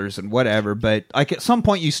and colors and whatever, but like at some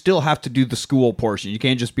point you still have to do the school portion. You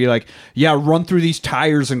can't just be like, yeah, run through these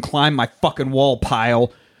tires and climb my fucking wall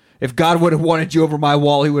pile. If God would have wanted you over my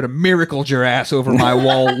wall, he would have miracled your ass over my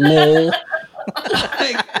wall, lol.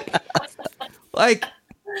 Like,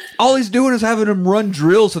 all he's doing is having them run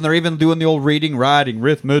drills, and they're even doing the old reading, writing,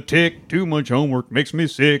 arithmetic, too much homework makes me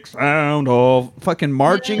sick, sound of fucking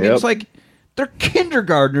marching. Yep. It's like, they're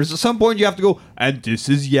kindergartners. At some point, you have to go, and this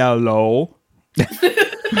is yellow.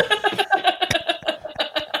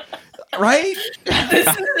 Right?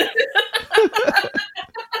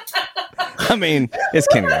 I mean, it's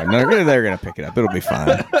kindergarten. They're going to pick it up. It'll be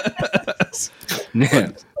fine.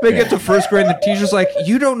 They get to first grade, and the teacher's like,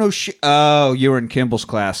 "You don't know shit." Oh, you were in Kimball's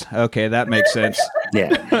class. Okay, that makes sense.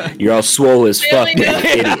 Yeah, you're all swole as fuck,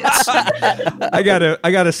 idiots. I got a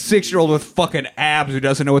 6-year-old with fucking abs who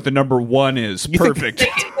doesn't know what the number 1 is. Perfect.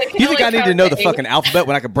 You think I need to know the fucking alphabet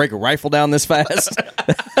when I can break a rifle down this fast?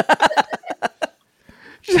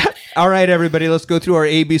 All right, everybody, let's go through our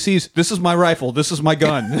ABCs. This is my rifle. This is my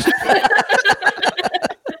gun.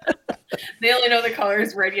 They only know the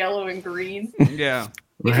colors red, yellow, and green. Yeah.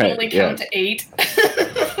 We can only count to 8.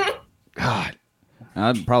 God.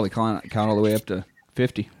 I'd probably count all the way up to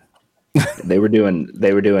 50. They were doing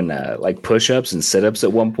like push-ups and sit-ups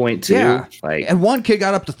at one point too. Yeah. Like, and one kid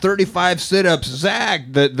got up to 35 sit-ups.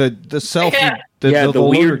 Zach, the selfie, the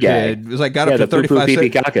weird guy, kid, was like got up to 35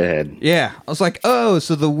 sit-ups. Head. Yeah, I was like, oh,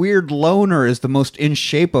 so the weird loner is the most in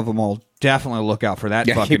shape of them all. Definitely look out for that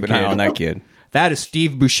fucking keep an kid. eye on that kid. That is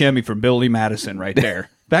Steve Buscemi from Billy Madison right there.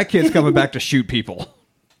 That kid's coming back to shoot people.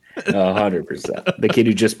 100%. The kid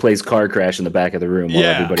who just plays Car Crash in the back of the room while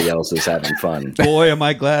everybody else is having fun. Boy, am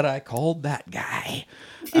I glad I called that guy.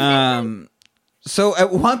 So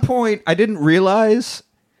at one point, I didn't realize,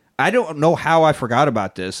 I don't know how I forgot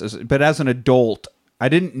about this, but as an adult, I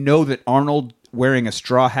didn't know that Arnold wearing a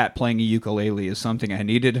straw hat playing a ukulele is something I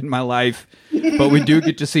needed in my life. But we do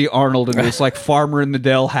get to see Arnold in this like Farmer in the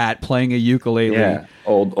Dell hat playing a ukulele. Yeah,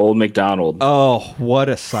 old McDonald. Oh, what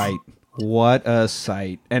a sight. What a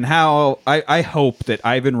sight. And how I hope that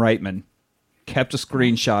Ivan Reitman kept a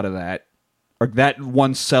screenshot of that, or that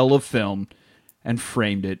one cell of film, and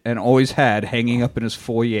framed it, and always had hanging up in his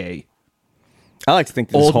foyer. I like to think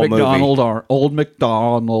this whole movie... Old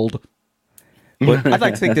McDonald. I'd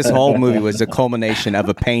like to think this whole movie was a culmination of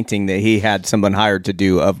a painting that he had someone hired to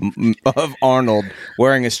do of Arnold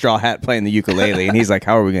wearing a straw hat playing the ukulele, and he's like,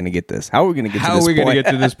 "How are we going to get this? How are we going to get to this point? How are we going to get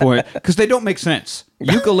to this point?" Because they don't make sense.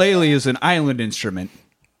 Ukulele is an island instrument.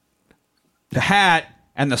 The hat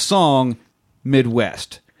and the song,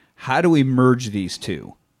 Midwest. How do we merge these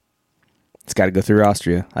two? It's got to go through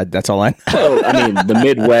Austria. That's all I know. Well, I mean, the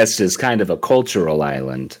Midwest is kind of a cultural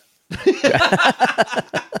island.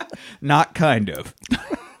 Not kind of.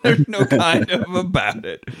 There's no kind of about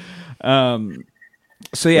it.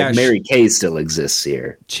 So yeah, like Mary Kay still exists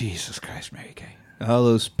here. Jesus Christ, Mary Kay! All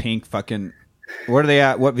those pink fucking. What are they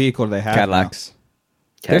at? What vehicle do they have? Cadillacs.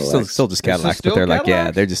 They're still just Cadillacs, but they're Cadillacs?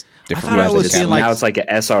 like, they're just different. Now it's like an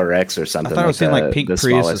SRX or something. I thought I was seeing like pink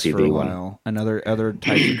Priuses for a one. while, and other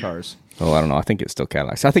types of cars. Oh, I don't know. I think it's still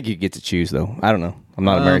Cadillacs. I think you get to choose though. I don't know. I'm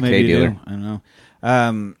not a Mary Kay dealer. I don't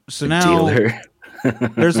know. So now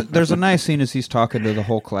there's a nice scene as he's talking to the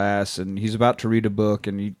whole class, and he's about to read a book,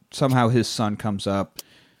 and somehow his son comes up,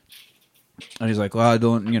 and he's like, "Well, I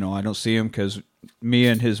don't see him because me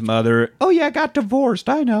and his mother. Oh yeah, got divorced.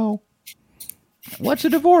 I know. What's a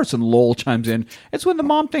divorce?" And Lowell chimes in, "It's when the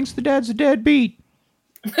mom thinks the dad's a deadbeat."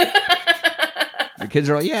 The kids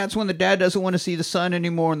are like, "Yeah, it's when the dad doesn't want to see the son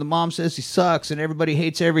anymore, and the mom says he sucks, and everybody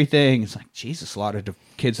hates everything." It's like, Jesus, a lot of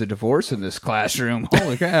kids are divorced in this classroom.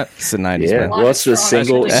 Holy crap! It's the 90s. Yeah, well, it's the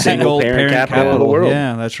single parent capital of the world.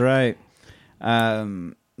 Yeah, that's right.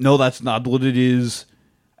 No, that's not what it is.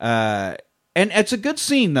 And it's a good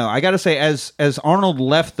scene, though. I got to say, as Arnold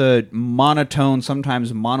left the monotone,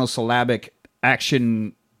 sometimes monosyllabic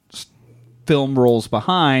action film roles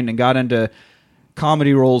behind and got into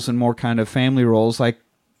comedy roles and more kind of family roles, like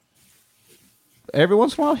every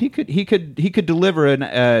once in a while he could deliver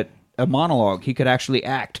a monologue. He could actually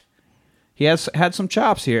act. He had some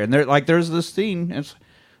chops here, and there's this scene. It's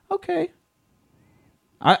okay.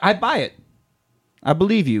 I buy it. I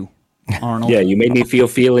believe you, Arnold. Yeah, you made me feel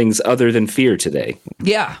feelings other than fear today.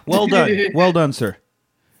 Yeah, well done. Well done, sir.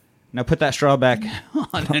 Now put that straw back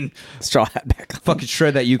on and Straw hat back on. fucking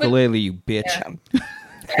shred that ukulele, you bitch.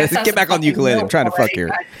 Yeah. Get back on the ukulele. I'm trying to fuck here.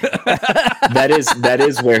 That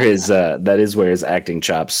is where his acting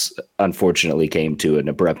chops unfortunately came to an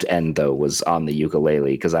abrupt end, though, was on the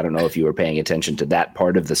ukulele, because I don't know if you were paying attention to that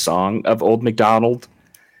part of the song of Old MacDonald,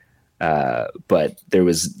 but there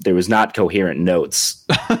was not coherent notes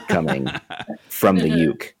coming from the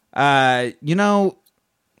uke.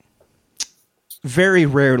 Very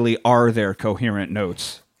rarely are there coherent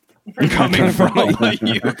notes coming from a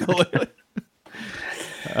ukulele.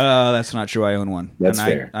 That's not true. I own one. That's and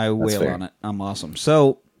fair. I That's wail fair. on it. I'm awesome.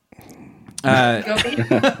 So, He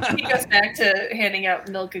goes back to handing out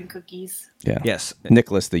milk and cookies. Yeah. yes,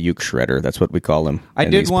 Nicholas the uke shredder. That's what we call him. I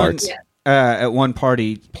in did these one parts. at one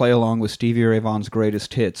party play along with Stevie Ray Vaughan's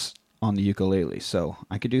greatest hits on the ukulele. So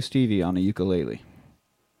I could do Stevie on a ukulele.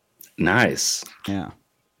 Nice. Yeah.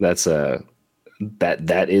 That's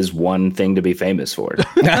that is one thing to be famous for.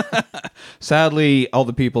 Sadly, all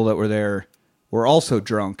the people that were there were also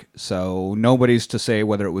drunk, so nobody's to say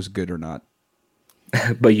whether it was good or not.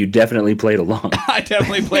 But you definitely played along. I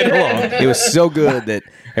definitely played along. It was so good that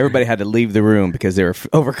everybody had to leave the room because they were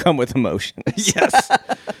overcome with emotion. Yes.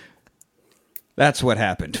 That's what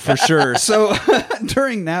happened, for sure. So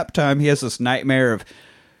during nap time, he has this nightmare of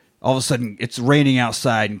all of a sudden it's raining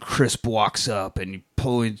outside and Crisp walks up and he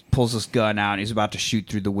pulls his gun out and he's about to shoot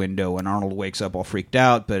through the window and Arnold wakes up all freaked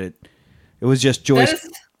out, but it was just Joyce.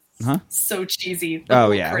 That is so cheesy. The Oh,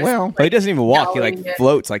 little yeah. Chris, Well, He doesn't even walk. He yelling it.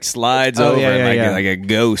 floats, slides Oh, over yeah. like a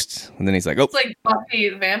ghost. And then he's like, oh, It's like Buffy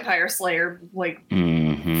the Vampire Slayer,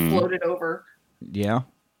 floated over. Yeah.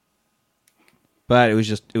 But it was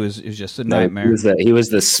just a nightmare. He was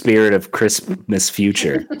the spirit of Christmas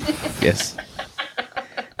future. yes.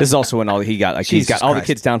 This is also when he's got Jesus all the Christ.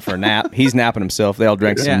 kids down for a nap. He's napping himself. They all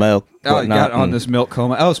drank some milk. Oh, whatnot, got on and- this milk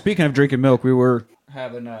coma. Oh, speaking of drinking milk, we're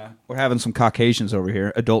having some Caucasians over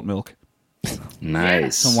here, adult milk,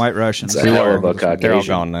 Nice. some White Russians. It's a hell of a They're all Caucasian.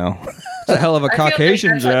 gone now. It's a hell of a I feel like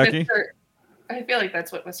Caucasian, that's what Jackie. I feel like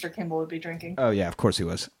that's what Mr. Kimball would be drinking. Oh yeah, of course he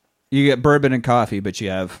was. You get bourbon and coffee, but you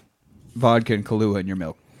have vodka and Kahlua in your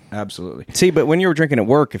milk. Absolutely. See, but when you were drinking at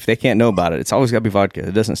work, if they can't know about it, it's always got to be vodka.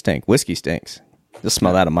 It doesn't stink. Whiskey stinks. Just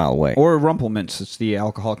smell that a mile away. Or Rumplemints. It's the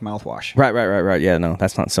alcoholic mouthwash. Right. Yeah, no,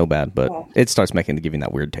 that's not so bad, but Oh. it starts giving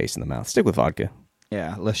that weird taste in the mouth. Stick with vodka.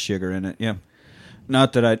 Yeah, less sugar in it. Yeah.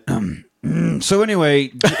 Not that I. So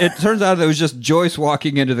anyway, it turns out that it was just Joyce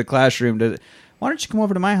walking into the classroom. Why don't you come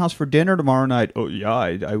over to my house for dinner tomorrow night? Oh yeah,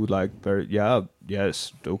 I would like.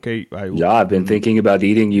 Yes, okay. Yeah, I've been thinking about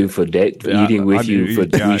eating you for eating with you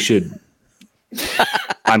for. We should.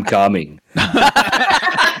 I'm coming.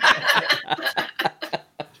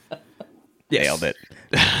 Nailed it.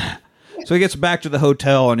 So he gets back to the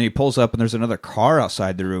hotel and he pulls up and there's another car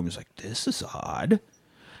outside the room. He's like, this is odd.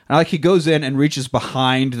 And he goes in and reaches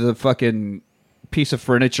behind the fucking piece of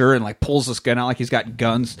furniture and pulls this gun out like he's got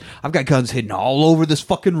guns. I've got guns hidden all over this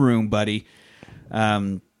fucking room, buddy.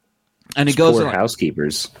 And he goes Poor and,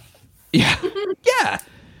 housekeepers. yeah.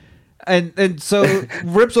 And so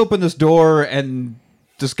rips open this door and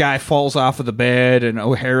this guy falls off of the bed and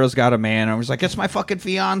O'Hara's got a man. I was like, it's my fucking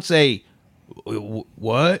fiance.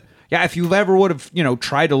 What? Yeah, if you ever would have,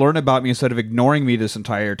 tried to learn about me instead of ignoring me this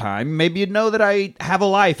entire time, maybe you'd know that I have a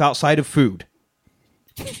life outside of food.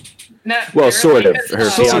 Not Well, really, sort of. because, Her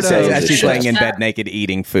She fiance says is as a she's chef. laying in bed naked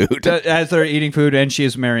eating food. As they're eating food, and she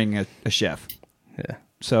is marrying a chef. Yeah.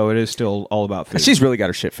 So it is still all about food. She's really got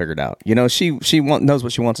her shit figured out. She knows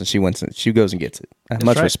what she wants and she wants it. She goes and gets it.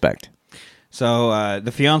 Much right. respect. So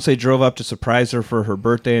the fiance drove up to surprise her for her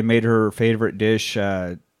birthday and made her favorite dish.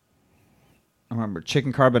 I don't remember,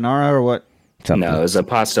 chicken carbonara or what? Something. No, it was a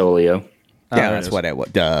pasta olio. Yeah, there that's it is. what it was.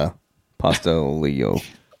 Duh. Pasta Leo.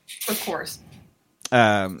 Of course.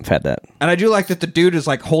 I've had that. And I do like that the dude is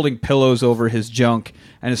holding pillows over his junk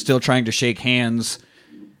and is still trying to shake hands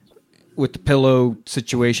with the pillow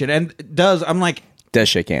situation. And I'm like, Does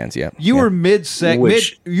shake hands, yeah. you were mid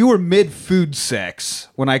food sex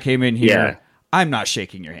when I came in here. Yeah. I'm not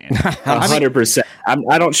shaking your hand. 100%.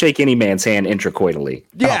 I don't shake any man's hand intracoitally.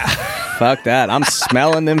 Yeah. Fuck that. I'm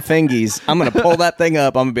smelling them fingies. I'm going to pull that thing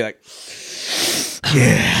up. I'm going to be like,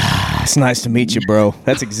 yeah. It's nice to meet you, bro.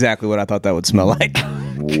 That's exactly what I thought that would smell like.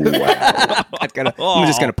 Wow. I'm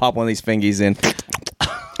just gonna pop one of these fingies in.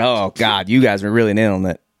 Oh God, you guys are really nailing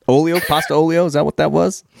it. Oleo, pasta oleo, is that what that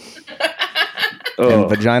was? And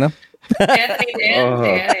vagina. Anthony,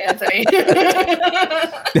 Dan, Anthony.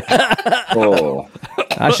 Oh.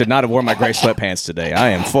 I should not have worn my gray sweatpants today. I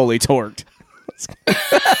am fully torqued.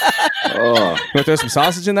 Oh. You want to throw some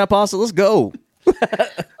sausage in that pasta? Let's go.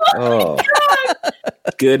 Oh.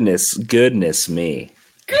 Goodness me.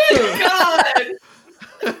 Good God.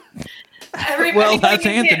 Everybody Well, that's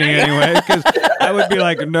fucking Anthony can't- anyway, because I would be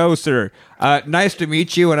like, no, sir. Nice to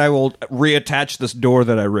meet you, and I will reattach this door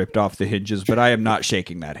that I ripped off the hinges, but I am not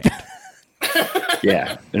shaking that hand.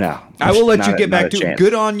 Yeah. No. I will let you Not get back a to it. chance.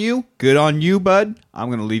 Good on you. Good on you, bud. I'm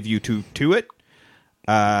going to leave you to it.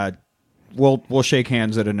 We'll shake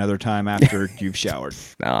hands at another time after you've showered.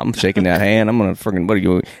 No, I'm shaking that hand. I'm gonna freaking. What are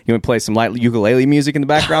you? You want to play some light ukulele music in the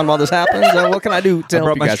background while this happens? What can I do to I help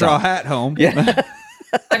brought you my guys straw out? hat home. Yeah.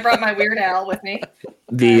 I brought my Weird Al with me.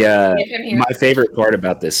 The Give him here. my favorite part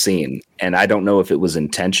about this scene, and I don't know if it was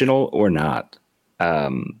intentional or not,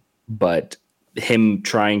 but him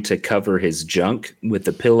trying to cover his junk with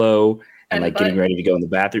the pillow and And like the getting butt. ready to go in the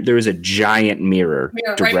bathroom. There was a giant mirror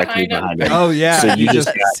Mirror right directly behind behind him. Oh, yeah. So you He just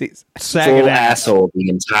got sagging full ass. asshole the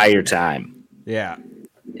entire time. Yeah.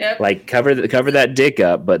 Yep. Like cover that dick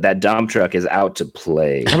up, but that dump truck is out to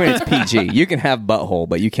play. I mean, it's PG. You can have butthole,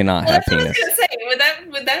 but you cannot Well, have that's what I was penis. gonna say.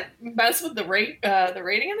 Would that mess with the rating of the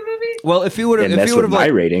movie? Well, if you would It have, if messed you with would have my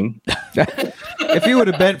like, rating. if you would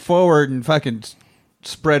have bent forward and fucking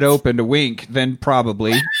spread open to wink, then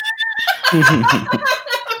probably.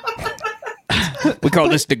 We call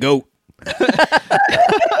this the goat.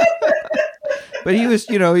 But he was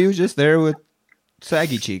just there with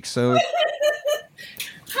saggy cheeks. So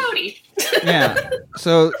Howdy. yeah.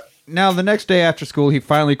 So now the next day after school, he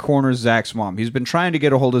finally corners Zach's mom. He's been trying to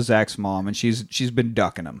get a hold of Zach's mom, and she's been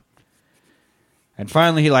ducking him. And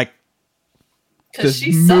finally, he Because this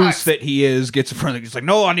she moose sucks. that he is gets in front of. He's like,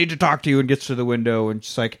 "No, I need to talk to you," and gets to the window, and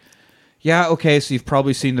she's like, "Yeah, okay. So you've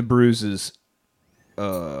probably seen the bruises."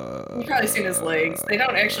 You've probably seen his legs. They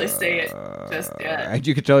don't actually say it just yet. And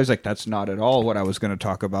you could tell he's like, "That's not at all what I was going to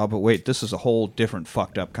talk about." But wait, this is a whole different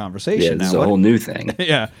fucked up Yeah, conversation this is now. a What- whole new thing.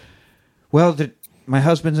 yeah. Well, my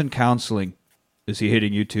husband's in counseling. Is he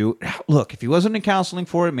hitting you too? Look, if he wasn't in counseling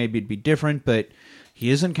for it, maybe it'd be different, but he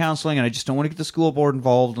is in counseling, and I just don't want to get the school board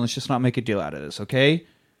involved, and let's just not make a deal out of this, okay?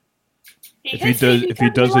 If he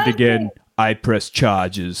does it again, I press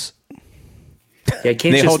charges. Yeah, I can't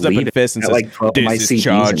They just holds up leave a fist and at, says, like 12 of my "This CDs is in his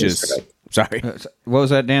charges." truck. Sorry. What was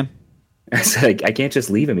that, Dan? I said, like, I can't just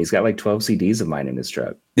leave him. He's got like 12 CDs of mine in his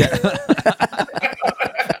truck.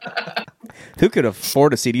 Who could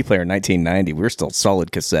afford a CD player in 1990? We're still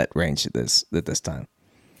solid cassette range at this time.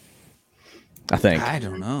 I think I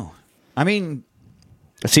don't know. I mean,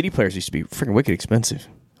 CD players used to be freaking wicked expensive.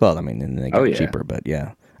 Well, I mean, and they got Oh, yeah. cheaper, but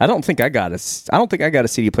yeah. I don't think I got a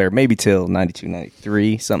CD player maybe till 92,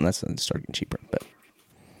 93, something that's started getting cheaper. But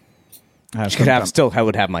I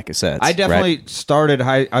would have my cassettes. I definitely right? started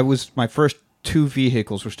high. My first two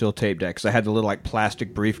vehicles were still tape decks. I had the little like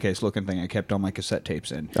plastic briefcase looking thing I kept all my cassette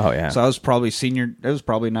tapes in. Oh, yeah. So I was probably senior. It was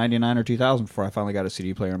probably 99 or 2000 before I finally got a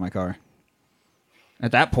CD player in my car.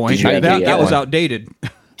 At that point, Did you have that the, was one? outdated.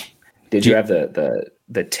 Did you have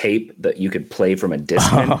the tape that you could play from a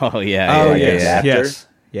Discman? Oh, yeah. Oh yeah, yes, yeah. yes,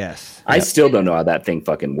 yes. I still don't know how that thing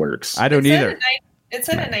fucking works. I don't either. It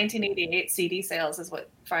said in 1988 CD sales is what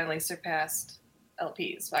finally surpassed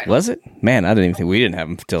LPs. Finally. Was it? Man, I didn't even think we didn't have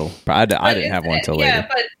them till. I didn't have one till Yeah, later.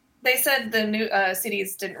 but they said the new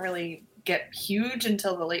CDs didn't really get huge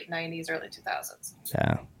until the late 90s, early 2000s.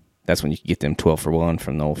 Yeah, that's when you could get them 12 for 1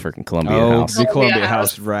 from the old freaking Columbia Oh, House. the Columbia Columbia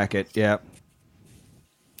House House. racket. Yeah.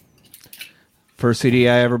 First CD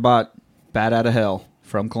I ever bought, Bat Out of Hell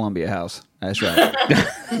from Columbia House. That's right.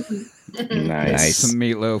 Nice. Some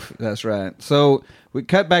meatloaf. That's right. So we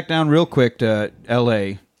cut back down real quick to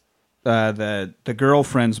L.A. The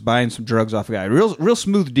girlfriend's buying some drugs off a guy. Real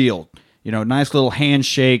smooth deal. You know, nice little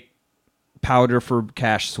handshake, powder for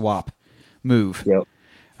cash swap move. Yep.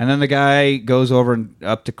 And then the guy goes over and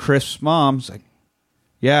up to Chris' mom's like,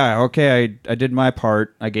 "Yeah, okay, I did my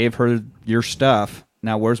part. I gave her your stuff.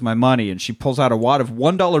 Now where's my money?" And she pulls out a wad of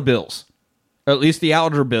 $1 bills. Or at least the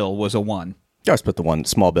outer bill was a 1. You always put the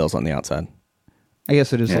small bills on the outside. I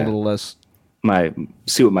guess it is a Yeah. little less.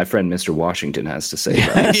 See what my friend Mr. Washington has to say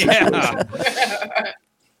about this situation.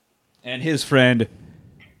 And his friend,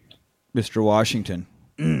 Mr. Washington.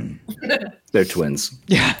 They're twins.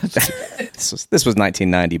 Yeah. This was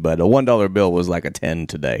 1990, but a $1 bill was like a 10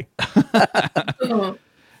 today. You're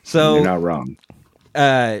So not wrong.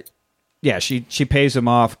 Yeah, she pays him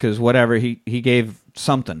off because whatever he gave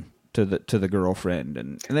something to the girlfriend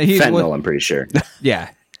and fentanyl. I'm pretty sure.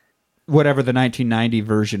 Yeah, whatever the 1990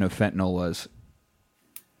 version of fentanyl was.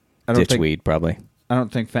 Ditchweed, probably. I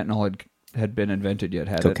don't think fentanyl had been invented yet.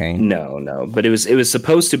 Had Cocaine? it? No, but it was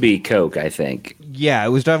supposed to be coke, I think. Yeah, it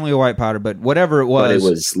was definitely a white powder, but whatever it was, but it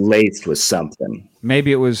was laced with something.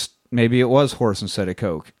 Maybe it was horse instead of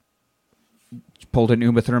coke. Pulled an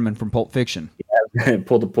Uma Thurman from Pulp Fiction. Yeah,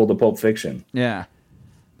 pulled the Pulp Fiction. Yeah,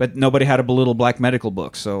 but nobody had a belittle black medical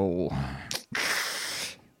book, so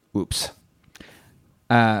oops.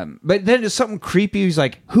 But then it's something creepy. He's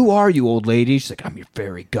like, "Who are you, old lady?" She's like, "I'm your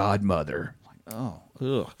fairy godmother." I'm like, oh,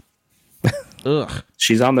 ugh, ugh.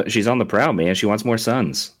 She's on the prowl, man. She wants more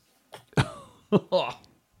sons. I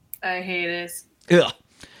hate it. Ugh.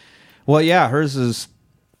 Well, yeah, hers is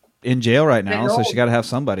in jail right now, so she got to have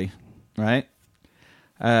somebody, right?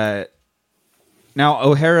 Now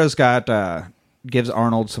O'Hara's got gives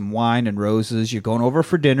Arnold some wine and roses. You're going over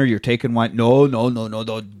for dinner. You're taking wine. No.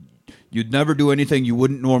 You'd never do anything you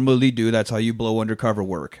wouldn't normally do. That's how you blow undercover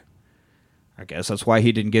work. I guess that's why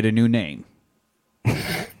he didn't get a new name.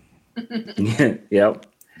 Yep.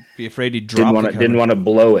 Be afraid he'd drop didn't want to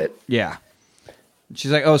blow it. Yeah.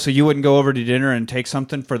 She's like, oh, so you wouldn't go over to dinner and take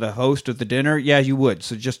something for the host of the dinner? Yeah, you would.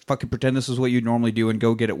 So just fucking pretend this is what you normally do and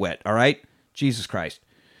go get it wet. All right? Jesus Christ.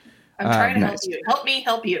 I'm trying to help you. Help me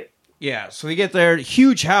help you. Yeah, so we get there.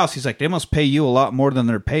 Huge house. He's like, they must pay you a lot more than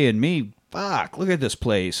they're paying me. Fuck, look at this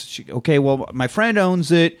place. Okay, well, my friend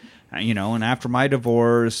owns it, and after my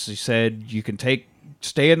divorce, he said you can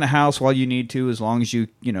stay in the house while you need to, as long as you,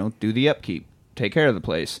 do the upkeep, take care of the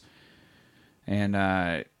place.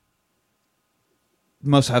 And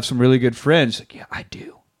must have some really good friends. Like, yeah, I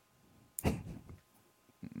do.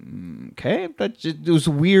 Okay, it was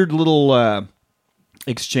a weird little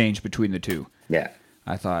exchange between the two. Yeah.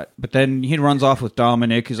 I thought. But then he runs off with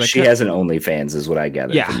Dominic. He's like, she has an OnlyFans is what I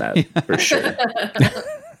gathered from that, for sure.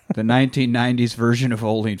 The 1990s version of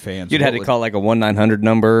OnlyFans. You'd had to call like a 1-900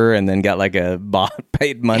 number and then got like a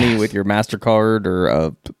paid money with your MasterCard or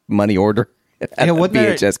a money order. Yeah, wasn't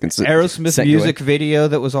there Aerosmith music video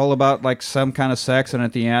that was all about like some kind of sex, and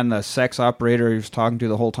at the end the sex operator he was talking to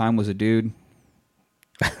the whole time was a dude?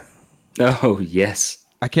 Oh, yes.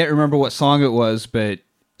 I can't remember what song it was, but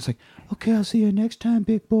it's like, okay, I'll see you next time,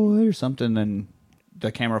 big boy, or something. Then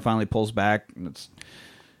the camera finally pulls back, and it's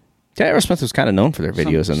Aerosmith was kind of known for their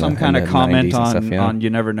videos. Some kind of comment on you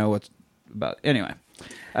never know what's about. Anyway,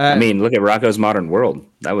 I mean, look at Rocco's Modern World.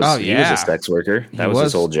 He was a sex worker. That was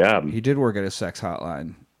his whole job. He did work at a sex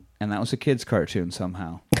hotline, and that was a kid's cartoon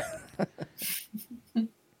somehow.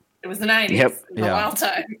 It was the 90s. Yep. A wild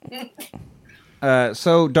time.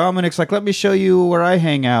 So Dominic's like, let me show you where I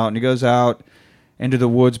hang out, and he goes out into the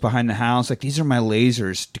woods behind the house. Like, these are my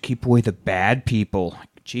lasers to keep away the bad people.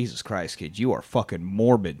 Like, Jesus Christ, kid, you are fucking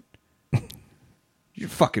morbid. You're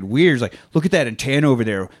fucking weird. It's like, look at that antenna over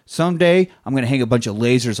there. Someday, I'm going to hang a bunch of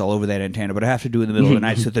lasers all over that antenna, but I have to do it in the middle of the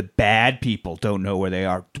night so the bad people don't know where they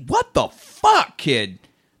are. What the fuck, kid?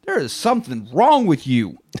 There is something wrong with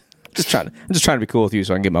you. I'm just trying to be cool with you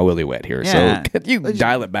so I can get my willy wet here. Yeah. So can you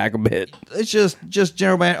dial it back a bit? It's just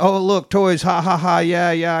general man. Oh, look, toys. Ha, ha, ha.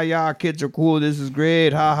 Yeah. Kids are cool. This is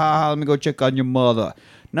great. Ha, ha, ha. Let me go check on your mother.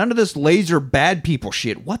 None of this laser bad people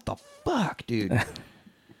shit. What the fuck, dude?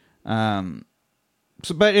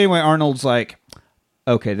 But anyway, Arnold's like,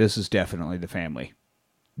 okay, this is definitely the family.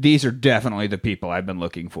 These are definitely the people I've been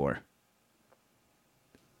looking for.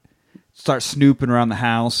 Start snooping around the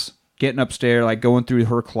house, getting upstairs, like going through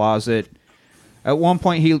her closet. At one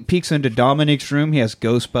point, he peeks into Dominic's room. He has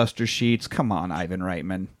Ghostbuster sheets. Come on, Ivan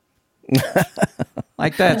Reitman.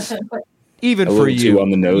 Like, that's even a for you. Too on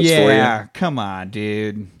the nose for you. Yeah, come on,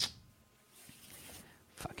 dude.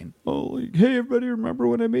 Fucking, hey, everybody, remember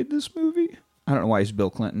when I made this movie? I don't know why he's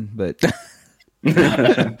Bill Clinton, but I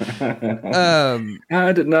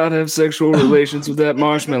did not have sexual relations with that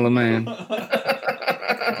marshmallow man.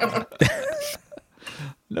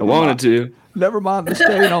 I wanted to. Never mind the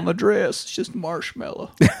stain on the dress. It's just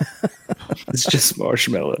marshmallow. It's just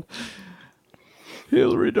marshmallow.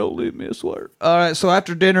 Hillary, don't leave me a swear. All right, so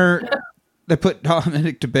after dinner, they put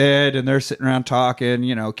Dominic to bed, and they're sitting around talking,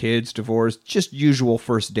 kids, divorce, just usual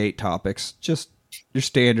first date topics. Just your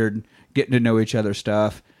standard getting to know each other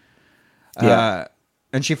stuff. Yeah.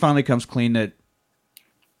 And she finally comes clean that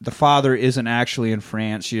the father isn't actually in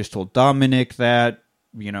France. She just told Dominic that,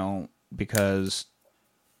 because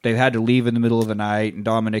they had to leave in the middle of the night, and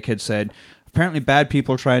Dominic had said, apparently bad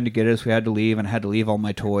people are trying to get us. We had to leave, and I had to leave all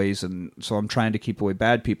my toys, and so I'm trying to keep away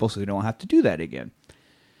bad people so we don't have to do that again.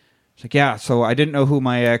 It's like, yeah, so I didn't know who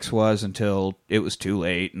my ex was until it was too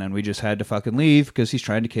late, and then we just had to fucking leave because he's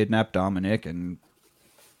trying to kidnap Dominic, and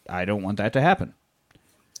I don't want that to happen.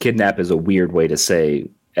 Kidnap is a weird way to say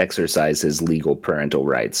exercise his legal parental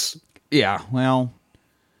rights. Yeah, well,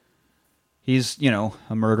 he's,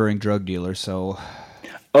 a murdering drug dealer, so...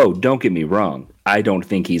 Oh, don't get me wrong. I don't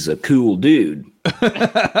think he's a cool dude.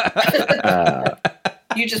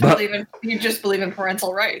 You just believe in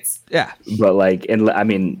parental rights. Yeah. But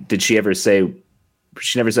did she ever say,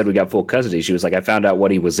 she never said we got full custody. She was like, I found out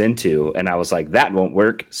what he was into. And I was like, that won't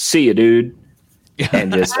work. See you, dude.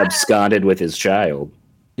 And just absconded with his child.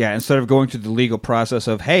 Yeah. Instead of going through the legal process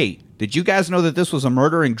of, hey, did you guys know that this was a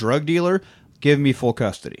murdering drug dealer? Give me full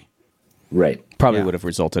custody. Right. Probably would have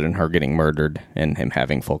resulted in her getting murdered and him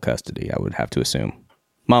having full custody, I would have to assume.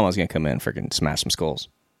 Mama's going to come in and freaking smash some skulls.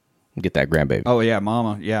 Get that grandbaby. Oh, yeah,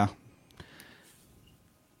 Mama, yeah.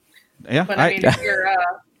 Yeah. But if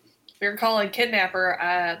you're calling kidnapper,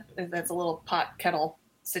 that's a little pot kettle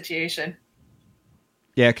situation.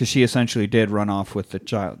 Yeah, because she essentially did run off with the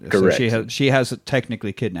child. Correct. So she has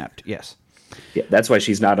technically kidnapped, yes. Yeah, that's why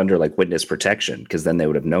she's not under witness protection, because then they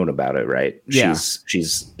would have known about it, right? Yeah.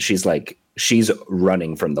 She's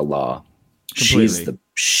running from the law. Completely.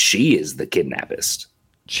 She is the kidnappist.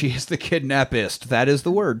 She is the kidnappist. That is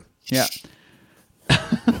the word. Yeah.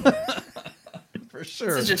 For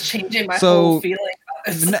sure. This is just changing my whole feeling.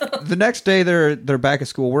 The next day, they're back at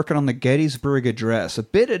school working on the Gettysburg Address. A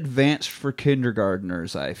bit advanced for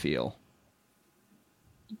kindergartners, I feel.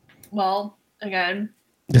 Well, again,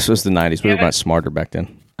 this was the 90s. We were much smarter back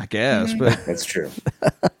then. I guess, but That's true.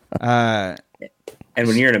 And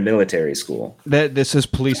when you're in a military school, this is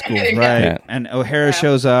police school, right? Yeah. And O'Hara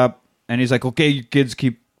shows up, and he's like, "Okay, you kids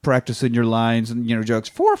keep practicing your lines and jokes.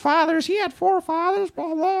 Forefathers, he had forefathers,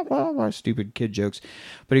 blah blah blah blah." Stupid kid jokes.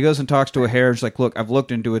 But he goes and talks to O'Hara. He's like, "Look, I've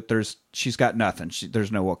looked into it. She's got nothing.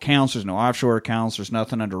 There's no accounts. There's no offshore accounts. There's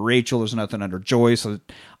nothing under Rachel. There's nothing under Joyce. So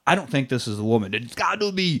I don't think this is the woman. It's got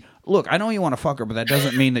to be. Look, I know you want to fuck her, but that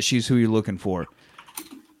doesn't mean that she's who you're looking for.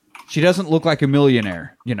 She doesn't look like a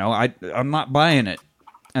millionaire. I'm not buying it."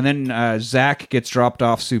 And then Zach gets dropped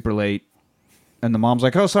off super late, and the mom's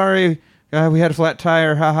like, "Oh, sorry, we had a flat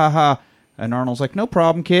tire, ha ha ha." And Arnold's like, "No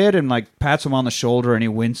problem, kid," and pats him on the shoulder, and he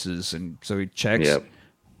winces, and so he checks. Yep.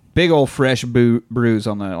 Big old fresh bruise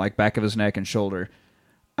on the back of his neck and shoulder.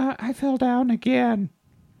 I fell down again.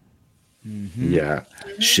 Mm-hmm. Yeah,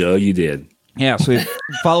 sure you did. Yeah, so he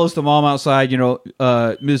follows the mom outside.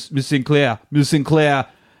 Miss Sinclair.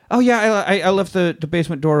 Oh, yeah, I left the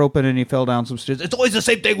basement door open and he fell down some stairs. It's always the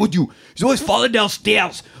same thing with you. He's always falling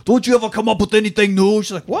downstairs. Don't you ever come up with anything new?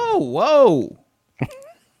 She's like, whoa.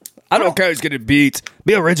 I don't care who's getting beat.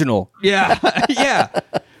 Be original. Yeah, yeah.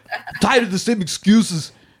 Tired of the same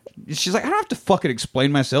excuses. She's like, I don't have to fucking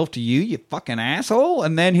explain myself to you, you fucking asshole.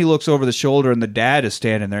 And then he looks over the shoulder and the dad is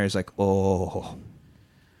standing there. He's like, oh,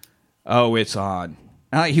 it's on.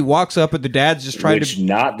 He walks up and the dad's just trying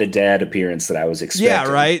not the dad appearance that I was expecting. Yeah,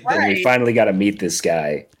 right. And we finally got to meet this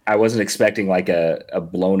guy. I wasn't expecting a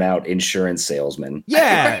blown out insurance salesman.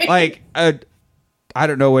 Yeah, I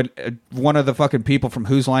don't know, one of the fucking people from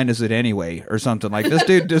Whose Line Is It Anyway or something. Like this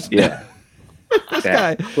dude just yeah. This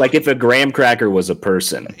guy. Like if a graham cracker was a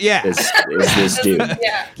person, is this dude?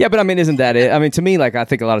 Yeah, but isn't that it? To me, I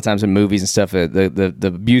think a lot of times in movies and stuff, the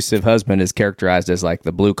abusive husband is characterized as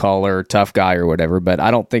the blue collar tough guy or whatever. But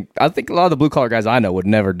I think a lot of the blue collar guys I know would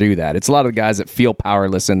never do that. It's a lot of the guys that feel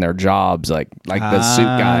powerless in their jobs, like the suit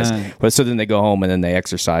guys. But so then they go home and then they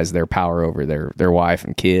exercise their power over their wife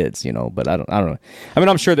and kids, But I don't know.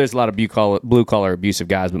 I'm sure there's a lot of blue collar abusive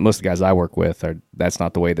guys, but most of the guys I work with that's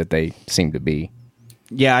not the way that they seem to be.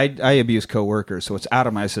 Yeah, I abuse coworkers, so it's out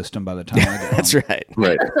of my system by the time I get home. That's right.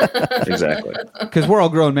 Right. Exactly. Because we're all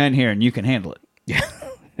grown men here, and you can handle it. Yeah.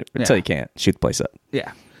 Until you can't. Shoot the place up.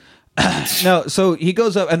 Yeah. No, so he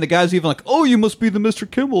goes up, and the guy's even like, "Oh, you must be the Mr.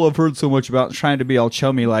 Kimball I've heard so much about," trying to be all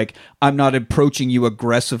chummy, like, "I'm not approaching you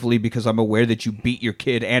aggressively because I'm aware that you beat your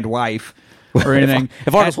kid and wife." Or anything.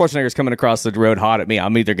 If Arnold Schwarzenegger's coming across the road hot at me,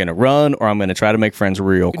 I'm either going to run or I'm going to try to make friends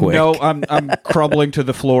real quick. No, I'm crumbling to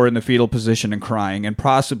the floor in the fetal position and crying and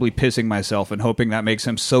possibly pissing myself and hoping that makes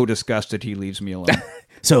him so disgusted he leaves me alone.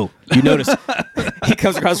 So, you notice, he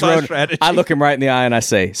comes across the road, strategy. I look him right in the eye and I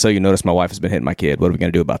say, "So you notice my wife has been hitting my kid. What are we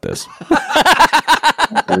going to do about this?"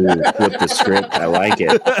 flip the script. I like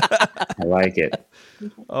it. I like it.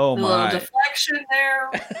 Oh A little my! deflection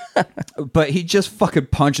there. But he just fucking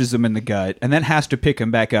punches him in the gut, and then has to pick him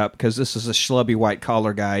back up because this is a schlubby white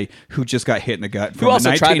collar guy who just got hit in the gut. Who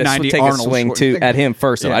also tried to take Arnold a swing too at him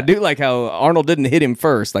first. So Yeah. I do like how Arnold didn't hit him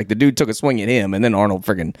first. Like the dude took a swing at him, and then Arnold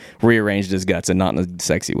freaking rearranged his guts, and not in a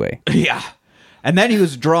sexy way. Yeah. And then he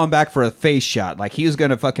was drawing back for a face shot. Like he was going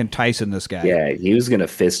to fucking Tyson this guy. Yeah, he was gonna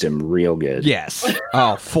fist him real good. Yes.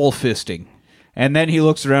 Oh, full fisting. And then he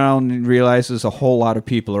looks around and realizes a whole lot of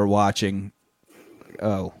people are watching.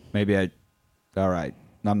 Oh, maybe I. All right.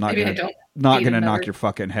 I'm not Maybe I going don't not need going to knock another- your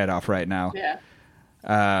fucking head off right now.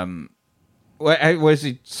 Yeah. Was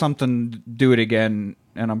he something? Do it again,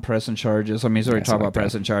 and I'm pressing charges. I mean, he's already talking about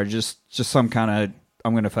pressing charges. Just some kind of.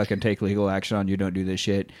 I'm going to fucking take legal action on you. Don't do this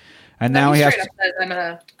shit. And now he has to. Says, I'm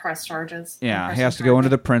gonna press charges. Yeah, he has to go into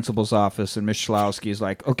the principal's office, and Miss Schlowski's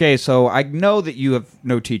like, okay, so I know that you have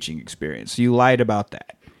no teaching experience. You lied about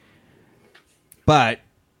that. But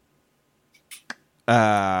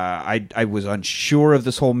I was unsure of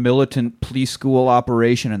this whole militant police school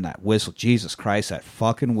operation and that whistle. Jesus Christ, that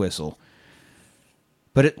fucking whistle.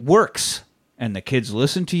 But it works. And the kids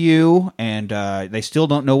listen to you, and they still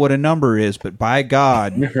don't know what a number is, but by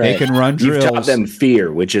God, they can run drills. You've taught them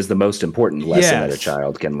fear, which is the most important lesson that a Yes.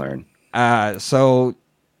 child can learn. So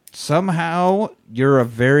somehow you're a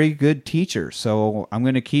very good teacher. So I'm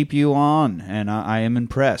going to keep you on, and I am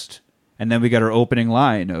impressed. And then we got our opening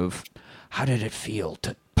line of, how did it feel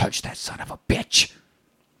to punch that son of a bitch?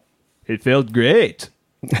 It felt great.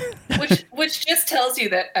 which just tells you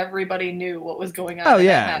that everybody knew what was going on. Oh, in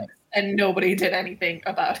yeah. that house, and nobody did anything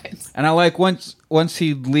about it. And I like once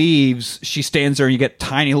he leaves, she stands there, and you get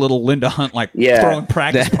tiny little Linda Hunt like Yeah. throwing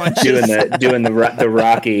practice punches. doing the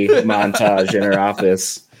Rocky montage in her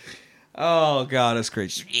office. Oh God, that's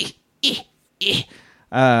great.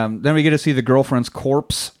 Then we get to see the girlfriend's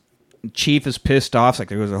corpse. Chief is pissed off. It's like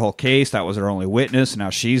there was a whole case. That was her only witness. Now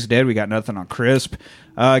she's dead. We got nothing on Crisp.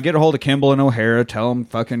 Get a hold of Kimball and O'Hara. Tell them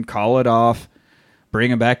fucking call it off. Bring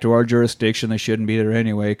them back to our jurisdiction. They shouldn't be there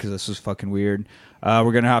anyway because this is fucking weird.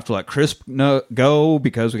 We're going to have to let Crisp go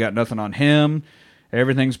because we got nothing on him.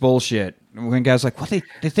 Everything's bullshit. And when guys like, what,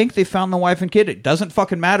 they think they found the wife and kid. It doesn't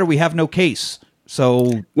fucking matter. We have no case.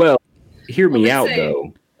 So, Well, hear me Well, out, let's say-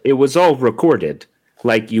 though. It was all recorded.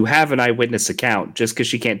 Like, you have an eyewitness account just because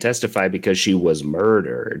she can't testify because she was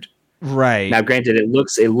murdered. right. Now, granted, it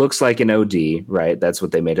looks like an OD, right? That's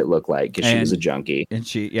what they made it look like because she was a junkie. And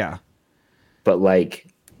she, yeah. But, like,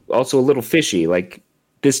 also a little fishy. Like,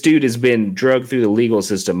 this dude has been drugged through the legal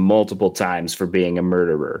system multiple times for being a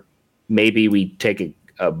murderer. Maybe we take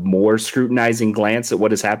a more scrutinizing glance at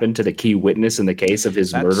what has happened to the key witness in the case of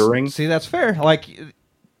his murdering. See, that's fair. Like,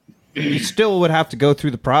 you still would have to go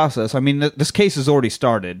through the process. I mean, this case has already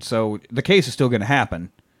started, so the case is still going to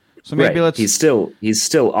happen. So maybe Right. let's. He's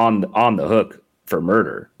still on the hook for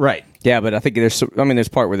murder. Right. Yeah, but I think there's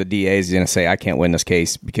part where the DA is going to say, I can't win this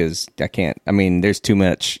case because I can't. I mean, there's too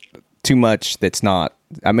much that's not.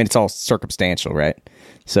 I mean, it's all circumstantial, right?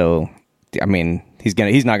 So, I mean, he's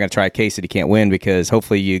not going to try a case that he can't win because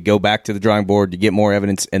hopefully you go back to the drawing board, you get more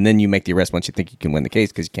evidence, and then you make the arrest once you think you can win the case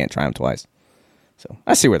because you can't try him twice. So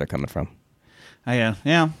I see where they're coming from. Yeah.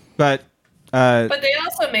 But But they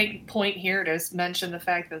also make point here to mention the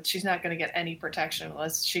fact that she's not going to get any protection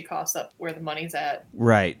unless she coughs up where the money's at.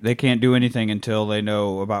 right, they can't do anything until they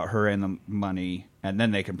know about her and the money, and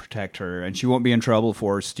then they can protect her, and she won't be in trouble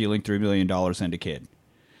for stealing $3 million and a kid.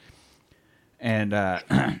 And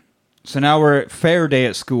so now we're at fair day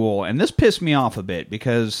at school, and this pissed me off a bit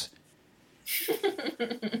because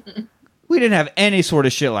we didn't have any sort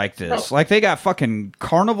of shit like this. Like, they got fucking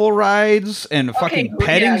carnival rides and a fucking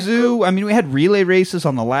petting yeah, zoo. I mean, we had relay races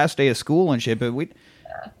on the last day of school and shit, but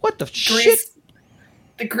what the shit?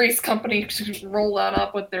 The Grease company roll that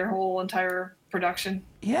up with their whole entire production.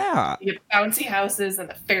 Yeah. You have bouncy houses and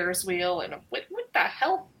the Ferris wheel and what the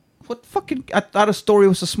hell? What fucking... I thought Astoria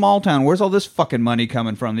was a small town. Where's all this fucking money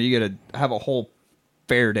coming from that you gotta have a whole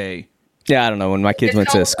fair day? Yeah, I don't know. When my kids It's went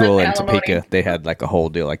to called school in alimony. Topeka, they had like a whole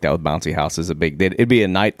deal like that with bouncy houses. It'd be a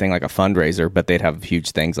night thing, like a fundraiser, but they'd have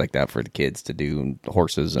huge things like that for the kids to do, and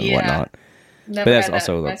horses and Yeah. whatnot. Never But that's had that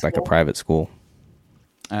also in my like a school. private school.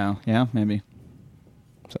 Oh, yeah, maybe.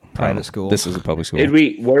 So, Private school. This is a public school.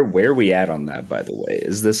 Where are we at on that, by the way?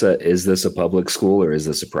 Is this a public school or is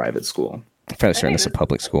this a private school? I'm fairly certain this is a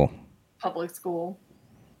public school. Public school.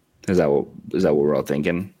 Is that what we're all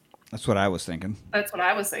thinking? That's what I was thinking. That's what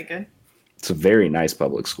I was thinking. It's a very nice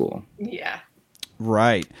public school. Yeah.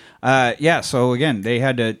 Right. Yeah, so again, they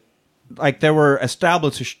had to... Like, there were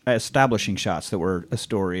establishing shots that were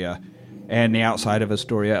Astoria, and the outside of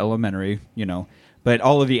Astoria Elementary, but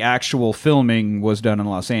all of the actual filming was done in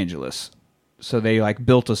Los Angeles. So they like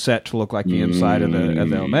built a set to look like the inside of the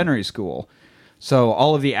elementary school. So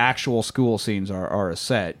all of the actual school scenes are a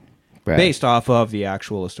set based off of the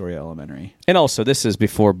actual Astoria Elementary. And also, this is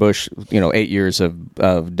before Bush, 8 years of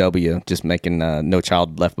W, just making No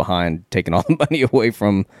Child Left Behind, taking all the money away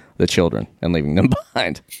from the children and leaving them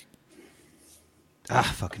behind.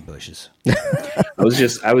 Fucking Bushes. I was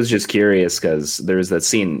just curious because there's that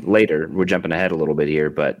scene later. We're jumping ahead a little bit here,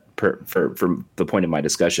 but for the point of my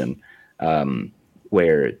discussion,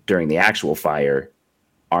 where during the actual fire,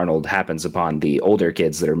 Arnold happens upon the older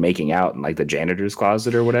kids that are making out in like the janitor's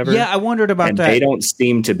closet or whatever. Yeah, I wondered about and that. They don't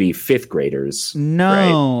seem to be fifth graders.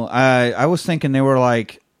 No, right? I was thinking they were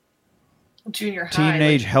like junior high,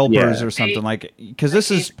 teenage helpers or something because this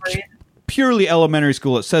is purely elementary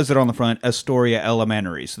school. It says it on the front, Astoria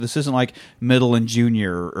Elementary. So this isn't like middle and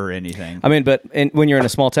junior or anything. I mean, but when you're in a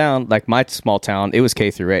small town, like my small town, it was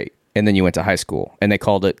K through 8. And then you went to high school, and they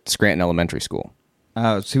called it Scranton Elementary School.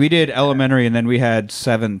 So we did elementary, and then we had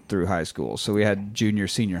 7 through high school. So we had junior,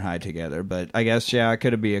 senior high together. But I guess, it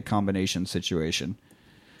could be a combination situation.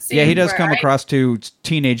 See, he does come across 2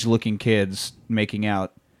 teenage-looking kids making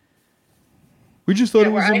out. We just thought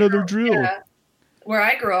it was another drill. Yeah. Where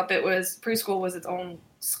I grew up, it was preschool was its own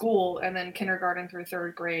school, and then kindergarten through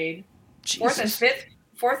 3rd grade. Jesus.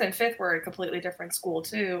 Fourth and fifth were a completely different school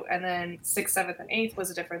too, and then 6th, 7th, and 8th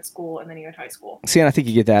was a different school, and then you had high school. See, and I think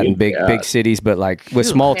you get that in big cities, but like with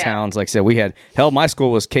small towns, like I said, we had my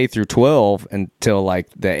school was K through 12 until like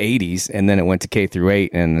the 80s, and then it went to K through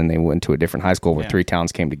 8, and then they went to a different high school where 3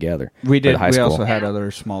 towns came together. We did. High we school. also had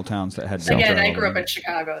other small towns that had. Again, I grew up in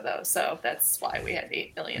Chicago though, so that's why we had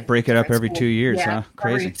 8 million. Break it up every 2 years, huh?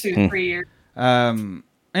 Crazy. Every 2-3 years.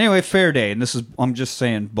 Anyway, fair day, and I'm just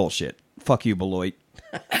saying bullshit. Fuck you, Beloit.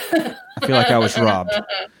 I feel like I was robbed.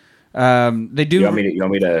 They do. You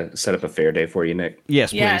want me to set up a fair day for you, Nick?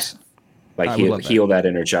 Yes, please. Like heal that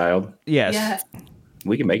inner child. Yes.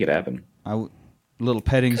 We can make it happen. Little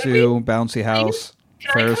petting zoo, bouncy house,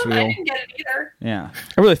 Ferris wheel. I didn't get it either. Yeah.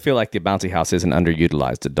 I really feel like the bouncy house is an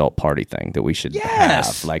underutilized adult party thing that we should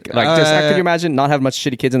have. Like just could you imagine not having much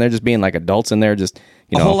shitty kids in there, just being like adults in there, just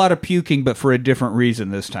a whole lot of puking, but for a different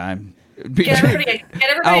reason this time. Get everybody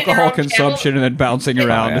alcohol consumption and then bouncing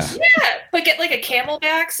around. But get like a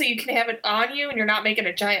Camelback so you can have it on you and you're not making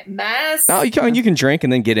a giant mess. No, you can drink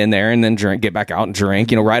and then get in there and then drink, get back out and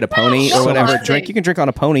drink. Ride a pony or whatever. Drink. You can drink on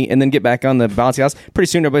a pony and then get back on the bouncy house. Pretty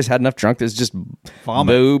soon, everybody's had enough drunk. There's just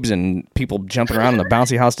boobs and people jumping around in the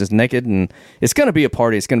bouncy house just naked, and it's going to be a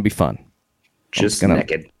party. It's going to be fun. Just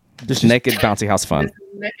naked. Just naked bouncy house fun.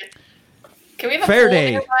 Can we have a fair poll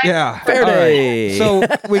day? nearby? Yeah, fair day. So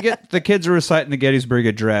we get the kids are reciting the Gettysburg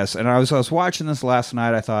Address, and I was watching this last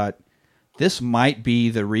night. I thought this might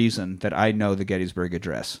be the reason that I know the Gettysburg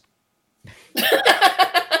Address.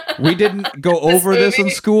 We didn't go over this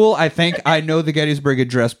in school. I think I know the Gettysburg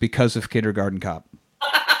Address because of Kindergarten Cop.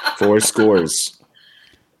 4 scores.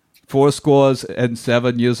 4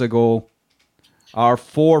 years ago, our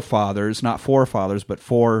forefathers, not forefathers, but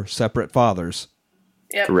 4 separate fathers.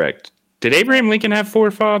 Yep. Correct. Did Abraham Lincoln have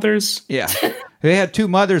 4 fathers? Yeah. They had 2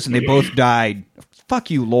 mothers and they both died.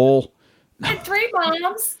 Fuck you, lol. And 3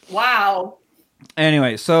 moms. Wow.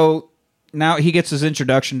 Anyway, so now he gets his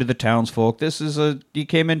introduction to the townsfolk. He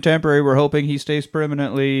came in temporary. We're hoping he stays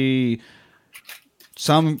permanently.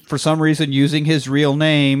 For some reason, using his real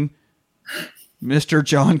name, Mr.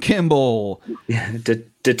 John Kimball.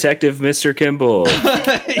 Detective Mr. Kimball.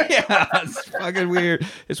 Yeah, it's fucking weird.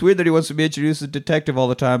 It's weird that he wants to be introduced as a detective all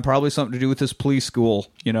the time. Probably something to do with his police school,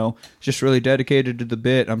 Just really dedicated to the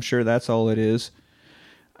bit. I'm sure that's all it is.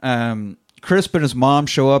 Crisp and his mom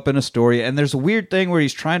show up in Astoria, and there's a weird thing where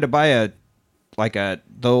he's trying to buy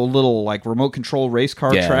the little remote control race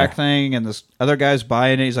car track thing, and this other guy's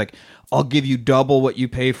buying it. He's like, I'll give you double what you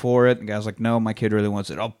pay for it. And the guy's like, no, my kid really wants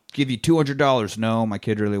it. I'll give you $200. No, my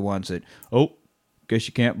kid really wants it. Oh, guess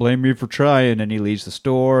you can't blame me for trying. And he leaves the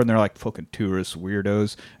store, and they're like, fucking tourists,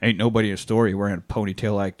 weirdos. Ain't nobody in Astoria wearing a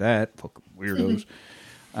ponytail like that. Fucking weirdos.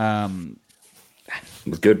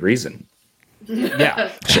 With good reason.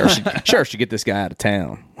 Yeah. Sure, should get this guy out of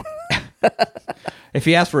town. If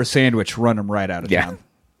he asks for a sandwich, run him right out of town.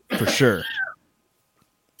 For sure.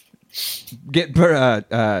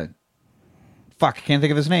 Fuck, I can't think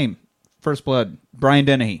of his name. First Blood. Brian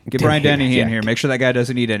Dennehy. Get Brian Dennehy in here. Make sure that guy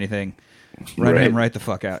doesn't eat anything. Run him right the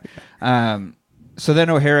fuck out. So then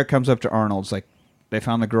O'Hara comes up to Arnold's like, they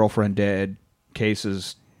found the girlfriend dead. Case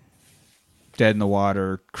is dead in the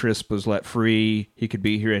water. Crisp was let free. He could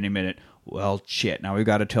be here any minute. well, shit, now we've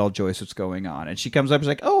got to tell Joyce what's going on. And she comes up and is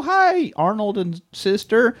like, oh, hi, Arnold and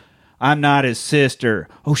sister. I'm not his sister.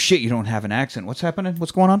 Oh, shit, you don't have an accent. What's happening?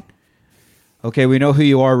 What's going on? Okay, we know who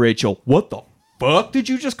you are, Rachel. What the fuck did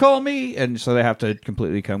you just call me? And so they have to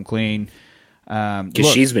completely come clean.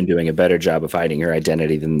 Because she's been doing a better job of hiding her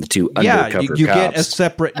identity than the two undercover you cops. Get a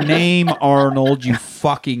separate name, Arnold, you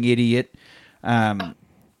fucking idiot.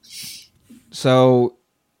 So,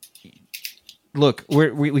 look,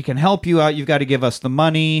 we can help you out. You've got to give us the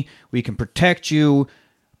money. We can protect you.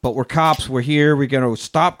 But we're cops. We're here. We're going to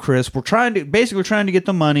stop Crisp. We're trying to get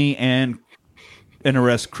the money and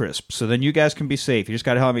arrest Crisp. So then you guys can be safe. You just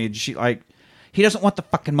got to help me. He doesn't want the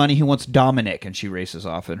fucking money. He wants Dominic. And she races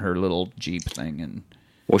off in her little Jeep thing. And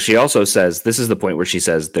well, she also says, this is the point where she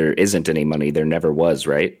says there isn't any money. There never was,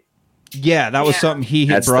 right? Yeah, that was something he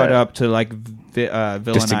had brought up to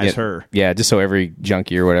villainize her. Yeah, just so every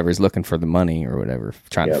junkie or whatever is looking for the money or whatever,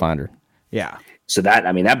 trying to find her. Yeah. So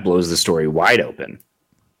that blows the story wide open.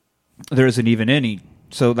 There isn't even any.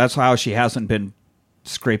 So that's how she hasn't been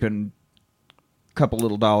scraping couple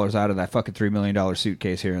little dollars out of that fucking $3 million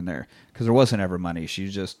suitcase here and there, because there wasn't ever money. She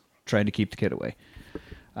was just trying to keep the kid away.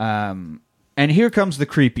 And here comes the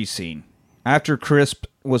creepy scene. After Crisp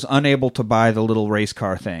was unable to buy the little race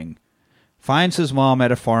car thing, finds his mom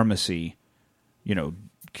at a pharmacy,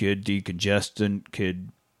 kid decongestant, kid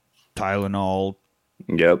Tylenol,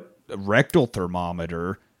 rectal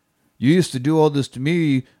thermometer. You used to do all this to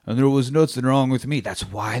me, and there was nothing wrong with me. That's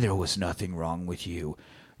why there was nothing wrong with you.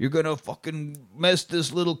 You're gonna fucking mess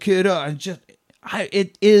this little kid up. And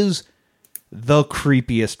it is the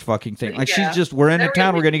creepiest fucking thing. Like, she's just, we're in a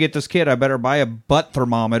town, we're gonna get this kid. I better buy a butt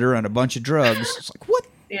thermometer and a bunch of drugs. It's like, what?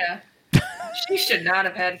 Yeah, she should not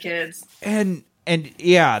have had kids. And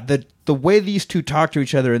yeah, the way these two talk to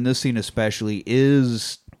each other in this scene especially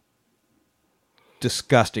is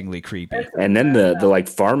disgustingly creepy. And then the like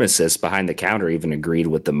pharmacist behind the counter even agreed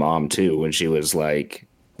with the mom too when she was like,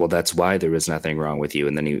 well, that's why there was nothing wrong with you.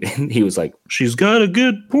 And then he was like, she's got a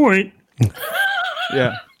good point.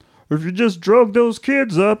 Yeah. If you just drug those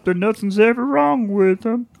kids up, then nothing's ever wrong with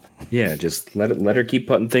them. Yeah, just let her keep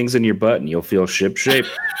putting things in your butt and you'll feel ship shape.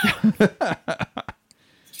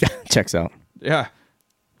 Checks out. Yeah.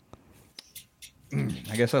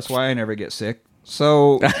 I guess that's why I never get sick.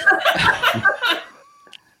 So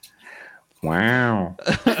wow.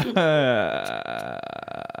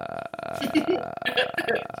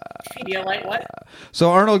 Pedialyte what?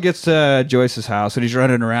 So Arnold gets to Joyce's house and he's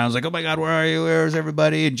running around. He's like, oh my God, where are you? Where's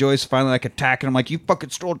everybody? And Joyce finally attacking him like, you fucking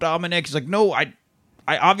stole Dominic. He's like, no, I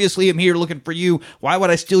obviously am here looking for you. Why would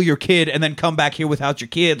I steal your kid and then come back here without your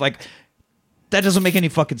kid? Like, that doesn't make any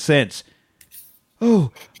fucking sense.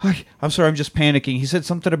 Oh, I'm sorry, I'm just panicking. He said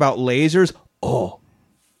something about lasers. Oh.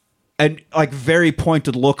 And very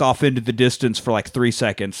pointed look off into the distance for 3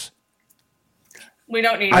 seconds. We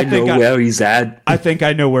don't need. I know where he's at. I think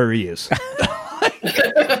I know where he is.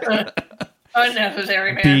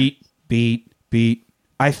 Unnecessary, man. Beat.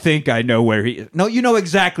 I think I know where he is. No, you know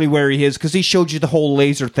exactly where he is because he showed you the whole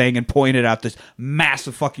laser thing and pointed out this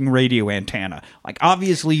massive fucking radio antenna.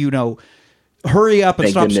 Obviously, hurry up and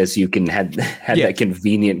Thank stop. goodness you can had that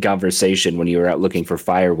convenient conversation when you were out looking for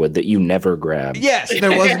firewood that you never grabbed. Yes,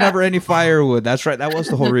 there was never any firewood. That's right. That was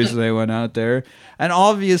the whole reason they went out there. And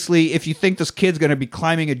obviously, if you think this kid's going to be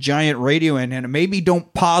climbing a giant radio antenna, maybe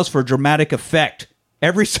don't pause for dramatic effect.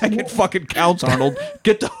 Every second fucking counts, Arnold.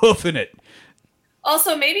 Get the hoof in it.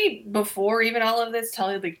 Also, maybe before even all of this,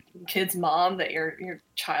 tell the kid's mom that your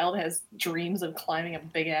child has dreams of climbing a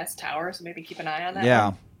big-ass tower, so maybe keep an eye on that.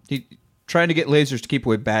 Yeah. Trying to get lasers to keep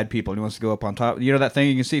away bad people, and he wants to go up on top. You know that thing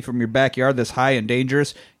you can see from your backyard that's high and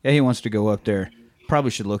dangerous? Yeah, he wants to go up there.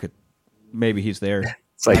 Probably should look at, maybe he's there.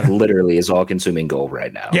 It's literally his all-consuming goal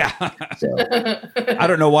right now. Yeah. So. I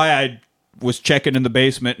don't know why I was checking in the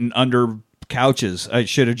basement and under couches. I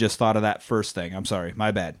should have just thought of that first thing. I'm sorry.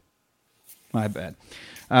 My bad.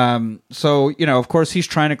 So, of course, he's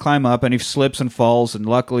trying to climb up, and he slips and falls, and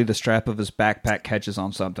luckily the strap of his backpack catches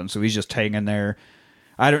on something, so he's just hanging there.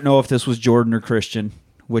 I don't know if this was Jordan or Christian,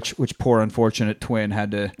 which poor unfortunate twin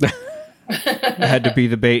had to be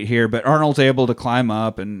the bait here. But Arnold's able to climb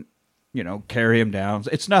up and carry him down.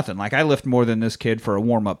 It's nothing. I lift more than this kid for a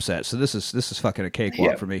warm up set, so this is fucking a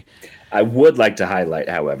cakewalk for me. I would like to highlight,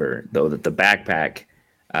 however, though, that the backpack,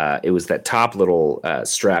 it was that top little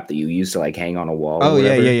strap that you used to hang on a wall. Oh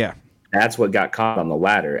yeah. That's what got caught on the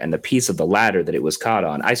ladder, and the piece of the ladder that it was caught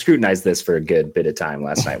on, I scrutinized this for a good bit of time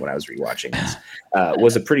last night when I was rewatching this,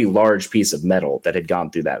 was a pretty large piece of metal that had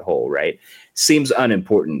gone through that hole, right? Seems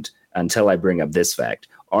unimportant until I bring up this fact.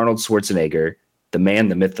 Arnold Schwarzenegger the man,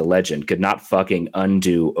 the myth, the legend, could not fucking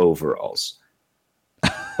undo overalls.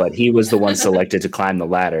 But he was the one selected to climb the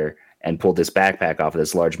ladder and pull this backpack off of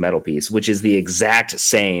this large metal piece, which is the exact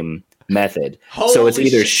same method. So it's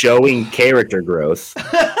either showing character growth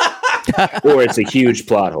or it's a huge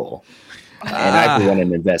plot hole. And I went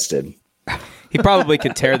and invested. He probably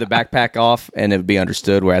could tear the backpack off and it would be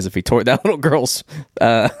understood, whereas if he tore that little girl's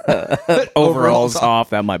overalls off,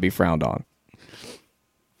 that might be frowned on.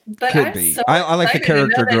 But Could I'm be. so I like the excited to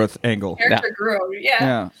know character that growth angle. Character growth,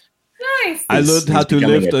 yeah. Nice. I learned how to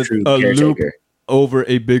becoming lift a a true loop caretaker. over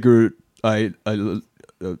a bigger.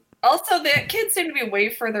 Also, the kids seem to be way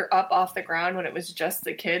further up off the ground when it was just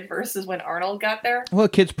the kid versus when Arnold got there. Well,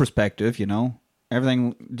 kid's perspective, you know,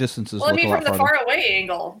 everything distances. Well, I look mean, a lot from the farther. far away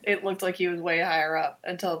angle, it looked like he was way higher up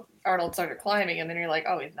until Arnold started climbing, and then you're like,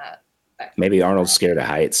 oh, he's not. Maybe Arnold's scared of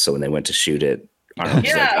heights, so when they went to shoot it, Arnold's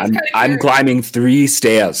Yeah, like, it's kinda I'm weird. climbing 3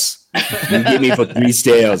 stairs. You get me for 3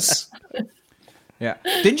 stairs. Yeah.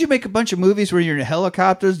 Didn't you make a bunch of movies where you're in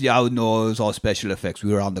helicopters? Yeah, no, it was all special effects.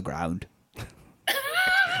 We were on the ground.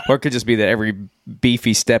 Or it could just be that every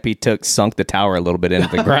beefy step he took sunk the tower a little bit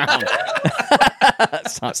into the ground.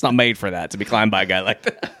 It's not made for that, to be climbed by a guy like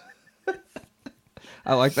that.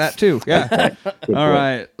 I like that too. Yeah. All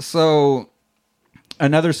right. So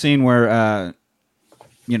another scene where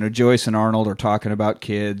Joyce and Arnold are talking about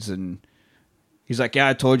kids, and he's like, "Yeah,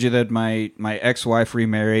 I told you that my ex-wife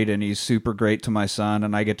remarried, and he's super great to my son,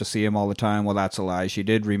 and I get to see him all the time." Well, that's a lie. She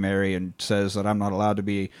did remarry, and says that I'm not allowed to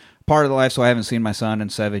be part of the life, so I haven't seen my son in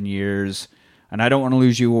 7 years, and I don't want to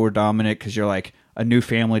lose you or Dominic because you're like a new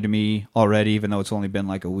family to me already, even though it's only been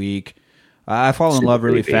like a week. I fall in love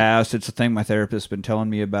really fast. It's a thing my therapist's been telling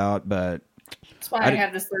me about, but That's why I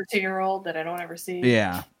have this 13-year-old that I don't ever see.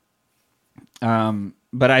 yeah.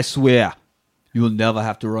 But I swear, you will never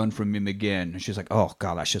have to run from him again. And she's like, "Oh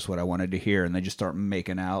God, that's just what I wanted to hear." And they just start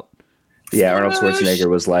making out. Yeah, Arnold Schwarzenegger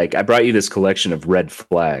was like, I brought you this collection of red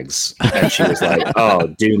flags. And she was like, oh,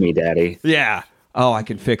 do me, daddy. Yeah. Oh, I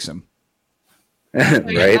can fix him.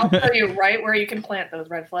 Right? I'll tell you right where you can plant those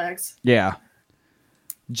red flags. Yeah.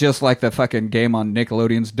 Just like the fucking game on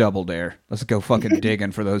Nickelodeon's Double Dare. Let's go fucking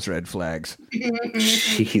digging for those red flags.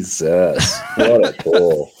 Jesus. What a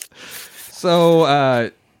pull. So,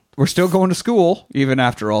 we're still going to school, even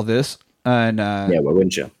after all this. And Yeah, why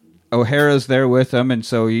wouldn't you? O'Hara's there with him, and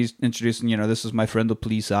so he's introducing, this is my friend, the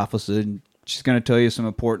police officer, and she's going to tell you some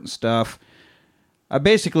important stuff.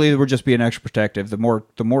 Basically, we're just being extra protective. The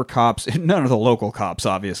more cops, none of the local cops,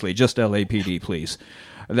 obviously, just LAPD, please,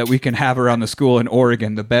 that we can have around the school in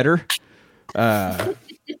Oregon, the better.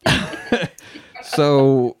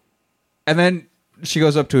 So, and then she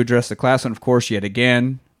goes up to address the class, and of course, yet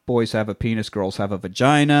again, boys have a penis, girls have a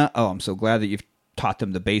vagina. Oh, I'm so glad that you've taught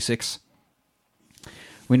them the basics.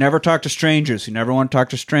 We never talk to strangers. You never want to talk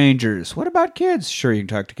to strangers. What about kids? Sure, you can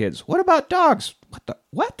talk to kids. What about dogs?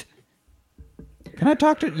 What? Can I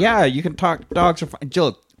talk to... Yeah, you can talk. Dogs are fine.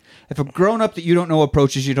 Jill, if a grown-up that you don't know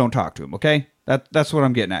approaches you, don't talk to him, okay? That's what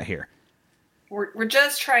I'm getting at here. We're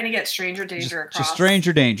just trying to get stranger danger across. Just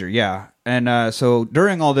stranger danger, yeah. And so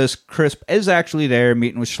during all this, Crisp is actually there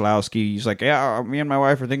meeting with Schlowski. He's like, yeah, me and my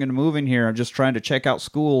wife are thinking of moving here. I'm just trying to check out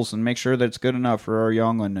schools and make sure that it's good enough for our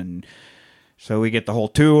young one. And so we get the whole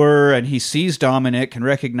tour, and he sees Dominic, can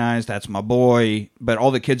recognize that's my boy, but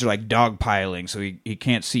all the kids are like dogpiling, so he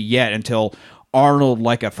can't see yet until Arnold,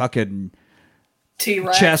 like a fucking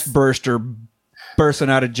T-Rex. chest burster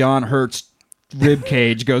bursting out of John Hurt's rib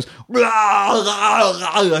cage, goes, he's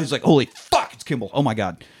like, holy fuck, it's Kimball. Oh my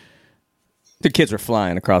God. The kids were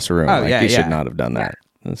flying across the room. Oh, yeah, He should yeah. not have done that.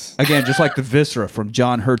 That's- Again, just like the viscera from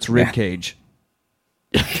John Hurt's rib cage.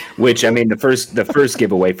 Which, I mean, the first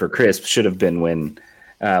giveaway for Crisp should have been when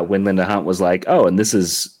Linda Hunt was like, oh, and this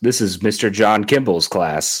is Mr. John Kimball's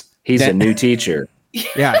class. He's a new teacher.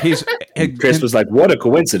 Yeah, And Crisp was like, what a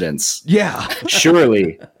coincidence. yeah.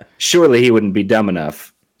 Surely he wouldn't be dumb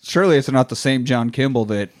enough. Surely it's not the same John Kimball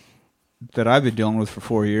that I've been dealing with for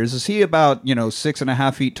 4 years. Is he about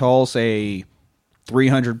 6.5 feet tall, say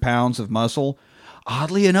 300 pounds of muscle?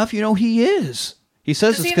 Oddly enough, he is. He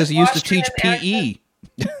says Does it's he because he have used to teach Washington PE.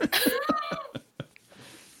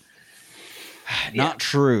 Not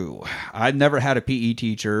true. I've never had a PE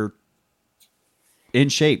teacher in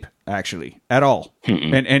shape, actually, at all,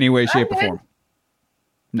 in any way, shape, or did. form.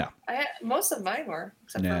 No. Most of mine were,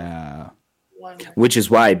 except Nah. for one. Which is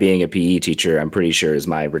why being a PE teacher, I'm pretty sure, is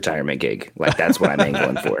my retirement gig. Like, that's what I'm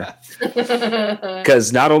angling for.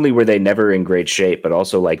 Because not only were they never in great shape, but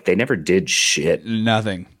also, like, they never did shit.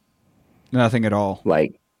 Nothing at all.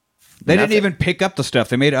 Like, They nothing. didn't even pick up the stuff.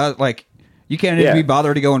 They made you can't even be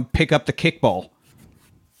bothered to go and pick up the kickball.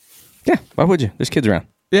 Yeah, why would you? There's kids around.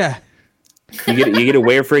 Yeah. You get to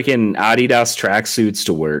wear freaking Adidas tracksuits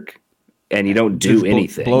to work, and you don't do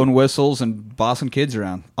anything. Blowing whistles and bossing kids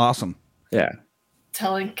around. Awesome. Yeah.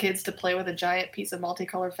 Telling kids to play with a giant piece of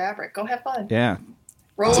multicolored fabric. Go have fun. Yeah.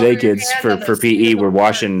 Roll Today, over your kids, hands for on those PE, beautiful we're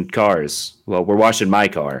washing cars. Well, we're washing my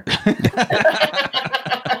car.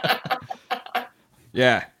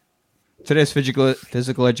 Yeah. Today's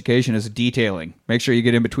physical education is detailing. Make sure you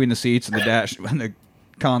get in between the seats and the dash and the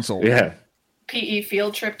console. Yeah. PE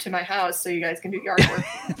field trip to my house so you guys can do yard work.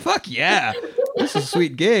 Fuck yeah. This is a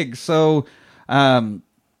sweet gig. So,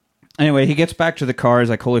 anyway, he gets back to the car. He's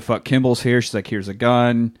like, holy fuck, Kimball's here. She's like, here's a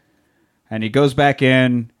gun. And he goes back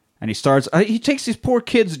in and he starts, he takes these poor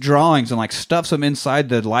kids' drawings and like stuffs them inside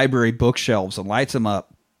the library bookshelves and lights them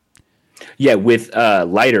up. Yeah, with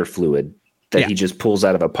lighter fluid that he just pulls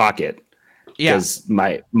out of a pocket. Yeah. Because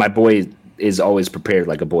my boy is always prepared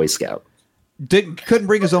like a Boy Scout. Couldn't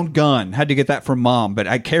bring his own gun. Had to get that from mom. But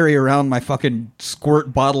I carry around my fucking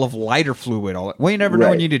squirt bottle of lighter fluid. Well, you never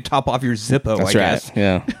know when you need to top off your Zippo, That's I right. guess.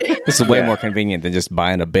 Yeah. This is way more convenient than just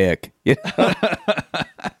buying a Bic. Yeah.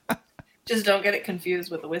 Just don't get it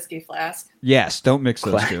confused with a whiskey flask. Yes, don't mix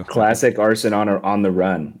those two. Classic arson on the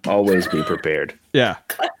run. Always be prepared. Yeah.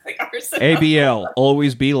 Classic arson. ABL,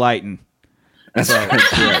 always be lighting. That's right.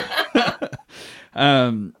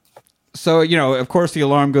 So, of course, the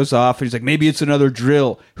alarm goes off. And he's like, maybe it's another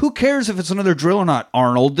drill. Who cares if it's another drill or not,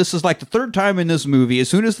 Arnold? This is like the third time in this movie. As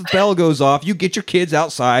soon as the bell goes off, you get your kids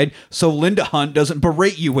outside so Linda Hunt doesn't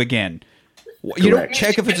berate you again. You don't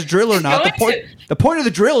check if it's a drill or not. The point of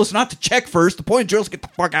the drill is not to check first. The point of the drill is to get the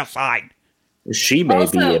fuck outside. She may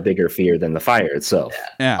be a bigger fear than the fire itself.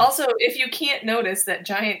 Yeah. Also, if you can't notice that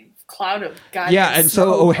giant cloud of goddamn Yeah, and so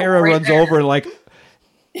smoke O'Hara right runs there. over like...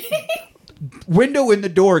 Window in the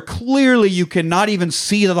door. Clearly, you cannot even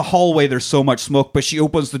see the hallway. There's so much smoke. But she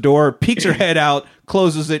opens the door, peeks her head out,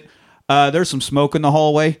 closes it. There's some smoke in the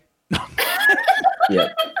hallway. Yeah.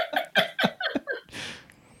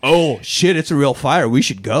 Oh shit! It's a real fire. We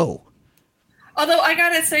should go. Although I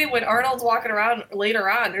gotta say, when Arnold's walking around later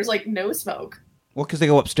on, there's like no smoke. Well, because they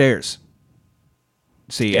go upstairs.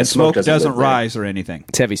 See, Yeah, and smoke smoke doesn't doesn't live there. rise or anything.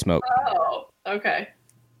 It's heavy smoke. Oh, okay.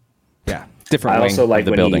 Yeah. Different I wing also like of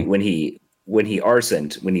the building. when he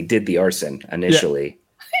arsoned, when he did the arson initially,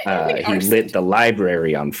 he Arsoned. lit the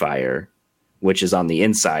library on fire, which is on the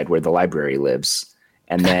inside where the library lives.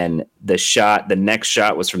 And then the next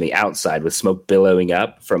shot was from the outside with smoke billowing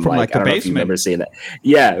up from like, the I don't know if you've basement. ever seen that.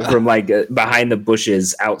 Yeah, from behind the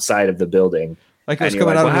bushes outside of the building. Like it was And you're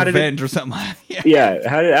coming like, out well, of how a did it- vent or something. Yeah. Yeah,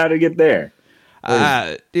 how did it get there?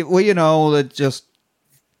 That just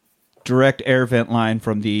direct air vent line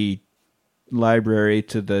from the library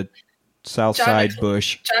to the south John side McClane-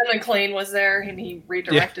 bush. John McClane was there, and he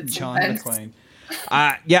redirected some John vents. McClane.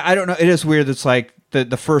 I don't know. It is weird. It's like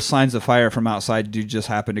the first signs of fire from outside do just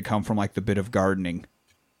happen to come from like the bit of gardening.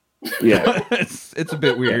 Yeah. It's a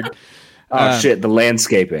bit weird. Oh shit, the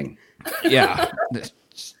landscaping. Yeah.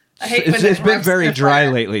 I hate when It's it been erupts very in dry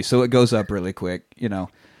fire. lately, so it goes up really quick, In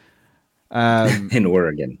Oregon. In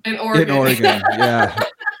Oregon. In Oregon, yeah.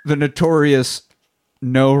 The notorious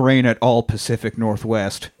no rain at all Pacific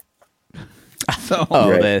Northwest. So, Oh,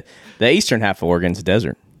 Right. the eastern half of Oregon's a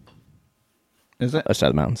desert. is it? Other side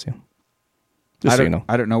of the mountains, yeah. Just so you know.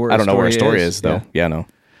 I don't know where I don't know where Astoria Astoria is, though. Yeah, no.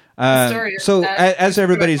 Story is So that- as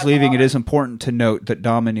everybody's leaving, it is important to note that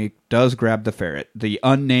Dominique does grab the ferret, the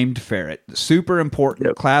unnamed ferret, the super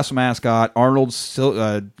important class mascot, Arnold's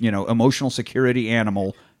emotional security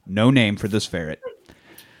animal. No name for this ferret.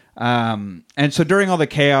 And so during all the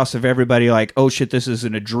chaos of everybody like, oh shit, this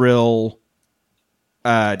isn't a drill.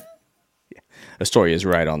 Astoria is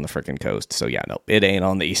right on the freaking coast, so yeah, no, it ain't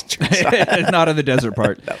on the eastern side. Not in the desert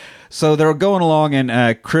part. So they're going along,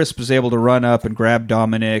 and Crisp is able to run up and grab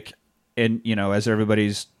Dominic. And, as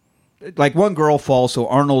everybody's... Like, one girl falls, so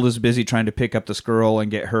Arnold is busy trying to pick up this girl and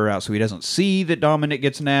get her out so he doesn't see that Dominic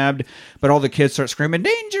gets nabbed. But all the kids start screaming,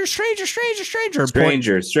 danger, stranger, stranger, stranger.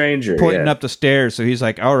 Stranger. Pointing yeah. up the stairs. So he's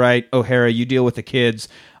like, all right, O'Hara, you deal with the kids.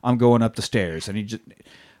 I'm going up the stairs. And he just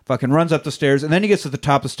fucking runs up the stairs. And then he gets to the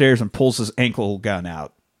top of the stairs and pulls his ankle gun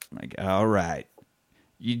out. I'm like, all right.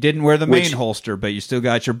 You didn't wear the main holster, but you still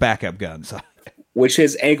got your backup gun. So. Which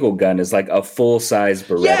his ankle gun is like a full-size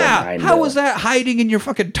Beretta. Yeah, 9mm. how was that hiding in your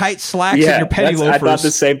fucking tight slacks and Yeah, your penny I thought loafers?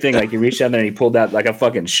 the same thing. Like he reached down there and he pulled out like a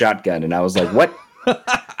fucking shotgun, and I was like, "What?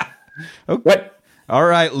 Okay. What?" All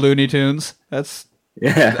right, Looney Tunes.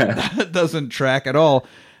 That doesn't track at all.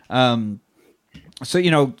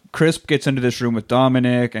 So Crisp gets into this room with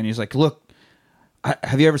Dominic, and he's like, "Look,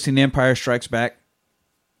 have you ever seen The Empire Strikes Back?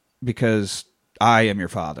 Because I am your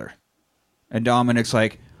father." And Dominic's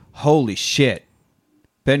like, holy shit,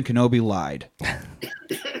 Ben Kenobi lied.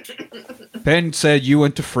 Ben said you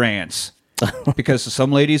went to France because of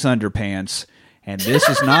some lady's underpants, and this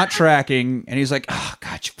is not tracking. And he's like, oh,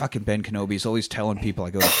 God, fucking Ben Kenobi's always telling people I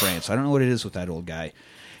go to France. I don't know what it is with that old guy.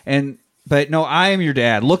 But no, I am your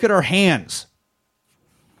dad. Look at our hands.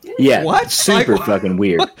 Yeah. What? Super Like, fucking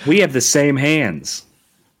weird. We have the same hands.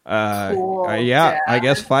 Yeah, I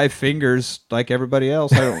guess 5 fingers like everybody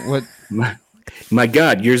else. I don't what. My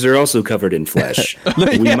God, yours are also covered in flesh.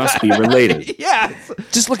 We must be related. Yeah.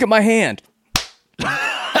 Just look at my hand.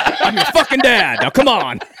 I'm your fucking dad. Now come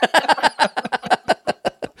on.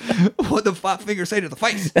 What the 5 fingers say to the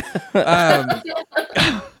face?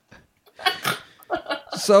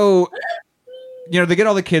 So, they get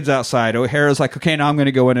all the kids outside. O'Hara's like, okay, now I'm going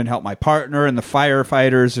to go in and help my partner. And the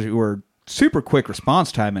firefighters, who are super quick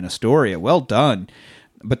response time in Astoria, well done.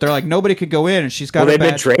 But they're like, nobody could go in, and she's got. Well, they've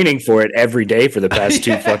been training for it every day for the past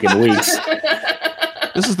 2 fucking weeks.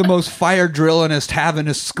 This is the most fire drillingest,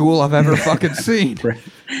 havingest school I've ever fucking seen.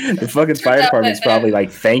 The fucking fire department's probably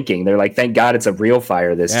like thanking. They're like, thank God it's a real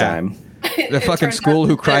fire this time. The fucking school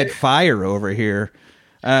who cried fire over here.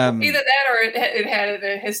 Either that or it had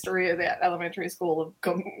a history of that elementary school of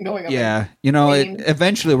going up. Yeah,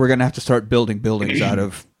 eventually we're going to have to start building buildings out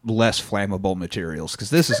of less flammable materials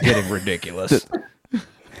because this is getting ridiculous.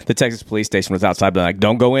 The Texas police station was outside, being like,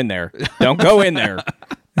 "Don't go in there! Don't go in there!"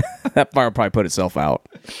 That fire probably put itself out.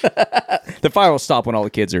 The fire will stop when all the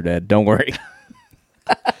kids are dead. Don't worry.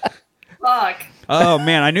 Fuck. Oh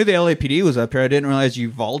man, I knew the LAPD was up here. I didn't realize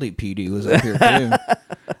Uvalde PD was up here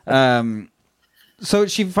too. So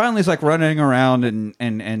she finally is like running around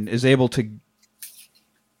and is able to,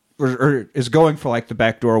 or is going for like the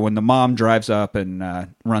back door when the mom drives up and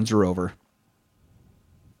runs her over.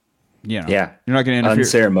 Yeah, you're not going to interfere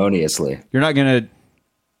unceremoniously. You're not going to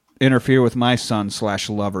interfere with my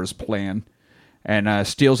son/lover's plan, and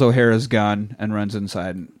steals O'Hara's gun and runs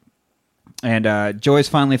inside. And Joyce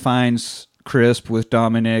finally finds Crisp with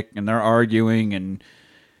Dominic, and they're arguing. And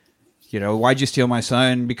why'd you steal my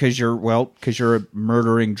son? Because you're a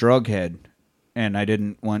murdering drug head, and I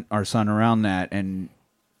didn't want our son around that. And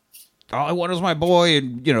all I want is my boy,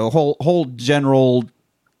 and whole general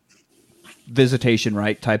visitation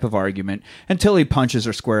right type of argument until he punches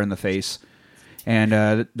her square in the face.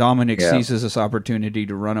 And Dominic seizes this opportunity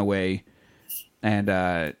to run away. And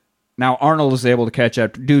now Arnold is able to catch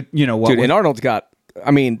up. Dude, and Arnold's got...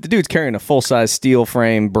 the dude's carrying a full-size steel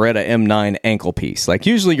frame Beretta M9 ankle piece. Like,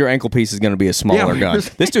 usually your ankle piece is going to be a smaller gun.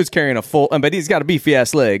 This dude's carrying a full... but he's got a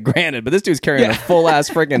beefy-ass leg, granted, but this dude's carrying a full-ass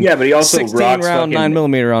freaking but he also 16-round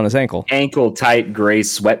 9mm on his ankle. Ankle-tight gray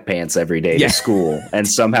sweatpants every day to school, and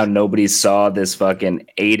somehow nobody saw this fucking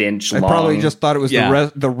 8-inch long... I probably just thought it was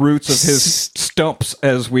the roots of his stumps,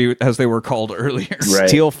 as they were called earlier. Right.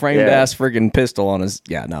 Steel-framed-ass friggin' pistol on his...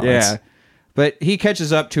 But he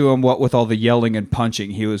catches up to him, what with all the yelling and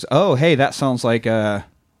punching. He was, oh, hey, that sounds like that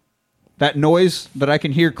noise that I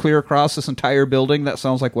can hear clear across this entire building. That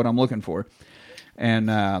sounds like what I'm looking for.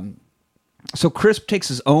 And so Crisp takes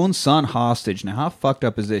his own son hostage. Now, how fucked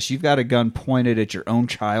up is this? You've got a gun pointed at your own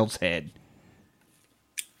child's head.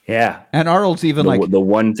 Yeah. And Arnold's even the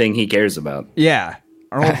one thing he cares about. Yeah.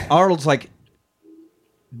 Arnold's like,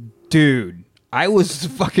 dude, I was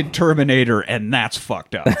fucking Terminator, and that's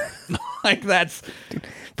fucked up. Like, that's...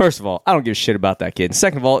 First of all, I don't give a shit about that kid.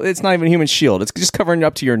 Second of all, it's not even a human shield. It's just covering you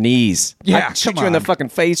up to your knees. Yeah, I can shoot you in the fucking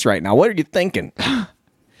face right now. What are you thinking?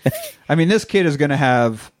 This kid is going to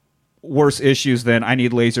have worse issues than I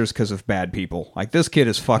need lasers because of bad people. Like, this kid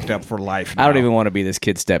is fucked up for life now. I don't even want to be this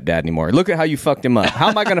kid's stepdad anymore. Look at how you fucked him up. How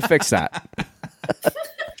am I going to fix that?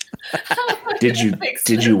 Did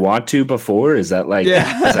you want to before? Is that like...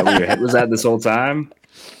 Yeah. Is that where your head was at this whole time?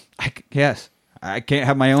 Yes. I can't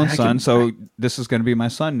have my own son, so this is going to be my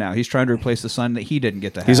son now. He's trying to replace the son that he didn't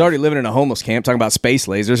get to have. He's already living in a homeless camp talking about space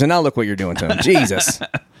lasers, and now look what you're doing to him. Jesus.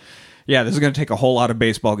 Yeah, this is going to take a whole lot of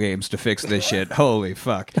baseball games to fix this shit. Holy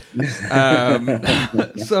fuck.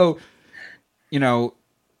 So,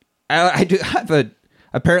 I do have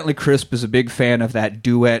apparently Crisp is a big fan of that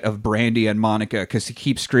duet of Brandy and Monica because he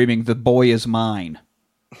keeps screaming, "The boy is mine."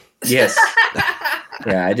 Yes.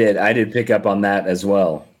 Yeah, I did pick up on that as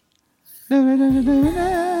well. Boy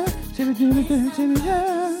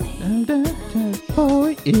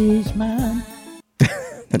is mine.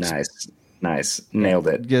 Nice. Nailed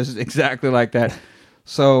it. Just exactly like that.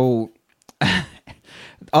 So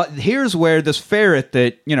here's where this ferret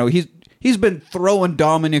that, he's been throwing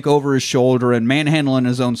Dominic over his shoulder and manhandling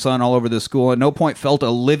his own son all over the school. At no point felt a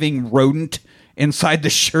living rodent inside the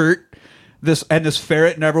shirt This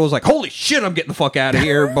ferret never was like, holy shit, I'm getting the fuck out of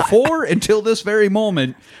here before until this very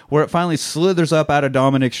moment where it finally slithers up out of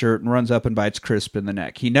Dominic's shirt and runs up and bites Crisp in the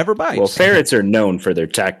neck. He never bites. Well, ferrets are known for their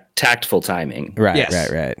tactful timing. Right,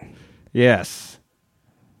 Yes. right. Yes.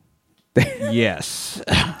 Yes.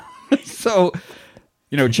 So,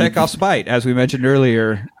 Chekhov's bite, as we mentioned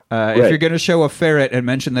earlier. If you're going to show a ferret and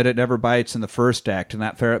mention that it never bites in the first act, and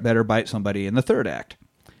that ferret better bite somebody in the third act.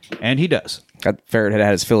 And he does. That ferret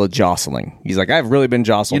had his fill of jostling. He's like, I've really been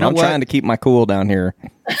jostled. You know I'm what? trying to keep my cool down here.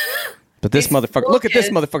 But this motherfucker, look at this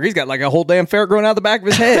motherfucker. He's got like a whole damn ferret growing out the back of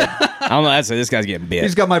his head. I don't know. This guy's getting bit.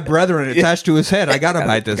 He's got my brethren attached to his head. I got to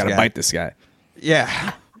bite this guy. Gotta bite this guy.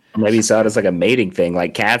 Yeah. Maybe he saw it as like a mating thing,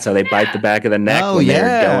 like cats, how they bite the back of the neck when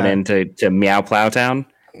they're going into Meow Plow Town.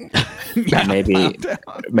 Maybe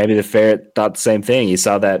the ferret thought the same thing. He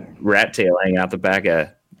saw that rat tail hanging out the back of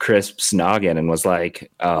Crisp's noggin and was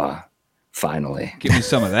like, oh, finally. Give me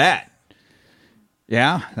some of that.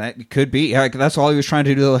 Yeah, that could be. That's all he was trying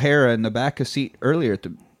to do to O'Hara in the back of seat earlier.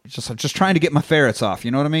 Just trying to get my ferrets off.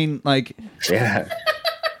 You know what I mean? Like, Yeah.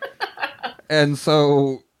 And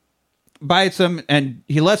so bites him, and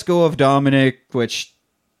he lets go of Dominic, which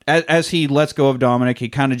as he lets go of Dominic, he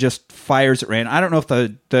kind of just fires at random. I don't know if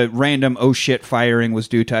the random oh shit firing was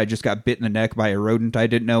due to I just got bit in the neck by a rodent I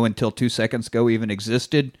didn't know until 2 seconds ago even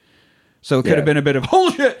existed. So it could have been a bit of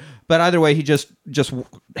oh shit. But either way, he just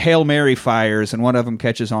Hail Mary fires, and one of them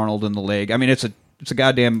catches Arnold in the leg. I mean, it's a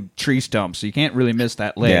goddamn tree stump, so you can't really miss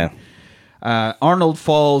that leg. Yeah. Arnold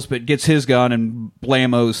falls, but gets his gun and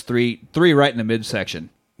blamos three right in the midsection.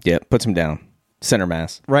 Yeah, puts him down. Center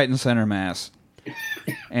mass. Right in center mass.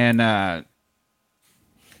 And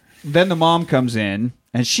then the mom comes in,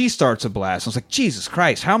 and she starts a blast. I was like, Jesus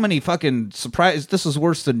Christ, how many fucking surprise... This is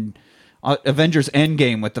worse than Avengers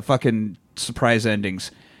Endgame with the fucking surprise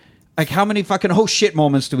endings. Like, how many fucking oh shit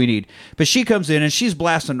moments do we need? But she comes in, and she's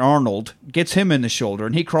blasting Arnold, gets him in the shoulder,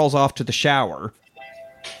 and he crawls off to the shower.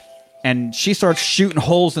 And she starts shooting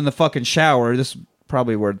holes in the fucking shower. This is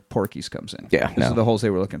probably where Porky's comes in. Yeah, This is the holes they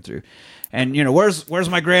were looking through. And, where's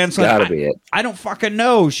my grandson? Gotta be it. I don't fucking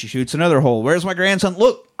know. She shoots another hole. Where's my grandson?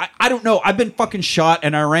 Look, I don't know. I've been fucking shot,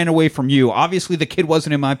 and I ran away from you. Obviously, the kid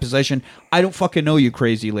wasn't in my possession. I don't fucking know, you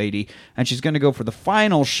crazy lady. And she's going to go for the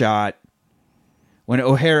final shot when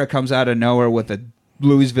O'Hara comes out of nowhere with a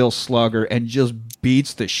Louisville slugger and just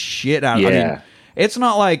beats the shit out of him. I mean, it's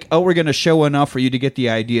not like, oh, we're going to show enough for you to get the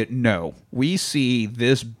idea. No. We see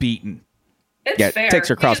this beaten. It's fair. Takes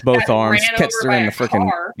her across both arms, catches her in the freaking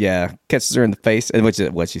car. Catches her in the face, and which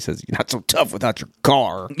is what she says. You're not so tough without your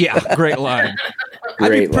car. Yeah, great line.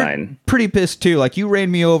 Great line. Pretty pissed too. Like, you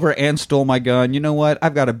ran me over and stole my gun. You know what?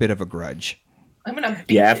 I've got a bit of a grudge. I'm gonna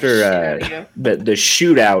beat the shit out of you. the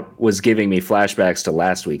shootout was giving me flashbacks to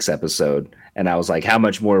last week's episode, and I was like, how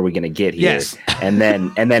much more are we going to get here? Yes. and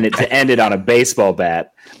then it ended on a baseball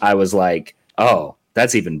bat. I was like, oh,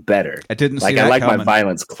 that's even better. I didn't see like that I like coming. my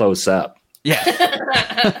violence close up. Yeah.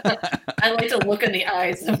 I like to look in the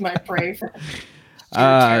eyes of my prey.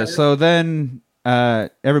 So then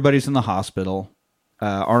everybody's in the hospital.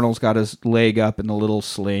 Arnold's got his leg up in the little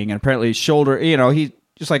sling, and apparently his shoulder, he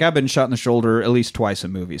just like, I've been shot in the shoulder at least twice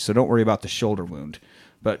in movies, so don't worry about the shoulder wound.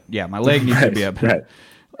 But yeah, my leg needs to be up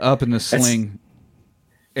in the sling.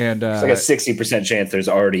 And it's like a 60% chance there's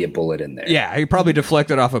already a bullet in there. Yeah, he probably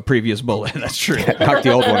deflected off a previous bullet. That's true. Knocked the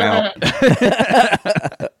old one out.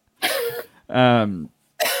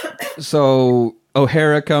 So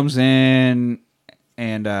O'Hara comes in,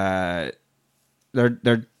 and they're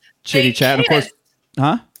chitty chatting. Of course,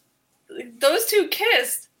 huh? Those two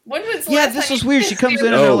kissed. When was the Yeah, last this time is you weird. She kissed comes you?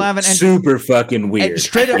 in and they're laughing, and super fucking weird. and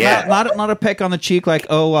straight up, Yeah. not a peck on the cheek, like,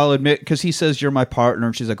 oh, I'll admit, because he says you're my partner,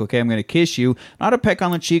 and she's like, okay, I'm going to kiss you. Not a peck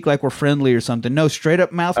on the cheek, like we're friendly or something. No, straight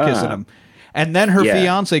up mouth kissing him. And then her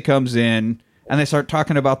fiance comes in, and they start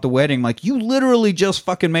talking about the wedding. Like, you literally just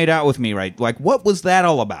fucking made out with me, right? Like, what was that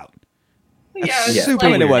all about? Yeah, That's super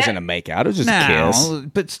I mean, it weird. wasn't a makeout. It was just a kiss.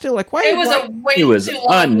 But still, like, why? It was why- a way It was too long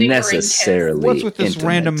lingering unnecessarily. what's with this intimate.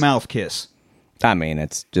 random mouth kiss? I mean,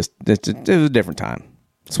 it was a different time.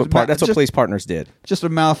 That's what just- police partners did. Just a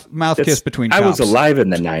mouth kiss between I chops. was alive in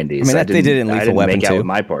the 90s. I mean, they did it in I Lethal didn't Weapon, make out too. with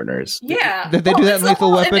my partners. kiss. Yeah. Did they do that it's in the Lethal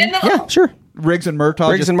whole- Weapon? and the Yeah, whole- sure. Riggs and Murtaugh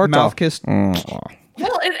Riggs just and Murtaugh. mouth kissed.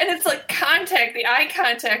 Well, and it's like contact, the eye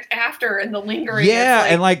contact after, and the lingering. Yeah,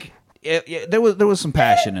 it's and like there was some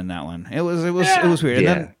passion in that one. It was weird. And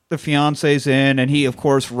Yeah. then the fiance's in, and he of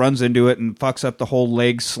course runs into it and fucks up the whole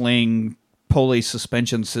leg sling pulley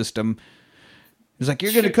suspension system. He's like,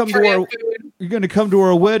 "You're gonna come to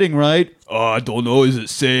our wedding, right?" "Oh, I don't know. Is it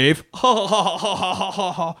safe?"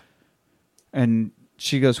 And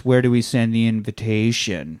she goes, "Where do we send the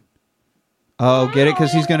invitation?" Oh, get it?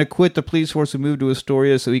 Because he's going to quit the police force and move to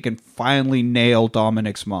Astoria so he can finally nail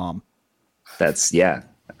Dominic's mom. That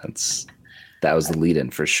was the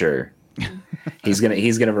lead-in for sure. He's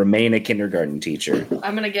gonna remain a kindergarten teacher.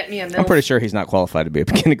 I'm gonna get me a milk. I'm pretty sure he's not qualified to be a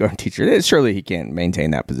kindergarten teacher. Surely he can't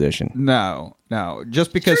maintain that position. No.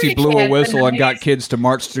 Just because Sure he blew a can, whistle but and got he's- kids to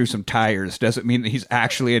march through some tires doesn't mean that he's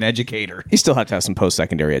actually an educator. He still have to have some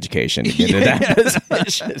post-secondary education to get into that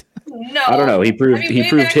position. No, I don't know. He proved I mean, way he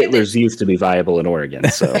proved back in the- Hitler's youth to be viable in Oregon.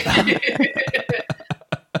 So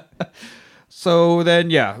So then,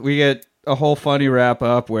 we get a whole funny wrap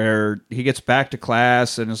up where he gets back to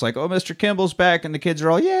class and it's like, oh, Mr. Kimball's back. And the kids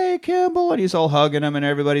are all, yay, Kimball. And he's all hugging him and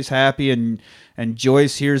everybody's happy. And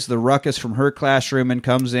Joyce hears the ruckus from her classroom and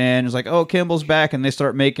comes in. It's like, oh, Kimball's back. And they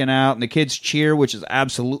start making out and the kids cheer, which is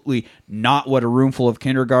absolutely not what a room full of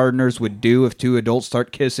kindergartners would do if two adults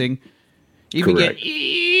start kissing. You would Correct. get,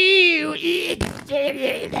 you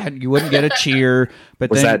wouldn't get a cheer. But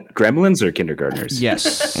was then, that Gremlins or kindergartners?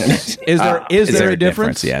 yes. Is there a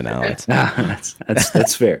difference? Yeah, no. It's,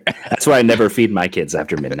 That's fair. That's why I never feed my kids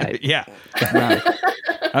after midnight. Yeah. No,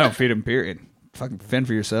 I don't feed them, period. Fucking fend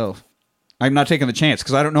for yourself. I'm not taking the chance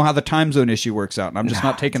because I don't know how the time zone issue works out, and I'm just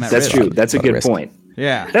not taking that That's risk. true. That's a Lot of good risk. point.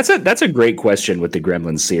 Yeah. That's a great question with the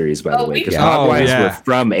Gremlins series, by the Oh, way, we because can- Hogwise Oh, were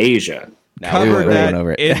from Asia. Covered we that went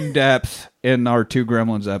over it. in depth in our two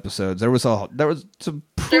Gremlins episodes. There was some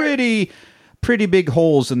pretty big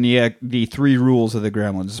holes in the three rules of the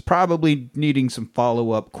Gremlins. Probably needing some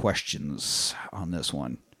follow-up questions on this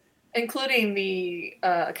one. including the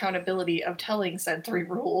accountability of telling said 3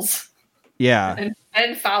 rules Yeah.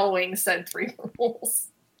 and following said 3 rules.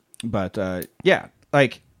 But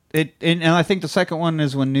like it, and I think the second one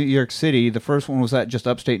is when New York City. The first one was that just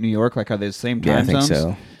upstate New York. Like, are they the same time yeah, I think zones?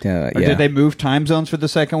 so. Yeah, Or yeah. did they move time zones for the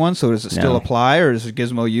second one? So does it still No. apply, or is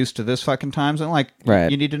Gizmo used to this fucking time zone? Like,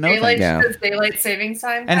 Right. you need to know Daylight, things. Yeah. does daylight savings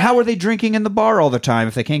time. And how are they drinking in the bar all the time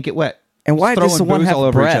if they can't get wet? And why Throwing does the one booze have all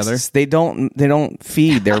over each other? breasts? They don't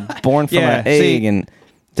feed. They're born from Yeah, an egg, see- and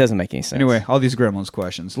it doesn't make any sense. Anyway, all these Gremlins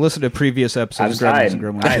questions. Listen to previous episodes of Gremlins and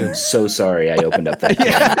Gremlins 2. I'm so sorry I opened up that.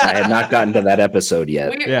 I had not gotten to that episode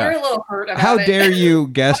yet. Yeah. We're a little hurt about How it. dare you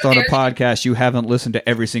guest on a dare you. podcast you haven't listened to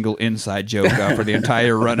every single inside joke for the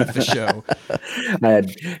entire run of the show? I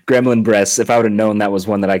had gremlin breasts. If I would have known that was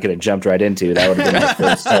one that I could have jumped right into, that would have been my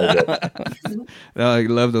first target. I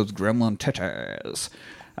love those gremlin tetas.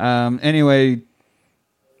 Anyway,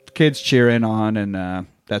 kids cheering on, and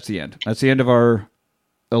that's the end. That's the end of our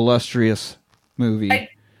illustrious movie.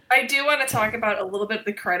 I do want to talk about a little bit of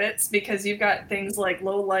the credits because you've got things like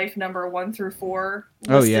Low Life number 1 through 4.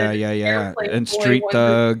 Oh, yeah. listed, Airplane And Boy Street 1 through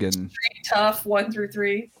Thug, and Street Tough 1 through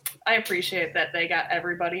 3. I appreciate that they got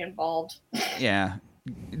everybody involved. yeah.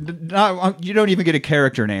 You don't even get a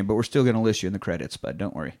character name, but we're still going to list you in the credits, bud.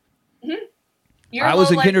 Don't worry. Your I was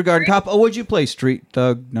Low in Life kindergarten 3? cop. Oh, would you play Street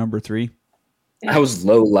Thug number 3? I was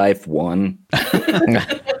low life 1.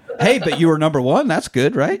 Hey, but you were number 1. That's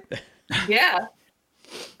good, right? Yeah.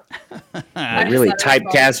 I really just thought it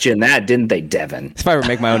was typecast you in that, didn't they, Devin? If I ever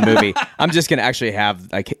make my own movie, I'm just gonna actually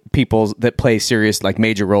have like people that play serious, like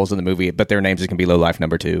major roles in the movie, but their names is gonna be Low Life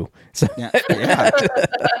number 2. So Yeah.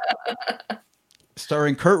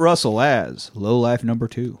 Starring Kurt Russell as Low Life number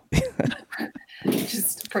 2.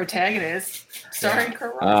 just protagonist starring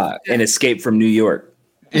Kurt Russell. An Escape from New York.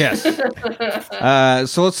 Yes.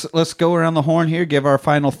 So let's go around the horn here, give our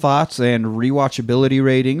final thoughts and rewatchability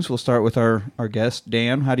ratings. We'll start with our guest,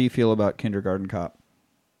 Dan. How do you feel about Kindergarten Cop?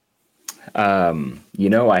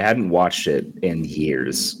 I hadn't watched it in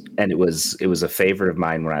years, and it was a favorite of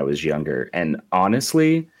mine when I was younger. And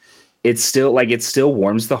honestly, it still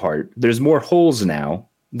warms the heart. There's more holes now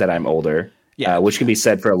that I'm older, which can be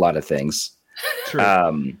said for a lot of things.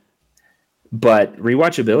 True. But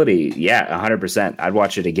rewatchability, 100%. I'd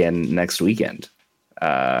watch it again next weekend.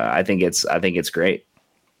 I think it's great.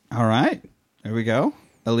 All right. There we go.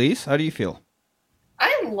 Elise, how do you feel?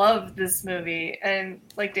 I love this movie, and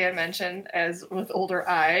like Dan mentioned, as with older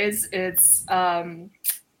eyes, it's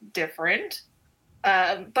different,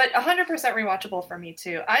 but 100% rewatchable for me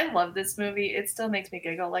too. I love this movie. It still makes me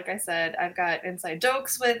giggle. Like I said, I've got inside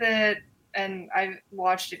jokes with it, and I've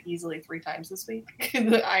watched it easily 3 times this week.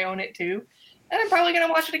 I own it too, and I'm probably gonna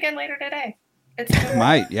watch it again later today. It's good.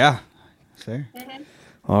 Might, yeah. Fair.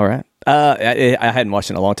 all right. I hadn't watched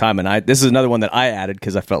it in a long time, and this is another one that I added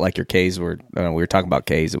because I felt like your K's were. We were talking about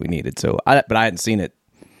K's that we needed, but I hadn't seen it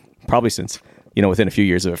probably since within a few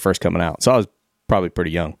years of it first coming out. So I was probably pretty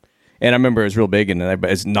young. And I remember it was real big, and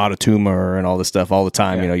it's not a tumor and all this stuff all the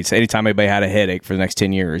time. Yeah. You know, you'd say anytime anybody had a headache for the next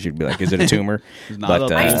 10 years, you'd be like, is it a tumor?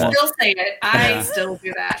 not a I tumor. still say it. I still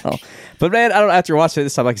do that. But man, I don't after watching it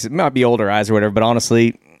this time, like I said, it might be older eyes or whatever, but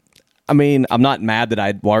honestly, I mean, I'm not mad that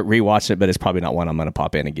I rewatched it, but it's probably not one I'm going to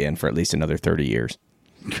pop in again for at least another 30 years.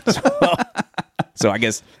 So I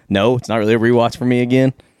guess, no, it's not really a rewatch for me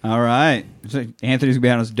again. All right. So Anthony's going to be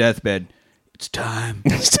on his deathbed. It's time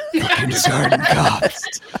for Kindergarten Cop.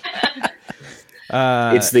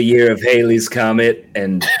 It's the year of Halley's Comet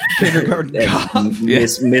and Kindergarten Cop.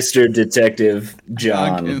 Mr. Detective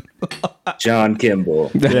John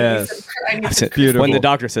Kimball. Yes. I Said, Beautiful. when the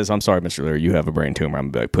doctor says, I'm sorry, Mr. Leary, you have a brain tumor,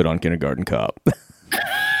 I'm going to be like, put on Kindergarten Cop.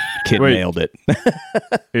 Kid Wait. nailed it.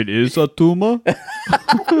 It is a tumor.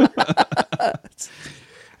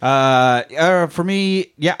 For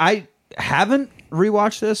me, yeah, I haven't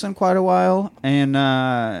rewatched this in quite a while,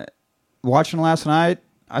 and watching last night,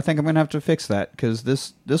 I think I'm gonna have to fix that because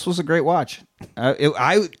this was a great watch.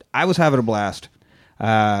 I was having a blast.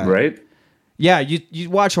 Right? Yeah, you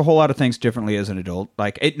watch a whole lot of things differently as an adult.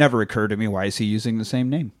 Like, it never occurred to me, why is he using the same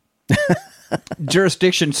name?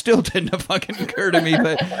 Jurisdiction still didn't fucking occur to me,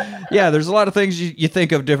 but yeah, there's a lot of things you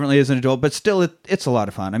think of differently as an adult, but still it's a lot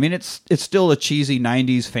of fun. I mean, it's still a cheesy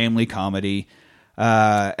 90s family comedy,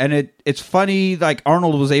 and it's funny. Like,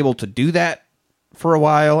 Arnold was able to do that for a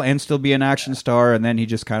while and still be an action star, and then he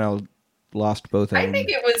just kind of lost both of them. I think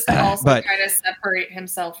it was also But- kind of separate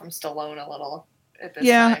himself from Stallone a little at this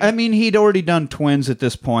Yeah, time. I mean, he'd already done Twins at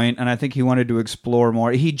this point, and I think he wanted to explore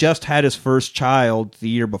more. He just had his first child the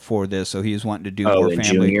year before this, so he was wanting to do more and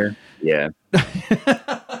family. Junior. Yeah.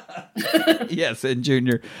 Yes, and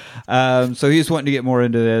Junior. So he's wanting to get more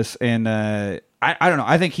into this, and I don't know.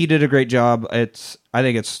 I think he did a great job. I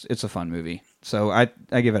think it's a fun movie, so I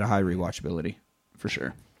give it a high rewatchability for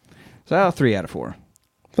sure. So 3 out of 4.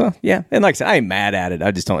 Well, yeah. And like I said, I ain't mad at it.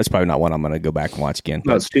 I just don't. It's probably not one I'm going to go back and watch again.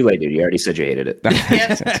 No, it's too late, dude. You already said you hated it. Like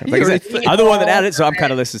I said, I'm the one that added it, so I'm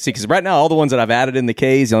kind of listening to see. Because right now, all the ones that I've added in the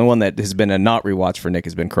K's, the only one that has been a not rewatch for Nick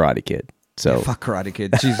has been Karate Kid. So, Fuck Karate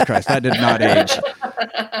Kid. Jesus Christ, that did not age. so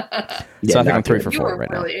I think I'm 3 for you 4 were right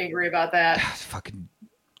really angry about that. Fucking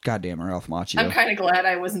goddamn Ralph Macchio. I'm kind of glad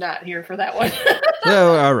I was not here for that one.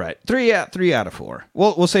 So, all right, 3 out of 4.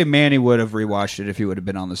 We'll say Manny would have rewatched it if he would have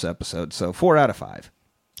been on this episode. So 4 out of 5.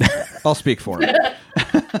 I'll speak for him.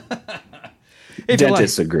 If you like-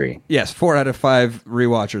 Dentists agree. Yes, 4 out of 5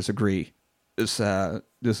 rewatchers agree. This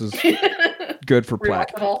is good for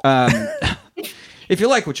plaque. Rewatchable. If you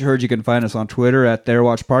like what you heard, you can find us on Twitter at The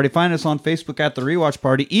Rewatch Party. Find us on Facebook at The Rewatch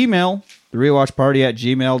Party. Email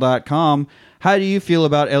therewatchparty@gmail.com. How do you feel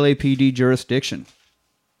about LAPD jurisdiction?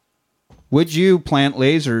 Would you plant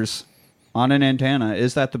lasers on an antenna?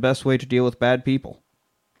 Is that the best way to deal with bad people?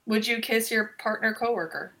 Would you kiss your partner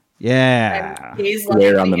coworker? Yeah. And gaze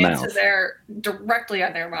Where on the into mouth? directly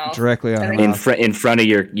on their mouth. Directly on And the then- mouth. In front of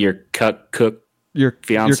your cook. Your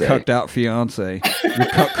Fiancé. Your cucked out fiance. Your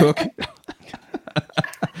cook.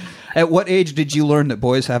 At what age did you learn that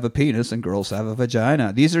boys have a penis and girls have a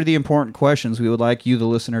vagina? These are the important questions we would like you, the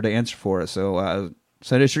listener, to answer for us. So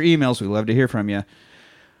send us your emails. We'd love to hear from you.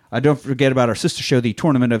 Don't forget about our sister show, The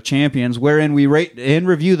Tournament of Champions, wherein we rate and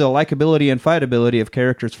review the likability and fightability of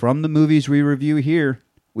characters from the movies we review here.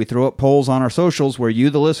 We throw up polls on our socials where you,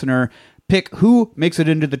 the listener, pick who makes it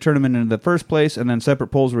into the tournament in the first place, and then separate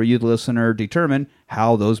polls where you, the listener, determine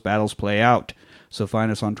how those battles play out. So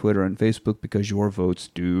find us on Twitter and Facebook because your votes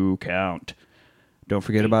do count. Don't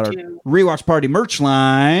forget about our Rewatch Party merch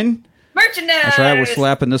line. Merchandise! That's right, we're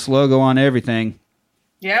slapping this logo on everything.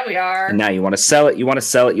 Yeah, we are. And now you want to sell it. You want to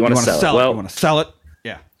sell it. You want to sell it. You Well, want to sell it?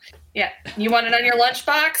 Yeah. Yeah. You want it on your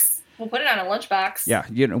lunchbox? We'll put it on a lunchbox. Yeah,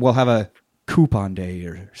 we'll have a coupon day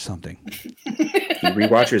or something. the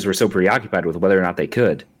rewatchers were so preoccupied with whether or not they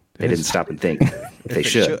could, they didn't stop and think if they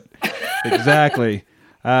should. Exactly.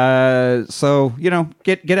 So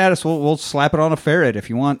get at us. We'll slap it on a ferret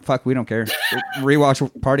if you want. Fuck, we don't care.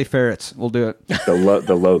 Rewatch Party ferrets. We'll do it. The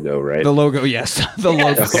logo, right? The logo, yes. The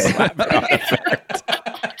logo.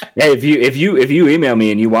 Hey, if you email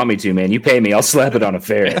me and you want me to, man, you pay me. I'll slap it on a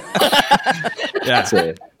ferret.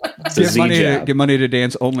 Yeah. It's a Z job. Give money to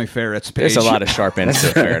dance only ferrets page. There's a lot of sharp ends to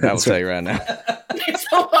a ferret, I will tell you right now. There's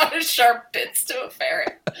a lot of sharp bits to a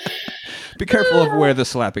ferret. Be careful of where the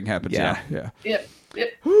slapping happens. Yeah. Yeah.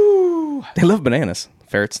 Yep. They love bananas.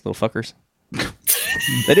 Ferrets, little fuckers.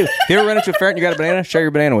 They do. If you ever run into a ferret and you got a banana, share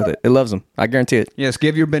your banana with it. It loves them. I guarantee it. Yes,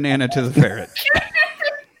 give your banana to the ferret.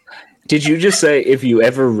 Did you just say if you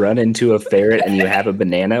ever run into a ferret and you have a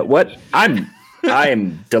banana? What? I'm I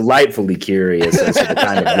am delightfully curious as to the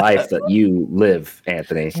kind of life that you live,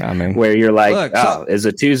 Anthony. I mean, where you're like, Look, it's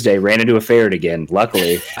a Tuesday, ran into a ferret again.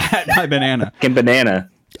 Luckily, I had my banana. fucking banana.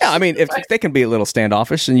 yeah, I mean, if they can be a little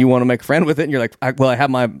standoffish and you want to make a friend with it, and you're like, I have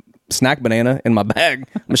my snack banana in my bag.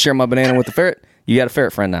 I'm gonna share my banana with the ferret. You got a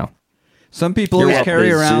ferret friend now. Some people You're always at carry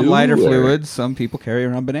the around zoo, lighter or- fluids. Some people carry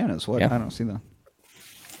around bananas. What? Yeah. I don't see that.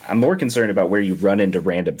 I'm more concerned about where you run into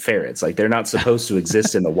random ferrets. Like they're not supposed to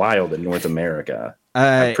exist in the wild in North America.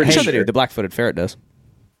 I'm pretty Sure sure they do. The black-footed ferret does.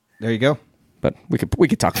 There you go. But we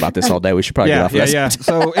could talk about this all day. We should probably get off this. Yeah.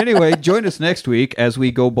 So anyway, join us next week as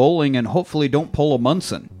we go bowling and hopefully don't pull a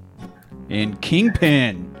Munson in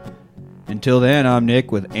Kingpin. Until then, I'm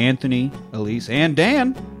Nick with Anthony, Elise, and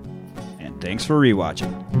Dan. And thanks for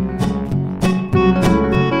rewatching.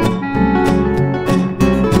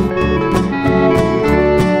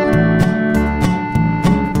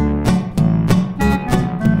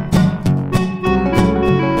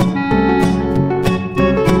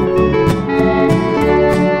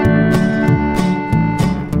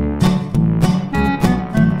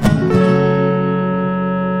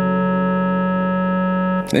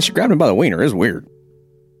 And she grabbed him by the wiener. It's weird.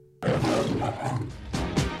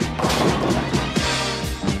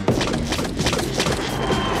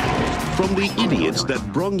 From the idiots that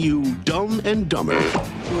brung you Dumb and Dumber,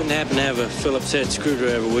 You wouldn't happen to have a Phillips head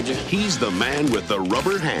screwdriver, would you? he's the man with the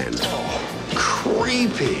rubber hand.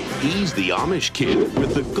 Creepy. He's the Amish kid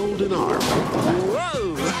with the golden arm.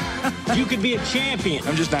 Whoa! You could be a champion.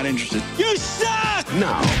 I'm just not interested. You suck!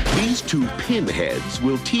 Now, these two pinheads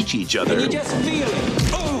will teach each other You just feel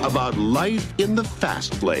it. Oh. about life in the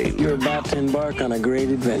fast lane. You're about to embark on a great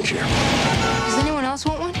adventure. Does anyone else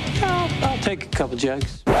want one? I'll take a couple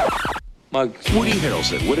jugs. Mugs. Woody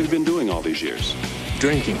Harrelson, what have you been doing all these years?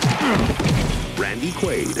 Drinking. Randy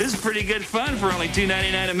Quaid, This is pretty good fun for only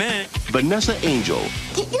 $2.99 a minute. Vanessa Angel,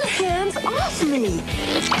 Get your hands off me!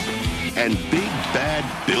 and Big Bad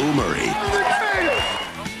Bill Murray.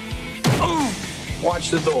 Watch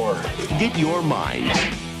the door. Get your mind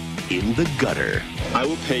in the gutter. I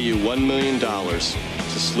will pay you $1 million to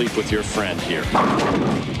sleep with your friend here.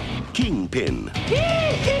 Kingpin.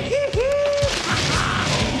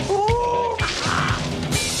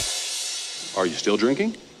 Are you still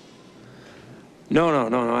drinking? No.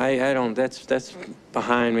 I don't. That's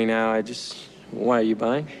behind me now. Why are you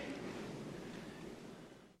buying?